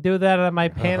 I can do that on my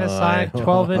Panasonic 12-inch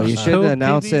Well, you tube shouldn't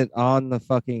announce TV. it on the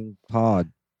fucking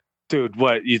pod. Dude,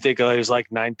 what you think there's like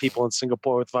 9 people in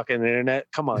Singapore with fucking internet?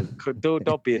 Come on, dude,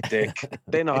 don't be a dick.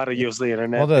 They know how to use the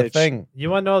internet. Well, the bitch. thing, You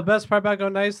want to know the best part about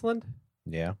going to Iceland?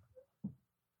 yeah. Did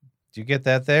you get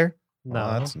that there? No.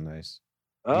 Oh, that's nice.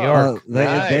 Oh, Bjork.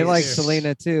 They like nice.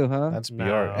 Selena too, huh? That's No.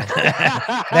 Bjork.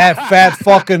 That fat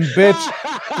fucking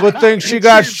bitch would think she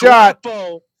got She's shot.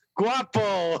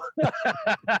 Guapo.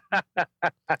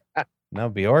 No,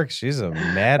 Bjork, she's a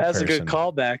mad That's person. a good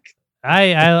callback.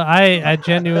 I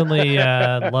genuinely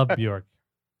love Bjork.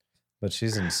 But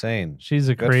she's insane. She's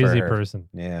a Good for crazy her. person.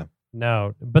 Yeah.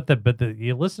 No, but the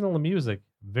you listen to the music,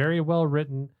 very well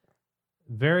written,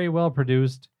 very well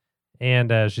produced,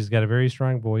 and she's got a very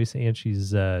strong voice, and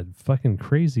she's fucking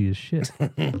crazy as shit.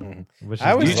 Which I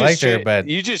is always nice. liked her, but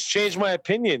you just changed my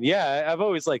opinion. Yeah, I've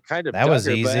always like kind of That dug was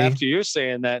her, easy. But after you're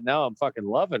saying that, now I'm fucking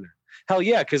loving her. Hell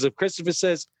yeah, because if Christopher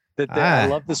says that I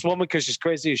love this woman because she's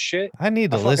crazy as shit, I need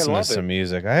to I fucking listen to love it. some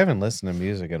music. I haven't listened to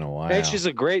music in a while. and she's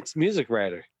a great music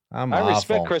writer. I'm I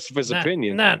respect awful. Christopher's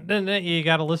opinion. Nah, you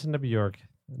got to listen to Bjork.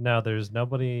 No, there's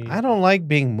nobody. I don't like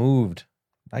being moved.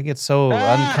 I get so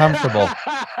uncomfortable.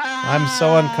 I'm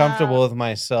so uncomfortable with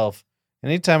myself.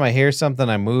 Anytime I hear something,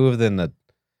 I move, then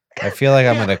I feel like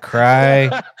I'm gonna cry.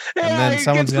 then he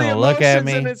someone's gets the gonna look at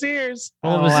emotions in me. his ears. I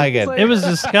don't like it. It was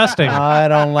disgusting. I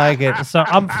don't like it. So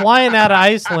I'm flying out of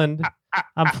Iceland.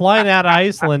 I'm flying out of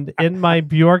Iceland in my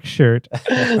Bjork shirt,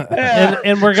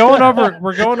 and we're going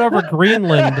over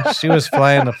Greenland. She was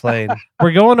flying the plane.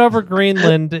 We're going over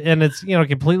Greenland, and it's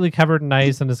completely covered in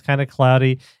ice, and it's kind of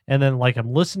cloudy. And then like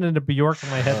I'm listening to Bjork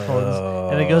on my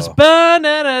headphones, and it goes Oh.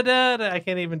 ba-na-na-na-na. I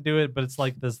can't even do it, but it's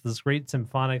like this great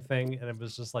symphonic thing, and it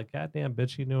was just like, God damn,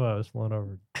 bitch, you knew I was flown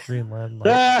over Greenland.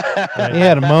 Like, He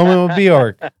had a moment with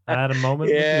Bjork. I had a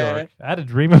moment Yeah. with Bjork. I had a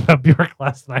dream about Bjork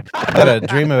last night. I had a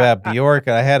dream about Bjork,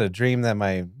 and I had a dream that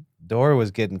my door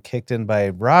was getting kicked in by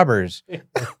robbers.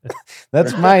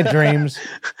 That's my dreams.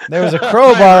 There was a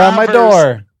crowbar on my Robbers.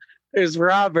 door. There's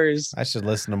robbers. I should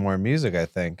listen to more music, I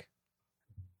think.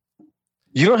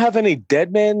 You don't have any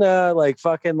dead man like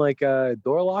fucking like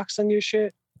door locks on your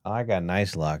shit? Oh, I got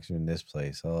nice locks in this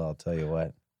place. Oh, I'll tell you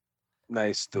what.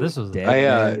 Nice, dude. This was Dead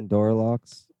man door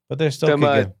locks. But they're still Them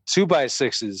good.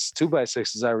 2x6s.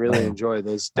 2x6s. I really enjoy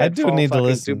those. I do Deadfall need to fucking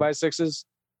listen. 2x6s.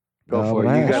 Go No, for but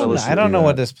it. You I gotta actually- listen. I don't know to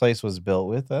what that. this place was built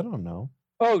with. I don't know.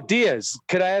 Oh, Diaz,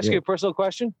 could I ask Yeah. you a personal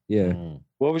question? Yeah. Mm.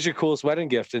 What was your coolest wedding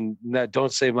gift? And that,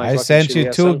 don't say my. I fucking sent you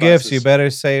shitty-ass 2 gifts. You sunglasses. better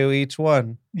say each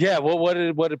one. Yeah. Well, what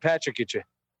did Patrick get you?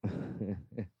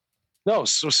 No,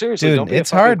 so seriously, don't Dude, be a it's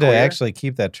fucking hard to queer. actually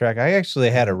keep that track. I actually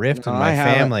had a rift No, in my I have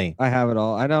it. family. I have it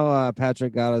all. I know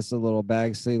Patrick got us a little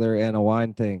bag sealer and a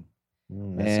wine thing.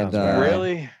 That And, sounds right.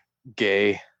 Really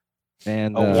gay.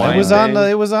 And A It wine was thing? on the.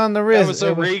 It was on the That wrist. was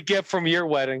a re-gift from your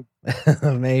wedding.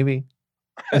 Maybe.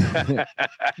 No, it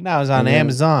was on And then-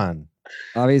 Amazon.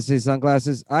 obviously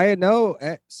sunglasses. I know.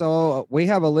 So we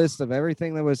have a list of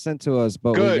everything that was sent to us,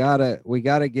 but Good. we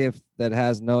got a gift that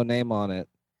has no name on it.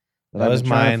 That I've was been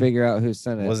trying mine. to figure out who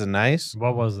sent it. Was it nice?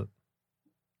 What was it?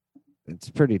 It's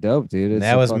pretty dope, dude. It's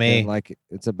That a was fucking, me. Like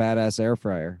it's a badass air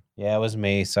fryer, Yeah, it was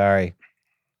me. Sorry.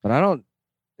 but I don't.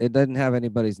 It doesn't have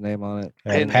anybody's name on it.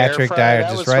 And An Patrick air fryer, Dyer, that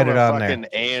just was write from it a on there. fucking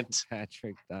Aunt.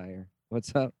 Patrick Dyer.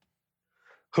 What's up?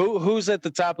 Who's at the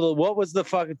top of the? What was the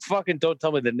fucking? Don't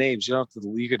tell me the names. You don't have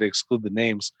to. You could exclude the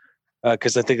names,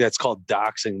 because I think that's called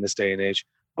doxing in this day and age.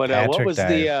 But what Patrick was Dyer.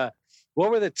 the? What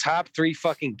were the top 3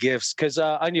 fucking gifts? Because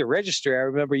on your registry, I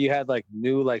remember you had like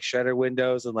new like shutter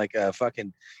windows and like a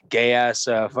fucking gay ass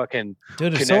fucking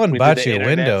Dude, if connect someone me to bought the you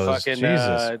internet Windows, fucking,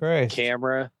 Jesus Christ.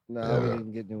 camera. No, we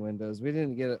didn't get new windows. We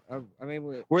didn't get it. I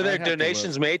mean, Were there I'd have to look.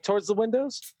 donations made towards the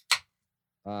windows?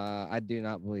 I do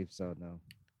not believe so. No.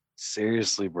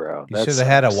 Seriously, bro. You that should have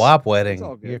had a sucks. WAP wedding.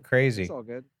 all good. You're crazy. It's all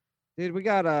good, dude. We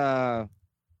got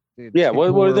dude, Yeah, people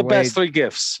what were the way- best 3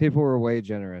 gifts? People were way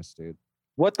generous, dude.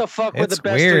 What the fuck were It's the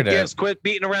best weird, 3 gifts? Quit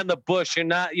beating around the bush. You're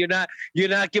not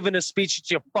giving a speech at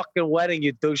your fucking wedding,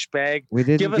 you douchebag. We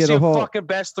didn't Give us get a your whole. fucking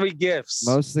best 3 gifts.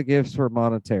 Most of the gifts were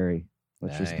monetary.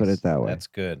 Let's just put Nice. it that way. That's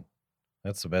good.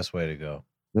 That's the best way to go.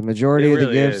 The majority It of the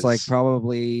really gifts, like is.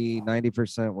 probably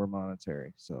 90%, were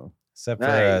monetary. So Except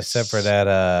for that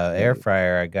air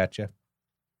fryer, I got you.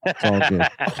 it's all good.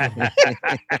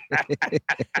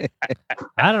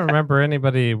 I don't remember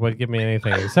anybody would give me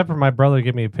anything except for my brother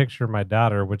give me a picture of my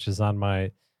daughter, which is on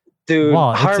my Dude,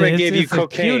 Well, Harmon gave you the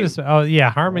cocaine. cutest- Oh yeah,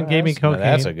 Harmon gave me cocaine.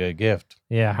 That's a good gift.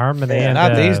 Yeah, Harmon Yeah, and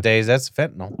Not these days. That's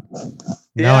fentanyl.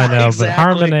 No, I Yeah, know, exactly. but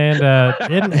Harmon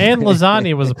and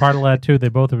Lasagna was a part of that too. They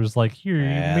both were just like, here,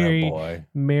 you Boy.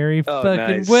 Merry Oh,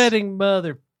 fucking nice. wedding,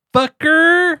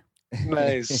 motherfucker.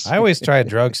 Nice. I always try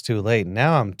drugs too late.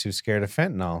 Now I'm too scared of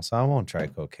fentanyl, so I won't try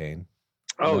cocaine.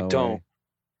 Oh, No don't. way.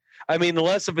 I mean,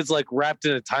 unless if it's like wrapped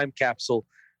in a time capsule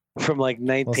from like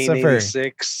except for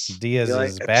 1986. Diaz's You're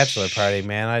like, bachelor party,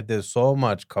 man. I did so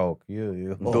much coke.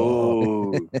 You.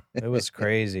 Dude. It was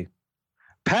crazy.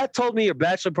 Pat told me your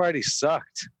bachelor party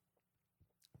sucked.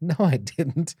 No, I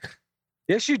didn't.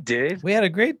 Yes, you did. We had a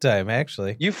great time,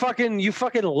 actually. You fucking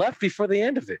left before the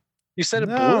end of it. You said it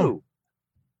No. blew.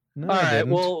 No, All I right,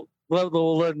 didn't. well,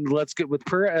 let's get with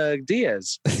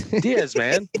Diaz. Diaz,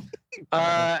 man.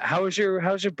 How was your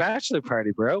bachelor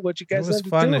party, bro? What you It guys was end up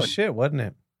fun doing? as shit, wasn't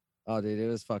it? Oh, dude, it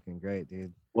was fucking great,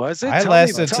 dude. Was it? I Tell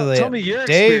lasted me, to tell, the- tell me your Dave's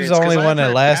experience, 'cause only I've one that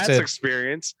heard Pat's lasted-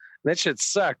 experience. That shit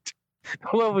sucked.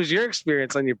 What was your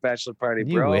experience on your bachelor party,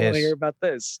 You bro? I want wish. to hear about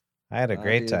this. I had a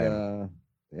great Dude, time.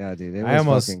 Yeah, dude, it I was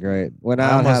almost- fucking great. Went I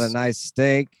out, had a almost- nice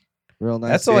steak, real nice.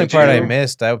 That's the only Did part I you?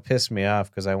 missed. That pissed me off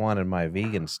because I wanted my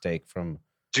vegan steak from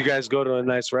Did you guys go to a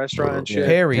nice restaurant and Yeah, shit?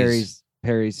 Perry's.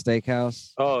 Perry's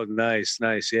Steakhouse. Oh, nice.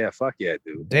 Yeah, fuck yeah,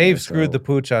 dude. Dave Yeah, screwed so- the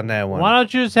pooch on that one. Why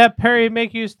don't you just have Perry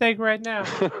make you a steak right now?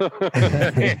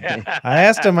 I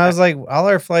asked him, I was like, all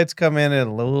our flights come in a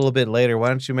little bit later. Why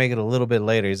don't you make it a little bit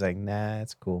later? He's like, nah,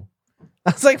 it's cool.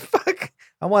 I was like, fuck,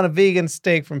 I want a vegan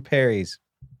steak from Perry's.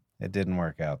 It didn't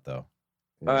work out though.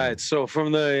 All right, so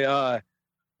from the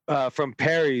from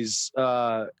Perry's,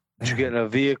 did you get in a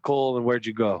vehicle and where'd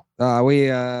you go? We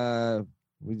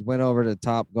went over to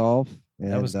Top Golf.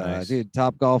 And, That was nice. dude.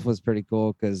 Top Golf was pretty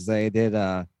cool because they did.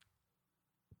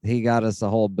 He got us a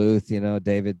whole booth, you know.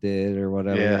 David did or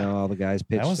whatever. Yeah. You know, all the guys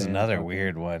pitched. That was in, another fucking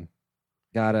weird one.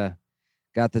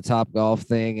 Got the Top Golf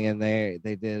thing, and they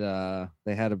did.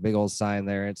 They had a big old sign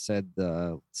there. It said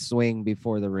 "Swing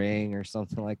before the ring" or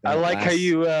something like that. I like how Last-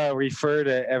 you refer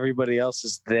to everybody else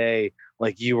as they,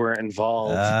 like you were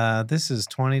involved. This is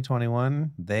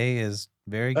 2021. They is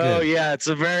very good. Oh yeah, it's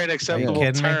a very unacceptable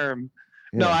kidding me? term.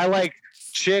 No, Yeah. I like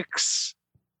chicks.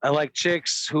 I like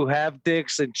chicks who have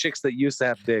dicks and chicks that used to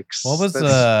have dicks. What was,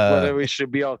 That's what we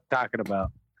should be all talking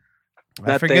about?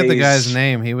 I Not forget the guy's these.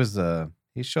 name. He was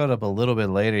he showed up a little bit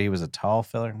later. He was a tall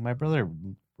fella. My brother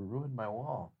ruined my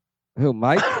wall. Who,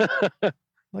 Mike?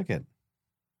 Look at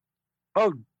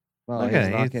Oh, Oh, Look he's at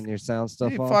it. knocking your sound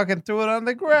stuff he off. fucking threw it on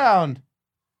the ground.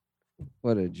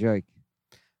 What a joke!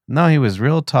 No, he was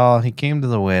real tall. He came to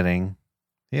the wedding.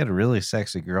 He had a really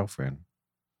sexy girlfriend,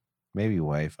 maybe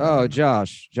wife. I Oh, don't know.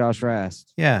 Josh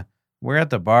Rast. Yeah, we're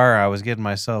at the bar. I was getting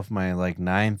myself my like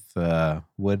 9th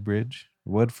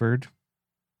Woodford,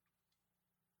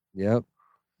 Yep,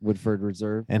 Woodford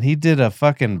Reserve. and he did a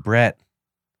fucking Brett.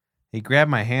 He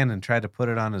grabbed my hand and tried to put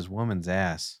it on his woman's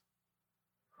ass.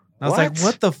 I was like, What?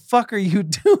 "What the fuck are you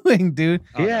doing, dude?"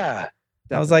 Oh, no, yeah.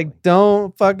 I was definitely. like,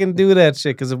 "Don't fucking do that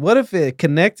shit." Because what if it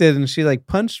connected and she like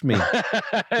punched me?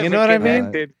 You know what I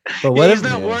mean? But But what he's if?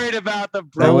 not Yeah. worried about the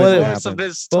But what if- brokenness of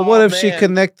this. But tall what if she man.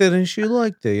 connected and she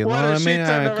liked it? You know What what I if she mean?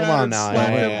 turned Come around on and now. slapped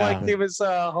him Yeah. like he was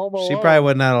home She alone? probably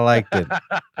would not have liked it.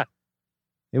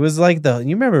 It was like you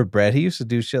remember Brett? He used to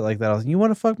do shit like that. I was like, you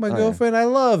want to fuck my Oh, yeah. girlfriend? I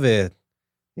love it.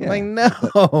 I'm Yeah, like,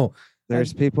 no.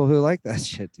 there's people who like that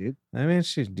shit, dude. I mean,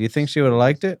 do you think she would have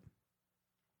liked it?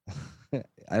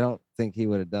 I don't think he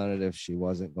would have done it if she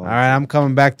wasn't All going. right, I'm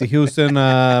coming back to Houston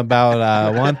about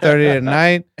 1:30 at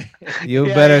night. You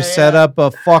Yeah, better yeah, set yeah. up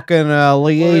a fucking Well,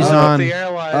 he's with liaison. the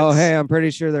airlines. Oh, hey, I'm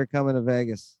pretty sure they're coming to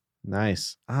Vegas.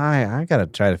 Nice. I gotta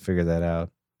try to figure that out.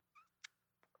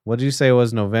 What did you say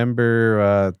was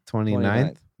November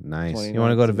 29th? Nice. You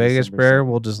want to 29th go to to Vegas, December Brer? 2nd.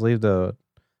 We'll just leave the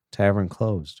tavern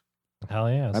closed. Hell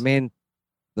yes. I mean,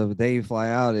 the day you fly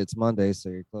out, it's Monday, so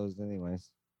you're closed anyways.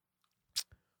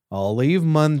 I'll leave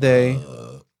Monday.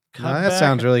 Come that back.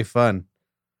 sounds really fun.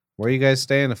 Where you guys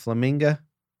staying? The Flamingo?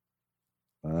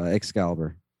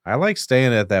 Excalibur. I like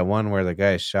staying at that one where the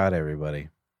guy shot everybody.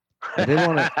 I did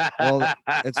want to. Well,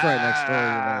 it's right next door.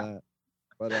 You know that.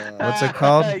 But What's it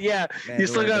called? Yeah, you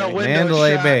still got a Mandalay Bay. window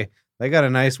Mandalay shot. Bay. They got a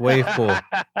nice wave pool.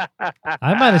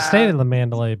 I might have stayed in the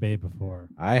Mandalay Bay before.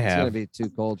 I It's gonna have. be too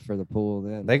cold for the pool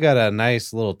then. They got a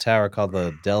nice little tower called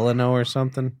the Delano or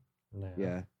something.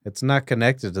 Yeah. It's not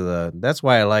connected to the. That's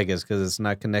why I like it, because it's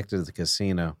not connected to the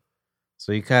casino.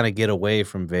 So you kind of get away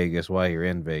from Vegas while you're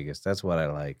in Vegas. That's what I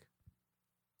like.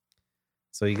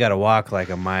 So you got to walk like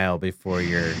a mile before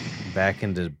you're back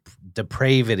into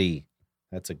depravity.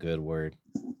 That's a good word.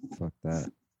 Fuck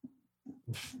that.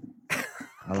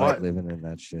 I like What? living in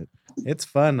that shit. It's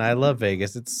fun. I love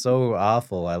Vegas. It's so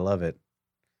awful. I love it.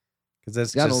 Because it's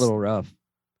It's gotten just, a little rough.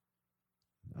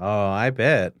 oh, I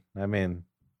bet. I mean,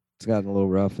 It's gotten a little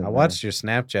rough. I watched your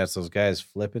Snapchats, those guys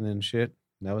flipping and shit.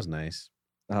 That was nice.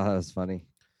 Oh, that was funny.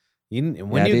 When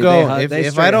Yeah, you dude, go, they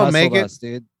if straight I don't make hustled it, us,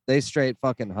 dude, they straight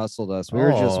fucking hustled us. We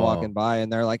were just Oh. walking by,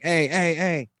 and they're like, "Hey, hey,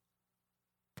 hey!"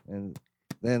 And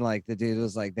then like the dude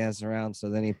was like dancing around. So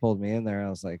then he pulled me in there. I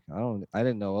was like, I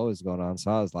didn't know what was going on,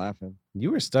 so I was laughing.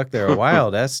 you were stuck there a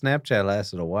while. That Snapchat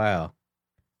lasted a while.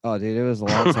 Oh, dude, it was a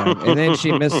long time. And then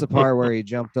she missed the part where he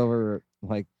jumped over,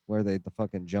 like where they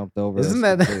fucking jumped over. Isn't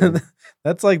us completely. that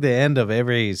that's like the end of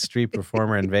every street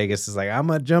performer in Vegas? Is like, I'm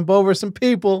gonna jump over some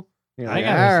people. You're I like,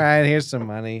 gotta- all right, here's some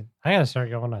money. I gotta start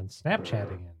going on Snapchat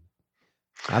again.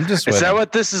 I'm just Is that waiting.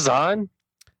 what this is on?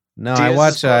 No, Diaz I is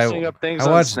watch posting up things I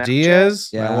on watch Snapchat? Diaz,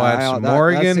 Yeah, I watch that's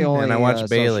Morgan, the only, and I watch social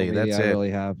Bailey. media That's I it.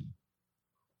 really have.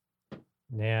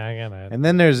 Yeah, I gotta. And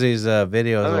then there's these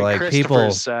videos I'm of on like people.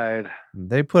 Christopher's side.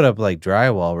 They put up like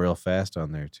drywall real fast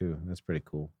on there too. That's pretty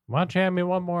cool. Why don't you have me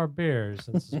one more beer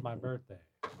since it's my birthday?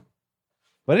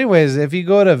 But anyways, if you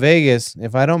go to Vegas,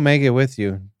 if I don't make it with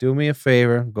you, do me a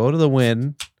favor, go to the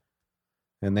Wynn,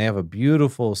 and they have a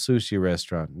beautiful sushi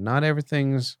restaurant. Not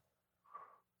everything's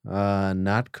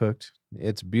not cooked.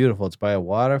 It's beautiful. It's by a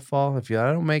waterfall. If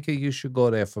I don't make it, you should go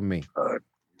there for me.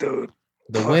 Dude.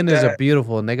 The Fuck Wynn is a that.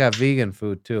 beautiful, and they got vegan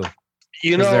food too.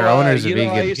 You 'Cause know, their owners are you know,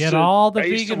 I vegan. used Get to- all the I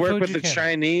used to vegan work food with you the can.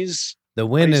 Chinese. The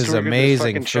Wynn I used is to work with the amazing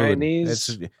fucking food. Chinese.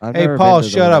 It's, I've hey never Paul, been to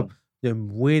the shut up. one. The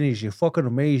Wynn is your fucking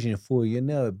amazing food. You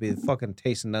never be fucking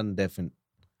tasting nothing different.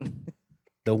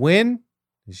 The Wynn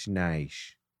is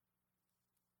nice.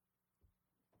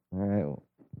 All right. Well,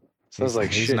 Sounds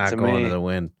like he's shit not to going me. to the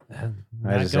Wynn.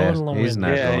 Not just going asked- to the he's Wynn.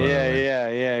 not Yeah, going to the yeah,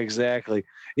 Wynn. yeah, exactly.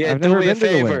 Yeah, I've do never me a been to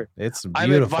the Wynn. favor. It's I'm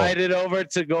beautiful. invited over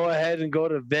to go ahead and go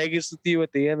to Vegas with you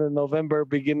at the end of November,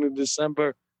 beginning of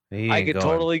December. He I ain't could going.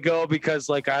 totally go because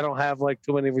like I don't have like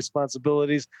too many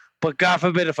responsibilities. But God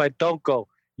forbid if I don't go,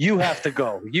 you have to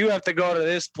go. You have to go to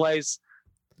this place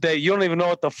that you don't even know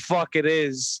what the fuck it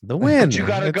is. The Wynn. you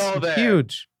gotta it's go there.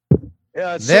 huge.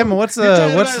 Yeah, Them. What's you're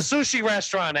talking the about a sushi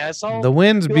restaurant, asshole. the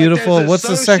Wynn's You're like, beautiful. there's a What's the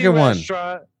sushi second one?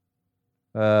 restaurant.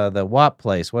 The Watt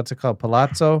place. What's it called?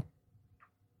 Palazzo.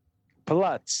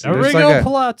 Palazzo. There's Origo like a-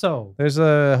 Palazzo. There's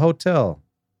a hotel.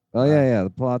 oh yeah, the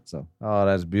Palazzo. Oh,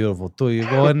 that's beautiful too. You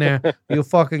go in there, you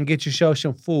fucking get yourself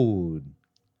some food.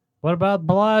 What about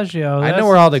Bellagio? I know That's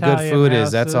where all the Italian good food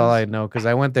is. That's all I houses. know because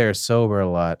I went there sober a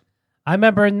lot. I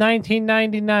remember in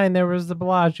 1999 there was the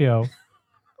Bellagio.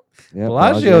 Yeah,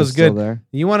 Bellagio's still good. there.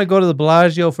 You want to go to the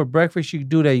Bellagio for breakfast? You can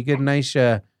do that. You get nice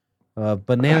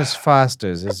bananas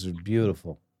Fosters. This is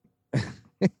beautiful.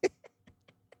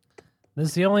 This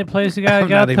is the only place you gotta I'm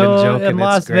go not even to joking, in it's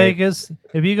Las great. Vegas.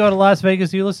 If you go to Las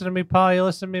Vegas, you listen to me, Paul. You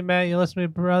listen to me, Matt. You listen to me,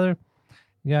 brother.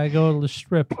 You gotta go to the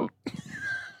Strip.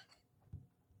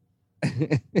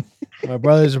 My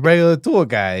brother's a regular tour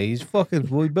guy. He's fucking.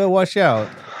 We better watch out,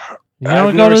 You I've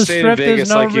don't go never to the stayed in Strip. There's Vegas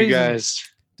no like reason. you guys.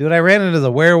 dude. I ran into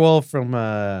the werewolf from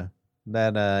that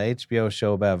HBO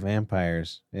show about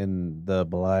vampires in the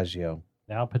Bellagio.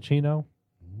 Al Pacino.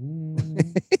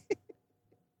 Mm.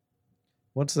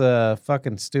 What's the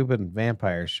fucking stupid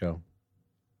vampire show?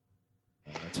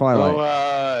 Twilight.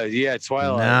 Oh, yeah,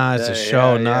 Twilight. Nah, it's a Yeah,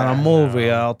 show, yeah, not a yeah. movie.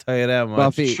 No. I'll tell you that much.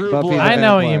 Buffy. True Buffy Blood. the I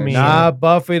know what you Vampire mean. Slayer. Nah,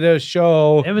 Buffy the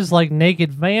show. It was like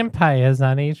Naked Vampires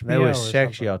on HBO. That was or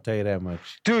sexy. something. I'll tell you that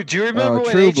much. Dude, do you remember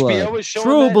when True HBO Blood. was showing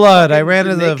True that Blood. I fucking ran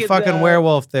into the naked, fucking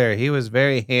werewolf there. He was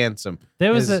very handsome.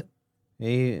 There was His-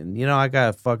 a I got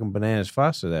a fucking bananas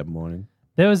Foster that morning.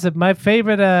 my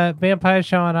favorite vampire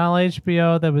show on all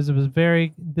HBO that was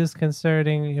very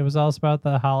disconcerting. It was also about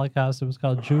the Holocaust. It was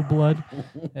called Jew Blood,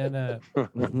 and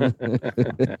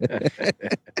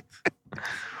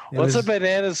What's a was-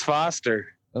 bananas Foster?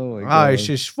 Oh my Oh, god. it's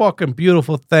just fucking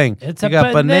beautiful thing. it's you a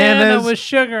got banana bananas. with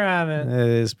sugar on it. It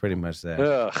is pretty much that.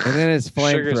 Ugh. And then it's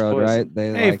Sugar's flamethrower, poison. right?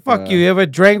 They Hey, like, fuck you! You ever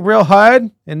drank real hard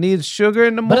and need sugar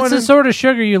in the But morning? it's the sort of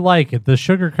sugar you like. It the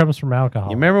sugar comes from alcohol.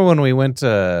 You remember when we went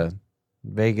to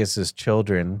Vegas as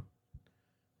children,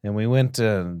 and we went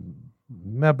to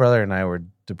my brother and I were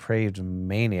depraved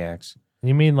maniacs.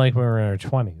 You mean like we were in our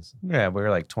 20s? Yeah, we were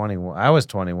like 21. I was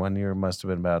 21. You must have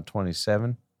been about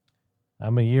 27.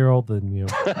 I'm a year older than you.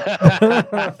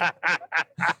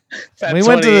 We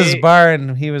went to this bar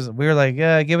and we were like,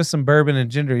 yeah, give us some bourbon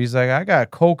and ginger. He's like, I got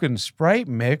Coke and Sprite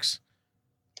mix.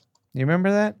 You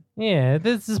remember that? Yeah,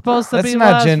 this is supposed to That's be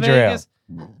not Las ginger ale. Vegas.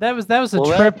 That was a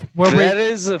Well, trip where that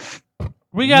is a.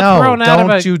 we got no, thrown out of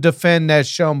don't a you defend that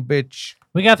shum bitch.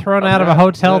 we got thrown I'm out of a not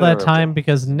hotel that bitter. time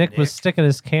because Nick was sticking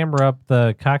his camera up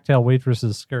the cocktail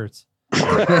waitress's skirts.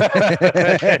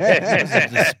 It was a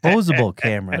disposable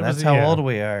camera. That was- That's how yeah. old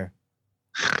we are.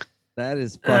 That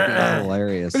is fucking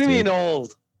hilarious. What do you dude. mean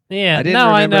old? Yeah, I didn't no,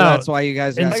 I remember know. that's why you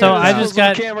guys And got so rid of I that. just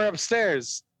got- camera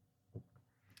upstairs.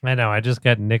 I know. I just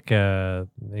got Nick.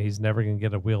 He's never gonna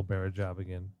get a wheelbarrow job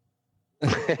again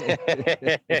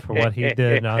for what he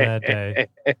did on that day.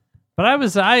 But I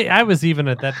was even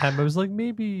at that time. I was like,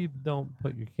 maybe don't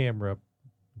put your camera up,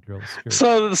 girl's skirt.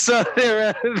 So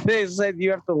they said you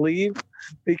have to leave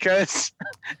because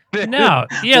No,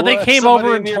 yeah, they What, came somebody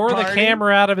over in and your tore the party?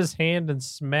 camera out of his hand and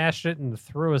smashed it and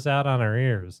threw us out on our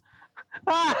ears.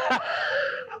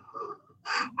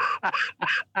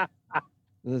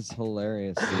 This is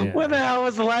hilarious. Dude. Yeah. When the hell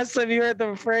was the last time you heard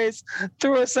the phrase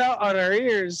 "threw us out on our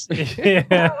ears"?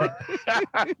 Yeah,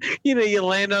 You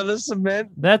land on the cement.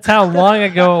 that's how long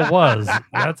ago it was.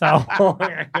 That's how long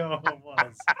ago it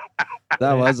was.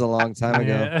 That was a long time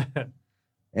ago. Yeah.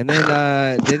 And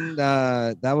then didn't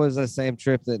that was the same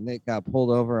trip that Nick got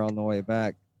pulled over on the way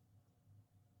back.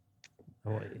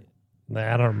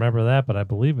 I don't remember that, but I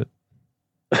believe it.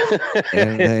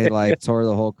 And they like tore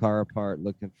the whole car apart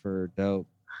looking for dope.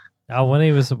 Oh, when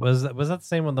he was that the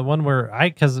same one? The one where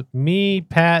because me,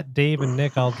 Pat, Dave, and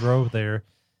Nick all drove there,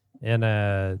 in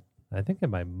I think in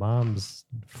my mom's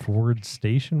Ford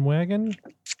station wagon.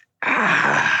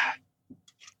 I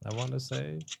want to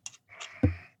say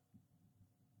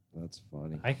That's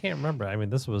funny. I can't remember. I mean,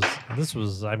 this was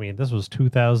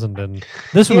 2000 and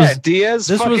this Yeah, was Diaz.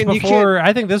 this was fucking, you can't before.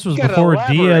 I think this was you gotta before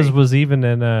elaborate. Diaz was even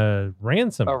in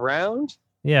Ransom. around.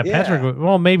 Yeah, Patrick. Yeah.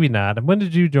 Well, maybe not. When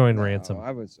did you join No, Ransom?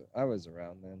 I was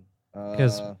around then.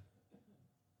 'Cause-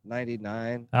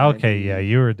 99. Okay, 90. yeah,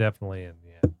 you were definitely in.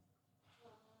 Yeah.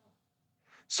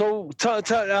 So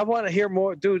I want to hear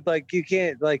more, dude. Like you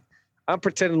can't like. I'm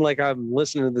pretending like I'm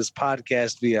listening to this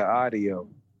podcast via audio.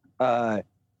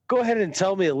 Go ahead and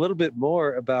tell me a little bit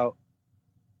more about.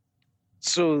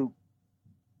 So,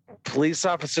 police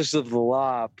officers of the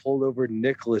law pulled over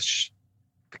Nicholas,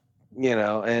 and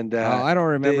I don't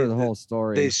remember they- the whole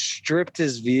story they stripped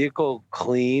his vehicle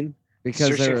clean, because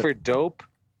searching they for dope.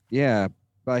 yeah,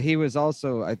 but he was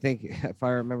also, I think, if I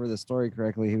remember the story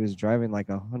correctly, he was driving like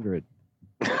 100.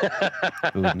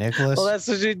 Who, Nicholas? Well, that's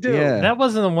what you do. Yeah. That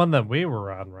wasn't the one that we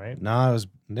were on, right? No,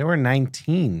 they were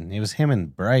 19. It was him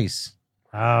and Bryce.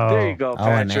 Oh, There you go, Oh,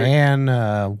 and Patrick. Ann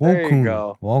There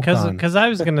you Wolcott. go. Because I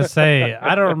was gonna say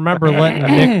I don't remember letting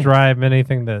Nick drive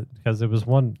anything because it was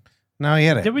one. No, he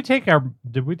had it. Did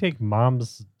we take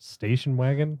mom's station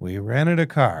wagon? We rented a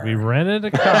car. We rented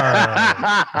a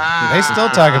car. They still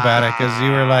talk about it because you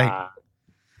were like,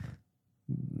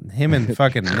 him and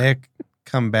fucking Nick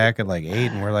come back at like 8,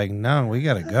 and we're like, no, we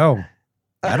gotta go.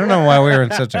 I don't know why we were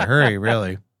in such a hurry,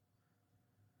 really.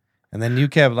 And then you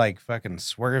kept like fucking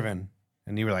swerving,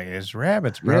 and you were like, "It's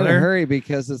rabbits, You're in a brother." hurry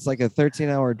because it's like a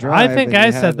 13-hour drive. I think and I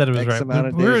you said had that it was X right. amount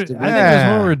of We were- I days think to it do was it.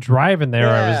 when we were driving there.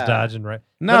 I was Yeah. dodging right.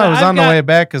 No, But it was I've on the got- way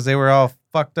back because they were all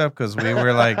fucked up because we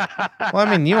were like, well,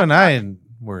 I mean, you and I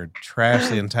were trash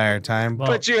the entire time. Well,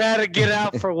 But you had to get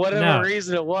out for whatever No.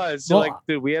 reason it was. You're Well, like,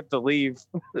 dude, we have to leave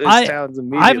this I- town's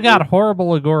immediately. I've got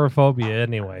horrible agoraphobia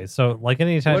anyway. So like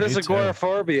anytime. What is it's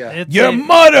agoraphobia? It's Your a-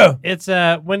 mother. It's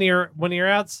when you're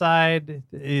outside,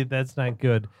 that's not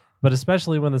good. But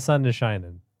especially when the sun is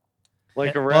shining,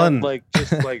 Like Fun. around, like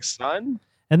just like sun.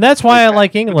 and that's why I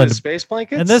like With the England. space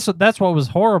blankets. And that's what was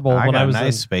horrible I when got I was a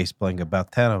nice in. space blanket,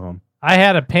 about 10 of them. I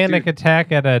had a panic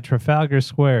attack at Trafalgar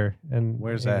Square, and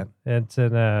Where's that? It's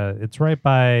in it's right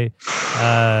by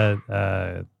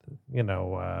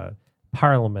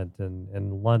Parliament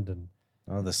in London.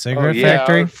 Oh, the cigarette yeah, I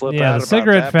factory. would flip Yeah, out the about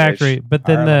cigarette that factory.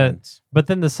 bitch. But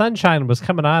then the sunshine was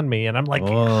coming on me, and I'm like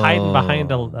hiding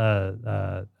behind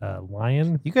Whoa. a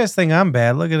lion. You guys think I'm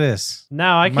bad? Look at this. No,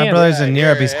 I My can't. brother's Yeah, in here,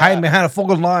 Europe. He's yeah. hiding behind a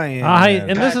fucking lion.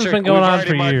 And this has Patrick, been going we've on already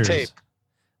for marked years. tape.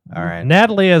 All right.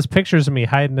 Natalie has pictures of me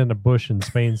hiding in a bush in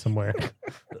Spain somewhere.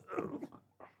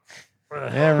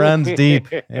 It runs deep.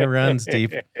 It runs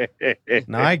deep.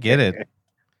 No, I get it.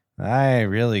 I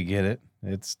really get it.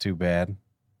 It's too bad.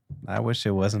 I wish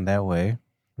it wasn't that way.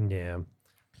 Yeah.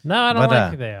 No, I don't But,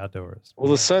 like the outdoors. Well,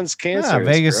 the sun's cancer. Yeah,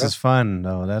 Vegas is fun,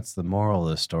 though. That's the moral of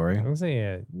the story. I'm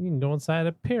saying you can go inside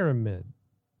a pyramid.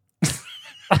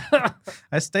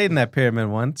 I stayed in that pyramid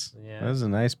once. Yeah. It was a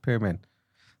nice pyramid.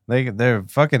 Their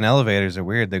fucking elevators are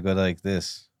weird. They go like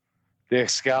this. the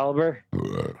Excalibur.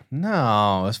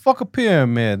 No, it's fucking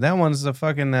pyramid. That one's the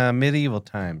fucking medieval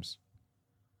times.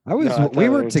 I thought we it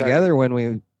were was together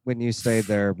when you stayed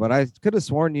there, but I could have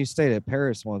sworn you stayed at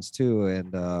Paris once too,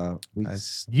 and we.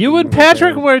 You and we were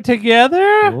Patrick there. were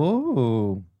together?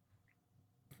 Ooh.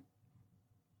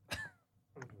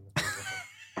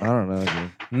 I don't know,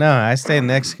 dude. No, I stayed in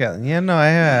Excalibur. Yeah, no,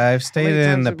 I've stayed many in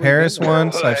times the have we been Paris there?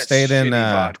 once. Oh, I've that's stayed in.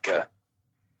 shitty vodka.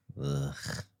 Ugh.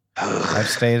 I've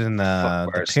stayed in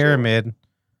Fuck the Barstool. Pyramid,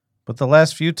 but the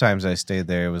last few times I stayed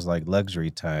there, it was like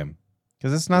luxury time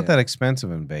because it's not Yeah. that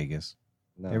expensive in Vegas.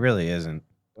 No. It really isn't.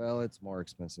 Well, it's more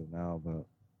expensive now, but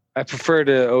I prefer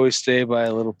to always stay by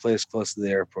a little place close to the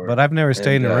airport. But I've never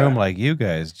stayed in And, a room like you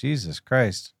guys. Jesus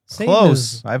Christ. Same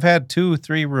Close. as- I've had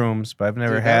 2-3 rooms, but I've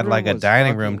never dude, that had room like a was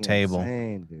dining room fucking table.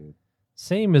 insane, dude.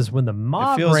 Same as when the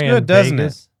mob feels ran good, doesn't it?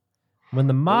 Vegas. When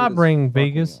the It mob was ran fucking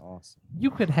Vegas, awesome.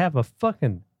 you could have a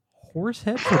fucking horse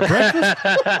head for breakfast.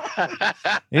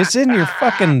 It's in your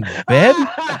fucking bed?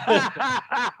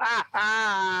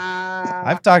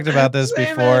 I've talked about this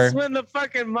Same before. as when the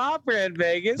fucking mob ran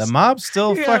Vegas. The mob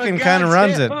still You have a fucking kind of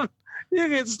runs it. goddamn- You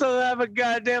can still have a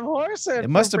goddamn horse head. It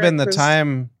must have been the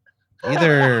time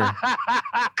either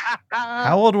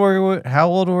how old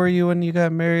were you when you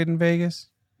got married in Vegas?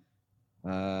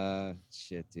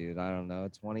 Shit, dude. I don't know.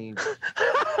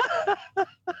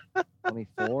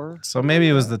 24? So maybe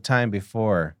it was the time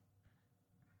before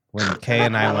when Kay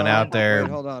and I went out there.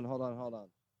 Wait, hold on.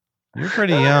 You're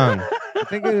pretty young. I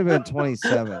think it would have been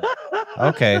 27.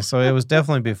 Okay, so it was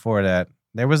definitely before that.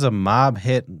 There was a mob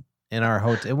hit in our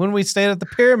hotel when we stayed at the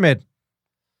Pyramid.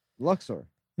 Luxor.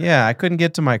 Yeah, I couldn't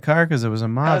get to my car because it was a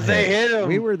mob How'd they hit. hit him?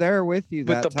 We were there with you With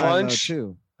that the time though, punch?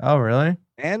 too. Oh, really?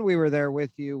 And we were there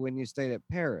with you when you stayed at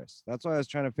Paris. That's why I was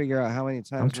trying to figure out how many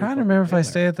times. I'm we trying to fucking remember if been I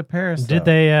there. stayed at the Paris. Did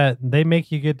they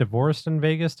make you get divorced in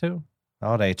Vegas too?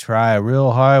 Oh, they try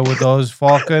real hard with those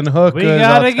fucking hookers. We I'll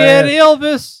gotta tell get you.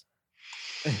 Elvis.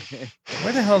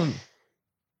 Where the hell?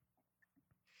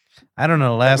 I don't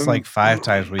know. The last I've like been- 5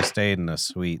 times we stayed in a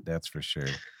suite. That's for sure.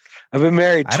 I've been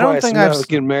married I twice. don't think I'm I've not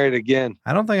getting married again.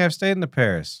 I don't think I've stayed in the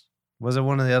Paris. Was it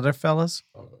one of the other fellas?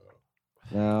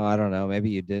 No, I don't know. Maybe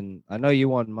you didn't. I know you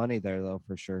won money there though,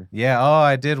 for sure. Yeah. Oh,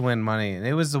 I did win money, and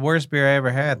it was the worst beer I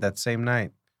ever had that same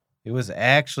night. It was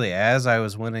actually as I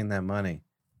was winning that money.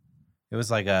 It was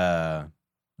like a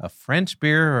French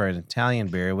beer or an Italian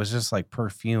beer. It was just like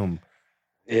perfume.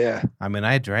 Yeah. I mean,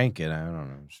 I drank it. I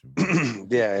don't know.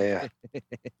 yeah. What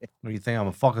do you think? I'm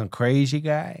a fucking crazy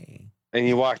guy. And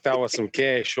you walked out with some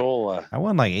cash. I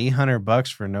won like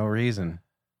 $800 for no reason.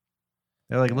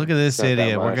 They're like, look at this It's not that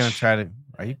idiot. We're gonna much. try to.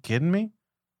 Are you kidding me?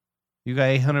 You got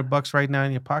 $800 right now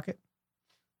in your pocket?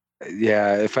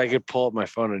 Yeah. If I could pull up my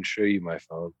phone and show you my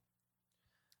phone.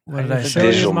 What did I It's say?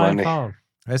 digital my money. phone.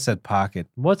 I said pocket.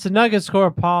 What's the nugget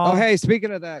score, Paul? Oh, hey,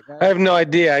 speaking of that, guys. I have no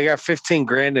idea. I got 15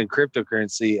 grand in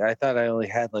cryptocurrency. I thought I only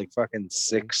had like fucking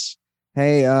 6.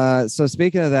 Hey, so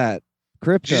speaking of that,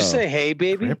 crypto. Did you say hey,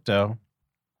 baby?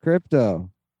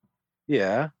 Crypto,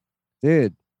 Yeah.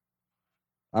 dude.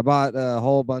 I bought a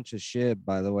whole bunch of SHIB,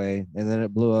 by the way, and then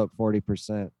it blew up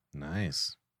 40%.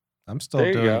 Nice. I'm still There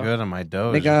you doing go. good on my I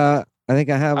Doge. think I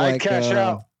have I'd like cash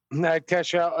out. I'd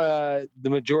cash out the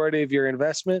majority of your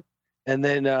investment and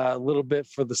then a little bit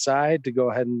for the side to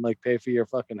go ahead and like pay for your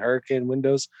fucking hurricane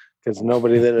windows because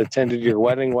nobody that attended your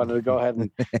wedding wanted to go ahead and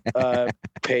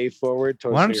pay forward.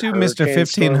 Towards Why don't your you, Mr. hurricane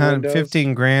storm 1500 windows.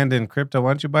 15 grand in crypto? Why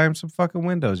don't you buy him some fucking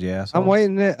windows, you asshole? I'm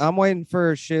waiting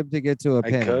for SHIB to get to a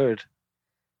I penny. could.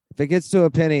 If it gets to a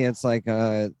penny, it's like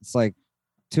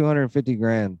 250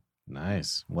 grand.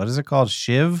 Nice. What is it called?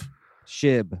 Shiv?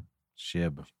 SHIB.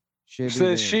 Shib. SHIB.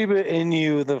 So Shiba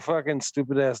Inu, the fucking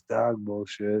stupid ass dog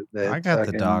bullshit. that I got the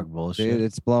fucking- dog bullshit. Dude,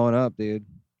 it's blowing up, dude.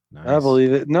 Nice. I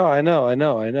believe it. No, I know.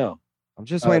 I'm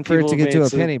just waiting for it to people get to made a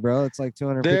some- penny, bro. It's like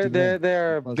 250 grand.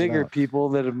 There are Close it bigger out. people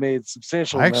that have made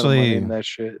substantial amount of money Actually, in that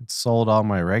shit. Sold all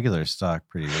my regular stock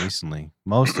pretty recently.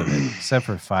 Most of it, except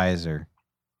for Pfizer.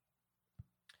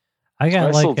 I got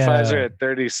I like sold Pfizer at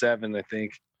 37, I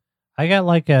think. I got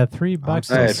like $3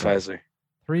 still I had so- Pfizer.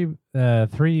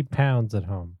 3 pounds at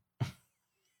home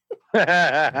for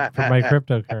my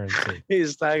cryptocurrency.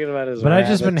 He's talking about his. But I've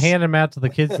just been rabbits. handing them out to the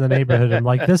kids in the neighborhood. I'm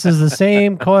like, this is the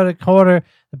same quarter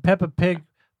the Peppa Pig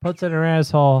puts in her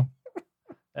asshole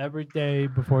every day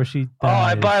before she Oh,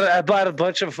 dies. I bought a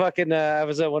bunch of fucking. I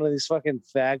was at one of these fucking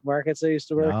fag markets I used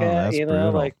to work Oh, at. that's You know,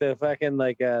 brutal. like the fucking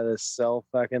the self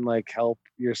fucking like help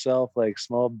yourself like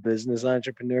small business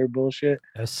entrepreneur bullshit.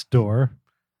 a store.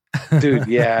 Dude,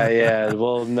 yeah.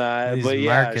 Well, not, These but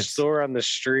yeah, markets. store on the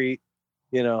street.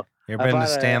 You know, You ever I been to bought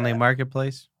a- Stanley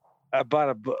Marketplace? I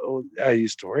bought I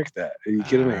used to work that. Are you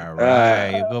kidding me? All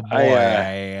right, you good boy.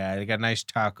 I, They got nice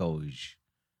tacos.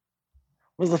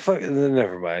 What the fuck?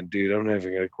 Never mind, dude. I'm never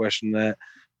gonna question that.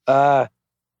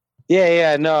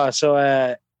 Yeah, no. So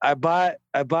I bought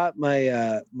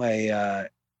my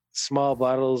small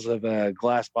bottles of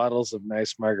glass bottles of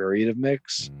nice margarita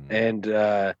mix Mm.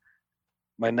 and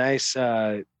my nice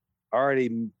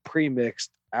already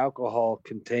pre-mixed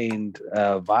alcohol-contained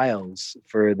vials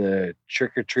for the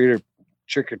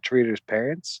trick-or-treaters'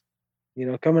 parents.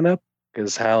 Coming up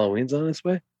because Halloween's on its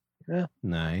way. Yeah,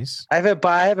 Nice. I haven't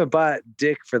bought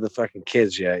dick for the fucking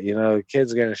kids yet. The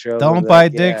kids are gonna show up. Don't and be buy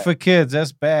like, dick yeah. for kids.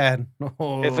 That's bad.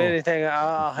 Oh. If anything,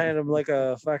 I'll hand them like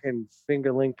a fucking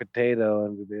fingerling potato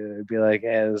and be like,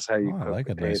 "Hey, this is how you Oh, I cook like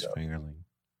a potato." nice fingerling.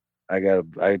 I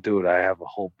have a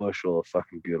whole bushel of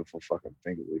fucking beautiful fucking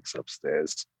fingerlings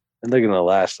upstairs, and they're gonna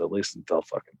last at least until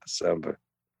fucking December.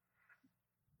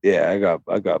 Yeah,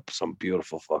 I got some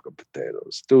beautiful fucking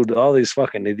potatoes, dude. All these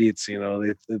fucking idiots,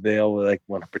 they all like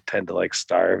want to pretend to like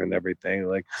starve and everything.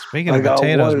 Like, Speaking of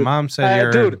potatoes, Mom said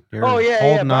you're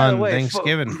holding by the on way,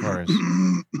 Thanksgiving for us.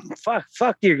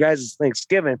 fuck your guys'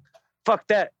 Thanksgiving. Fuck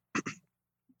that.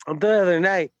 The other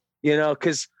night,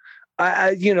 because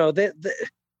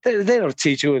they don't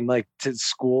teach you in like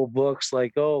school books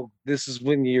like, oh, this is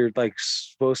when you're like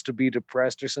supposed to be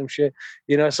depressed or some shit.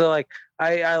 So like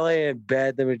I lay in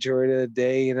bed the majority of the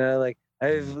day, like I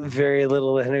have very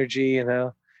little energy, and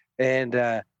I'm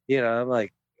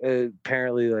like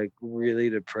apparently like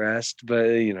really depressed, but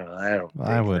I don't.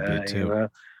 I would be too.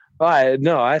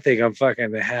 I think I'm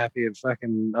fucking happy and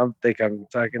I'm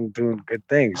fucking doing good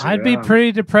things. I'd be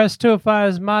pretty depressed too if I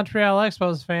was a Montreal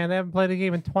Expos fan. I haven't played a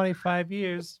game in 25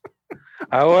 years.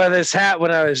 I wore this hat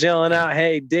when I was yelling out,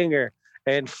 "Hey, Dinger,"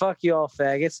 and fuck you all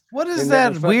faggots. What is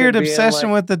that weird obsession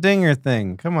with the Dinger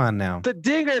thing? Come on now. The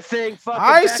Dinger thing.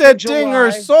 I said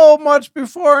Dinger so much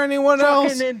before anyone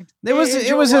else. It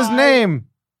was his name.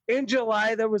 In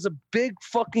July, there was a big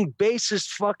fucking bassist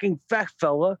fucking fat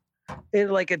fella in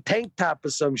like a tank top or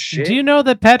some shit. Do you know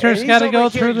that Patrick's got to go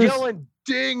through this? Yelling,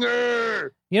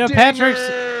 Dinger! Patrick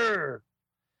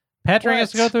What?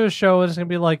 has to go through a show and it's gonna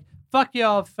be like, "Fuck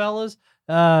y'all, fellas."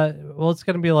 It's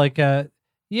gonna be like,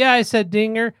 "Yeah, I said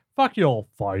Dinger. Fuck y'all,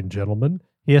 fine gentlemen."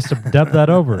 He has to dub that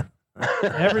over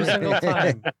every single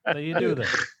time that you do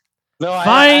this. No,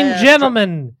 Fine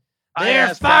gentlemen,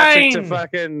 they're fine. To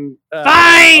fucking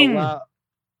fine. All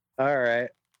right.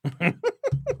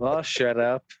 Well, shut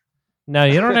up. No,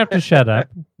 you don't have to shut up.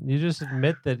 You just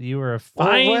admit that you were a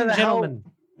fine gentleman.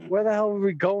 Where the hell were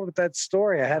we going with that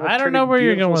story? I don't know where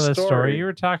you're going with this story. You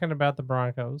were talking about the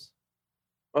Broncos.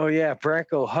 Oh yeah,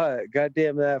 Branko Hut.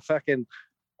 Goddamn that fucking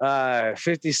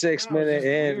 56-minute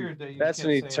in. That's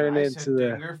when he turned into the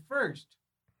Dinger first.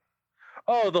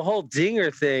 Oh, the whole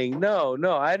Dinger thing. No,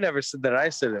 I never said that. I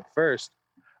said it first.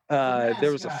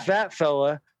 There was a fat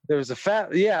fella.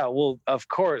 Yeah, well, of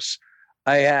course.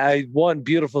 I won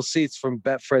beautiful seats from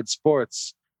Betfred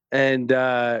Sports, and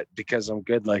because I'm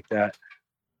good like that,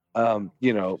 like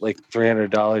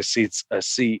 $300 seats a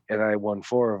seat, and I won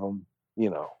 4 of them.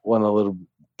 Won a little,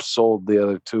 sold the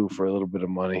other 2 for a little bit of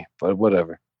money, but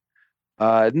whatever.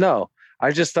 No,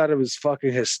 I just thought it was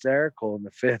fucking hysterical in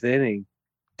the 5th inning.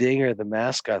 Dinger, the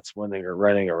mascot's running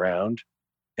around.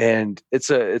 And it's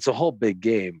a whole big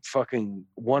game. Fucking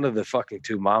one of the fucking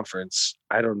 2 Montforts,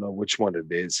 I don't know which one it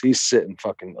is. He's sitting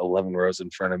fucking 11 rows in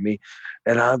front of me,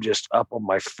 and I'm just up on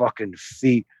my fucking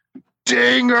feet.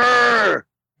 Dinger!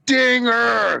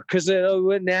 Because it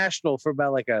went national for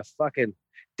about like a fucking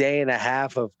day and a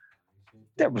half of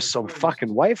there was some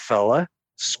fucking white fella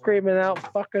screaming out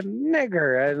fucking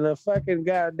nigger in the fucking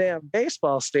goddamn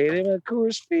baseball stadium at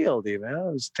Coors Field. It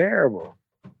was terrible.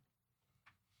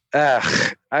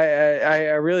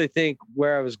 I really think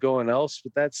where I was going else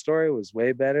with that story was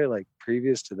way better, like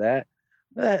previous to that.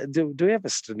 Do we have a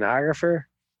stenographer?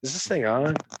 Is this thing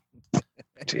on?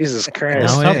 Jesus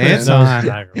Christ. No, it's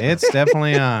on. It's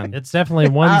definitely on. It's definitely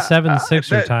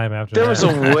 176er time after there that. was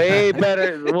a way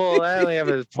better. Well, I only have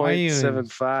a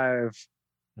 0.75.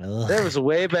 There was a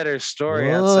way better story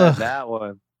outside that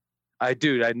one. I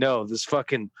know this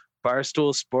fucking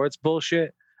Barstool Sports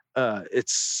bullshit. It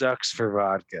sucks for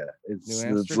vodka.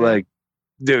 It's like,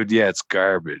 dude, yeah, it's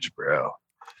garbage, bro.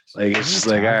 Like it's just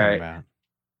like, all right. About?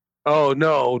 Oh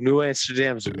no, New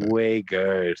Amsterdam's way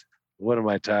good. What am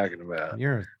I talking about?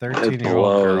 You're a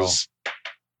 13-year-old girl.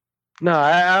 No,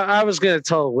 I was gonna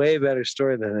tell a way better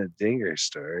story than a Dinger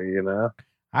story.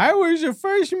 I was the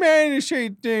first man to say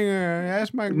Dinger.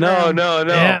 That's my No.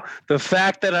 Yeah. The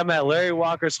fact that I'm at Larry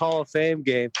Walker's Hall of Fame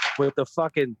game with the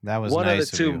fucking that was one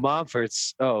nice of the 2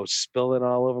 Montforts. Oh, spilling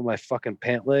all over my fucking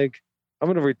pant leg. I'm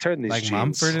gonna return these like jeans.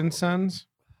 Mumford and Sons.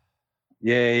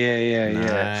 Yeah.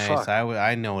 Nice. Fuck.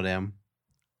 I know them.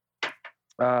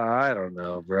 I don't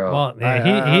know, bro. Well,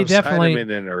 he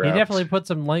definitely put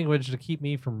some language to keep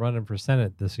me from running for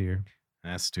Senate this year.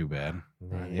 That's too bad.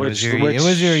 It Which-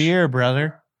 was your year,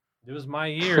 brother. It was my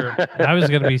year. I was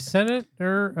going to be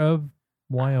senator of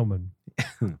Wyoming.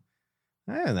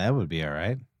 That would be all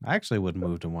right. I actually would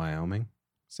move to Wyoming.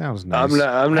 Sounds nice. I'm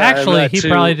not. Actually, I'm not he too-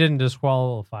 probably didn't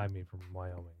disqualify me from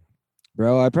Wyoming.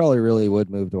 Bro, I probably really would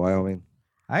move to Wyoming.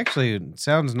 Actually, it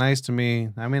sounds nice to me.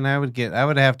 I mean, I would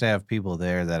have to have people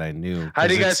there that I knew. How do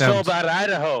 'cause you it guys feel sounds- about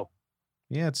Idaho?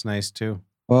 Yeah, it's nice too.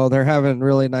 Well, they're having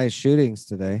really nice shootings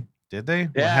today. Did they?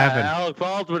 What Yeah, happened? Alec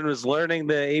Baldwin was learning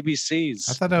the ABCs.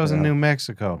 I thought that was in Yeah. New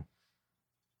Mexico.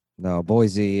 No,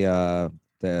 Boise,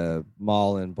 the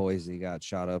mall in Boise got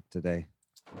shot up today.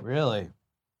 Really?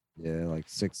 Yeah, like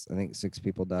six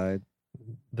people died.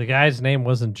 The guy's name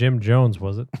wasn't Jim Jones,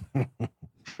 was it?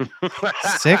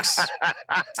 6?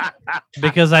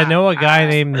 Because I know a guy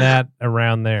named that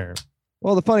around there.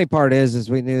 Well, the funny part is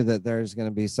we knew that there's going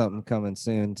to be something coming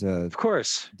soon to Of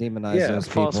course. demonize Yeah, those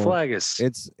false people. flag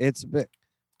is.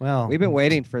 Well, We've been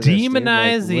waiting for this. dude, like,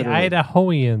 Demonize the literally.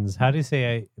 Idahoans. How do you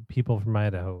say people from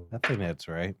Idaho? I think that's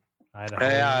right. Idaho.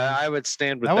 Yeah, I would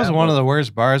stand with That was that one of the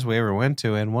worst bars we ever went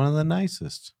to, and one of the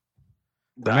nicest.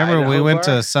 The Remember, we Idaho went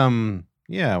bar? to some.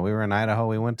 Yeah, we were in Idaho.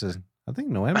 We went to. I think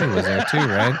Noemi was there too,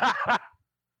 right?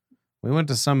 We went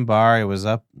to some bar. It was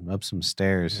up some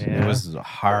stairs. It Yeah. was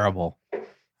horrible.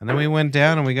 And then we went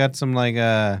down and we got some like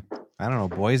I don't know,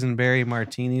 boysenberry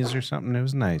martinis or something. It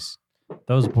was nice.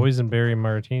 Those boysenberry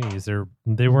martinis.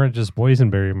 They weren't just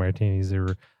boysenberry martinis. They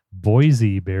were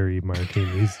Boise berry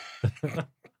martinis.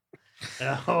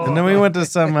 And then we went to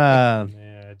some. Yeah,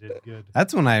 I did good.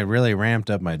 That's when I really ramped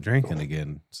up my drinking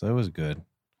again. So it was good.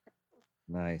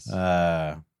 Nice.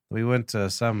 We went to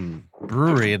some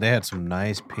brewery and they had some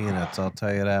nice peanuts. I'll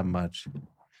tell you that much.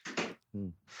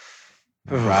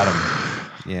 Brought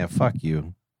 'em. Yeah, fuck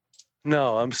you.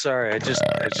 No, I'm sorry. I just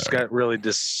got really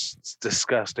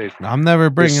disgusted. I'm never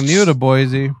bringing you to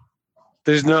Boise.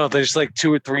 There's like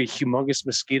 2 or 3 humongous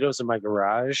mosquitoes in my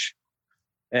garage.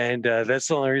 And that's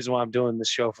the only reason why I'm doing this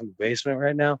show from the basement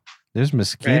right now. There's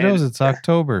mosquitoes. And- It's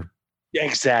October. Yeah,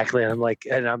 exactly.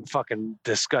 And I'm fucking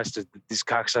disgusted that these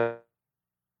cocksuckers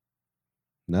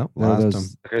Nope, They're lost them.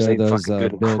 those, they're ain't those fucking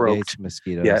good and Bill croaked. Gates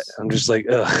mosquitoes. Yeah, I'm just like,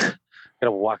 ugh.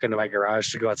 Gotta walk into my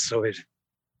garage to go outside.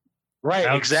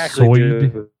 Right, exactly. Outside.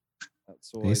 Dude.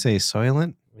 They Outside. say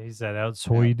soylent. He's that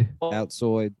outside.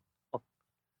 Outside.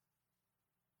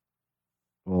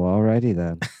 Well, alrighty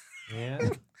then. Yeah.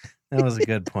 That was a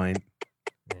good point.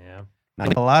 Yeah. Now,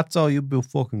 Palazzo, you'd be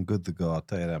fucking good to go. I'll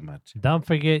tell you that much. Don't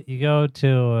forget, you go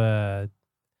to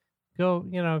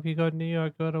if you go to New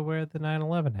York, go to where the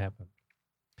 9/11 happened.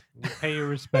 You pay your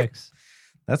respects.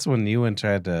 That's when you and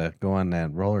tried to go on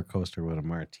that roller coaster with a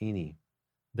martini.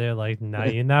 They're like, no,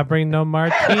 you're not bringing no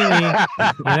martini.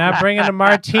 You're not bringing a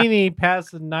martini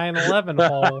past the 9/11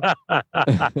 hole.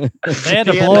 They had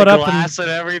to He had blow the it up glass and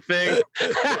everything.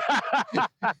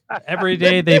 every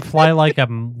day. They fly like a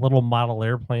little model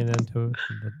airplane into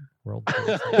the world.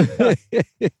 Trade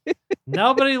Center.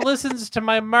 Nobody listens to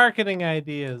my marketing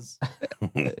ideas.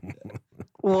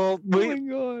 Well,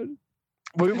 God.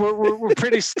 we're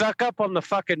pretty stuck up on the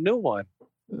fucking new one.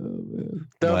 Oh, man.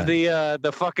 What?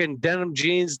 The fucking denim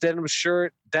jeans, denim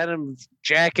shirt, denim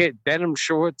jacket, denim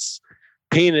shorts,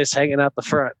 penis hanging out the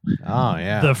front. Oh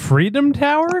yeah. The Freedom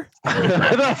Tower?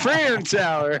 The Freedom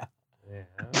Tower. Yeah.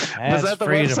 Was That's that the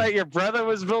freedom. website your brother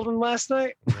was building last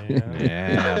night?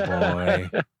 Yeah,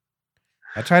 boy.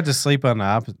 I tried to sleep on the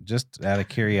opposite, just out of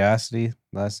curiosity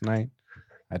last night.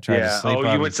 I tried to sleep Oh,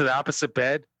 on. you went to the opposite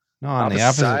bed? No, on the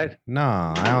opposite opposite side? No,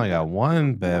 I only got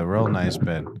one bed, real nice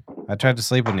bed. I tried to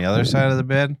sleep on the other side of the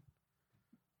bed.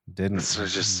 Didn't That's what I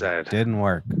just said. Didn't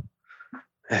work.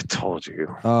 I told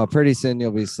you. Oh, pretty soon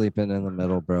you'll be sleeping in the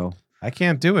middle, bro. I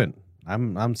can't do it.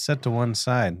 I'm set to one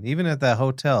side. Even at that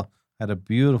hotel, I had a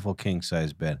beautiful king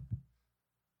size bed.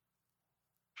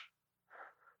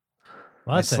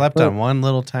 Well, I that's slept on one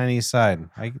little tiny side.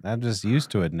 I'm just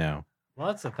used to it now. Well,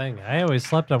 that's the thing. I always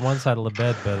slept on one side of the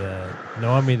bed, but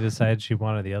Naomi decided she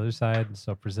wanted the other side. And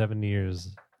so for 7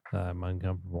 years, I'm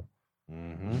uncomfortable.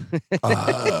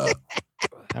 I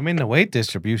mean, the weight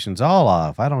distribution's all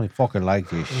off. I don't fucking like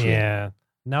this shit. Yeah.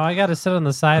 Now I got to sit on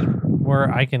the side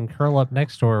where I can curl up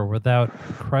next to her without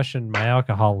crushing my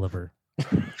alcohol liver.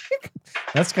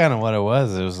 That's kind of what it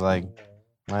was. It was like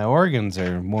my organs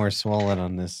are more swollen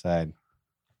on this side.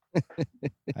 I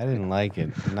didn't like it.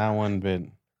 Not one bit.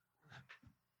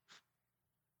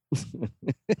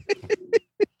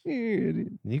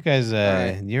 You guys, All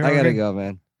right, you're I gotta already- go,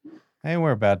 man. Hey,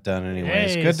 we're about done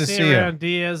anyways. Hey, Good to see around you.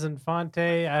 Diaz and Fonte.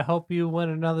 I hope you win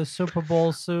another Super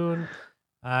Bowl soon.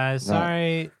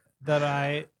 Sorry that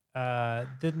I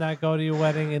did not go to your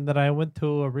wedding and that I went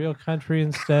to a real country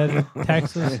instead,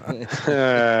 Texas.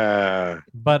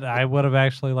 But I would have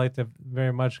actually liked to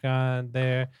very much gone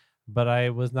there. but I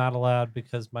was not allowed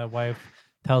because my wife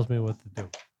tells me what to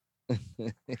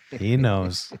do. He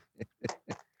knows.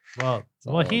 Well,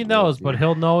 all he good, knows, but dude.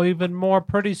 he'll know even more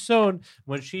pretty soon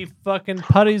when she fucking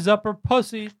putties up her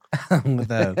pussy. With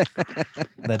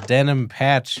the denim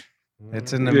patch.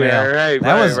 It's in the Yeah, mail. right,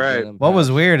 That right, was- right. What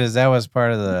was weird is that was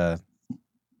part of the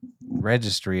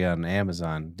registry on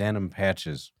Amazon. Denim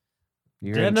patches.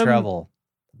 You're in Denim- trouble.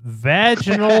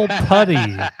 Vaginal putty.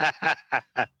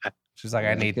 She's like, I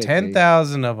Yeah, need okay,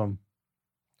 10,000 of them.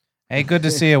 Hey, good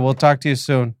to see you. We'll talk to you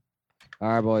soon. All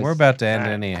right, boys. We're about to end All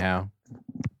right. anyhow.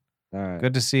 All right.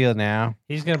 Good to see you now.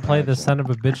 He's gonna play the Gotcha. son of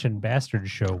a bitch and bastard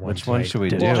show. Which one should we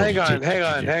do? Well, hang on.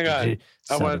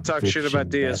 I want to talk shit about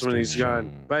Diaz when he's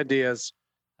gone. Bye, Diaz.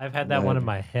 I've had that one in Whatever.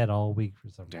 my head all week for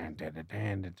some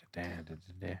reason.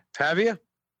 Have you?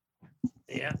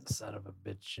 Yeah, son of a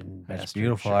bitch and That's bastard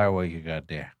beautiful show. artwork you got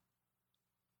there.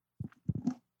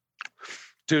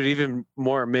 Dude, even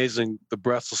more amazing, the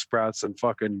Brussels sprouts and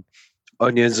fucking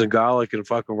onions and garlic and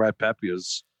fucking red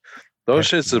peppers. Those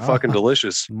shits are fucking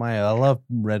delicious. I love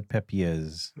red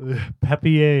peppers.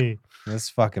 Peppier. That's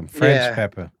fucking French Yeah.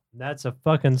 pepper. That's a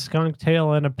fucking skunk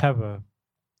tail and a pepper.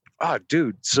 Oh,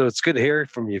 dude. So it's good to hear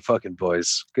from you fucking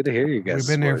boys. Good to hear you guys.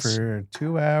 We've been here voice. for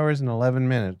 2 hours and 11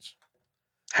 minutes.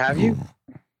 Have you?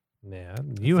 Yeah,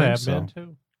 you think have so. been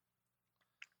too.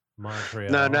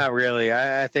 Montreal. No, not really.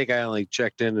 I think I only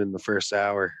checked in the first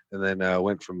hour and then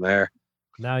went from there.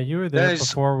 Now you were there There's-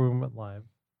 before we went live.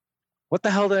 What the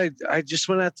hell did I just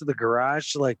went out to the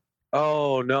garage to like,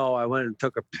 oh no, I went and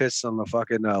took a piss on the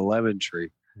fucking lemon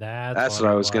tree. That's what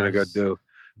I was gonna go do.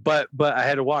 But I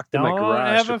had to walk to my Don't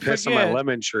garage to ever piss on my forget,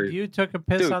 lemon tree. You took a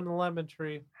piss Dude. on the lemon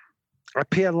tree. I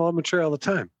pee on the lemon tree all the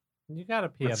time. You gotta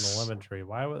pee on the That's- lemon tree.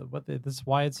 Why? This is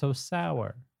why it's so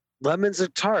sour. Lemons are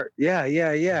tart. Yeah.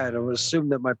 And I would assume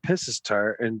that my piss is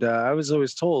tart. And I was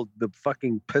always told the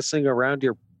fucking pissing around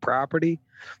your property,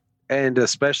 and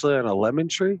especially on a lemon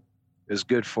tree, is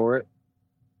good for it.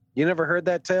 You never heard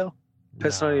that tale?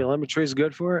 Pissing on your lemon tree is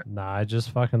good for it. Nah, I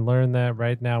just fucking learned that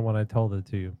right now when I told it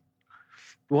to you.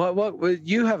 What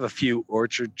you have a few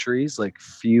orchard trees, like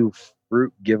few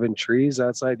fruit given trees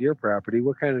outside your property.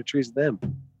 What kind of trees are them?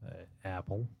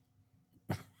 Apple.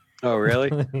 Oh, really?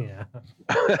 Yeah.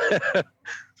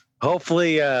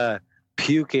 Hopefully,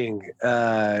 puking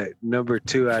number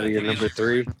 2 out of your number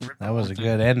 3. That was a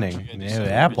good ending. Yeah,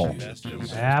 apple.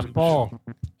 Apple.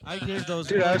 I gave those.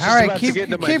 Dude, I was All just right, about to keep get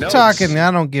into my keep notes. talking.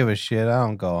 I don't give a shit. I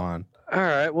don't go on. All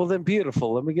right, well then,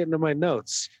 beautiful. Let me get into my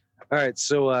notes. All right,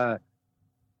 so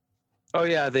oh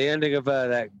yeah, the ending of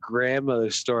that grandmother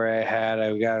story I had.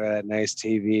 I got her that nice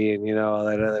TV and all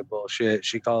that other bullshit.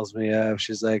 She calls me up.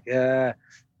 She's like, "Yeah,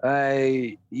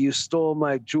 you stole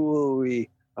my jewelry."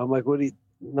 I'm like, "What do you?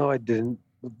 No, I didn't.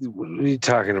 What are you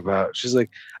talking about?" She's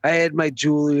like, "I had my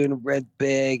jewelry in a red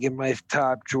bag in my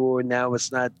top drawer. Now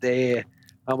it's not there."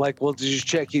 I'm like, "Well, did you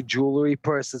check your jewelry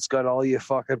purse that's got all your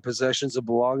fucking possessions and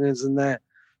belongings in that?"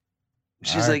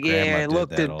 She's Our like, "Yeah, grandma I did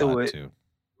looked that a into lot, it." too.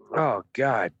 Oh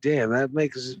god damn, that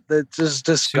just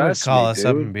disgusts She would call me, us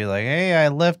up dude. and be like, "Hey, I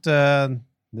left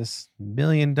this $1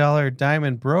 million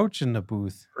diamond brooch in the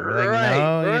booth." We're like, Right,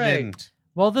 no, you right. didn't.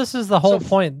 Well, this is the whole So-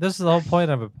 point. This is the whole point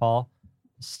of it, Paul.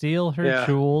 Steal her Yeah.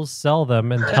 jewels, sell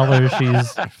them, and tell her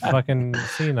she's fucking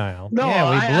senile. No, yeah,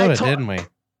 we I blew it, told- didn't we?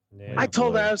 Yeah. I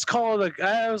told her boy. I was calling.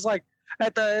 I was like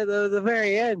at the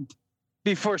very end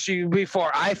before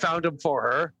I found them for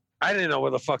her. I didn't know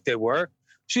where the fuck they were.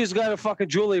 She's got a fucking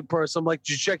jewelry purse. I'm like,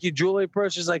 "Did you check your jewelry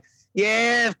purse?" She's like,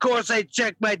 "Yeah, of course I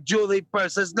checked my jewelry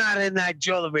purse. It's not in that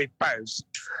jewelry purse."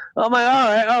 I'm like,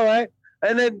 all right.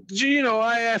 And then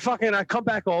I come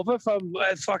back over from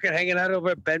fucking hanging out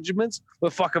over at Benjamin's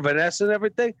with fucking Vanessa and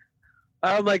everything.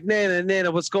 I'm like, Nana,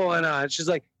 what's going on? She's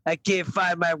like, "I can't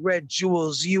find my red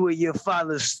jewels. You and your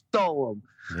father stole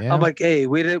them." Yeah. I'm like, "Hey,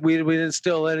 we didn't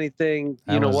steal anything.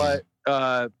 That You know was-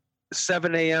 what?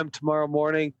 7 a.m. tomorrow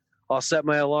morning, I'll set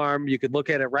my alarm. You could look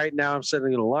at it right now. I'm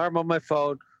setting an alarm on my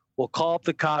phone. We'll call up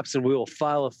the cops and we will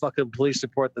file a fucking police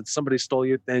report that somebody stole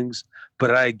your things.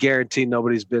 But I guarantee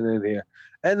nobody's been in here."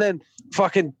 And then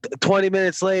fucking 20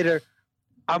 minutes later,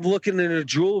 I'm looking in a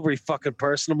jewelry fucking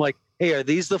purse and I'm like, "Hey, are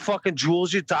these the fucking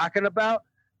jewels you're talking about?"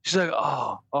 She's like,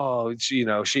 oh,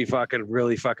 she fucking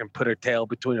really fucking put her tail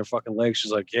between her fucking legs.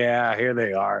 She's like, "Yeah, here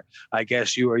they are. I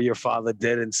guess you or your father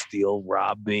didn't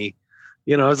rob me."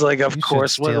 It's like, of You should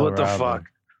course. What steal the rob her. fuck?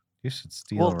 You should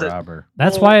steal Well, a the- robber.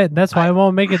 That's why I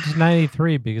won't make it to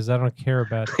 93 because I don't care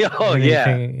about Oh, yeah.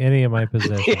 any of my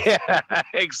possessions. Yeah,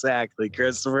 exactly,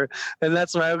 Christopher. And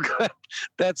that's why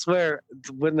that's where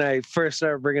when I first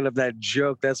started bringing up that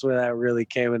joke, that's where that really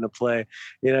came into play.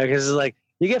 Because it's like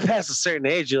you get past a certain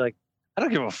age, you're like, I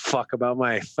don't give a fuck about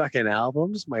my fucking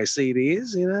albums, my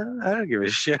CDs. You know, I don't give a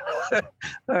shit. All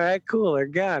right, cool, they're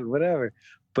gone, whatever.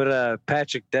 But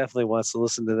Patrick definitely wants to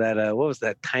listen to that. What was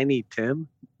that, Tiny Tim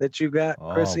that you got,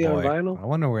 Chrissy, on vinyl? I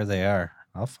wonder where they are.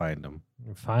 I'll find them.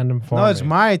 Find them for No, me. it's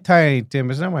my Tiny Tim.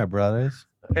 It's not my brother's.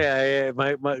 Yeah.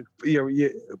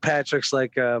 Patrick's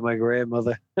like my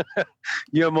grandmother.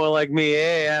 You're more like me.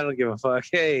 Hey, I don't give a fuck.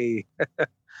 Hey.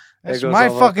 That's goes my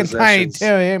all our fucking Tiny possessions.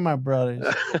 Tim. It ain't my brother's.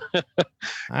 All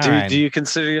right. Do you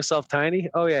consider yourself tiny?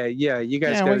 Oh yeah. You guys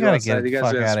Yeah, gotta we go gotta outside. get the You guys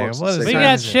fuck gotta outta smoke here. some What is we cigarettes. time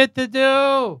got is it? shit to do.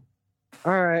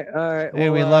 All right. Hey,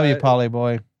 we Well, love you, Polly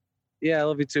boy. Yeah, I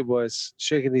love you too, boys.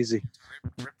 Shake it easy.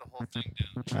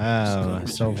 Oh,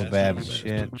 Sofa Bab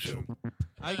shit.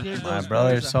 My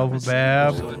brother's Sofa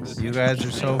Bab. You guys are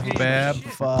Sofa Bab.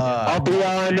 I'll Fuck. be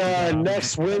on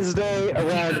next Wednesday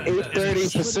around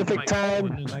 8:30 Pacific time.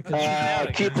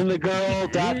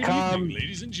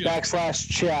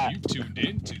 KeithAndTheGirl.com/chat. You've tuned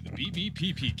in to the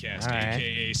BBPP cast, All right.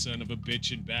 aka son of a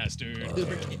bitch and bastard.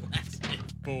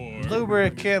 For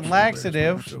Lubricant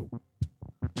laxative.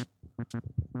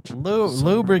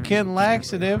 Lubricant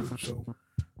laxative.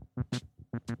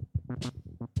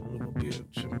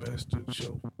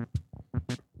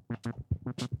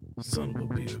 Son of a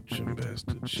bitch and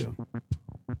bastard show.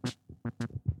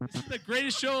 this is the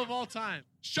greatest show of all time.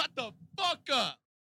 Shut the fuck up.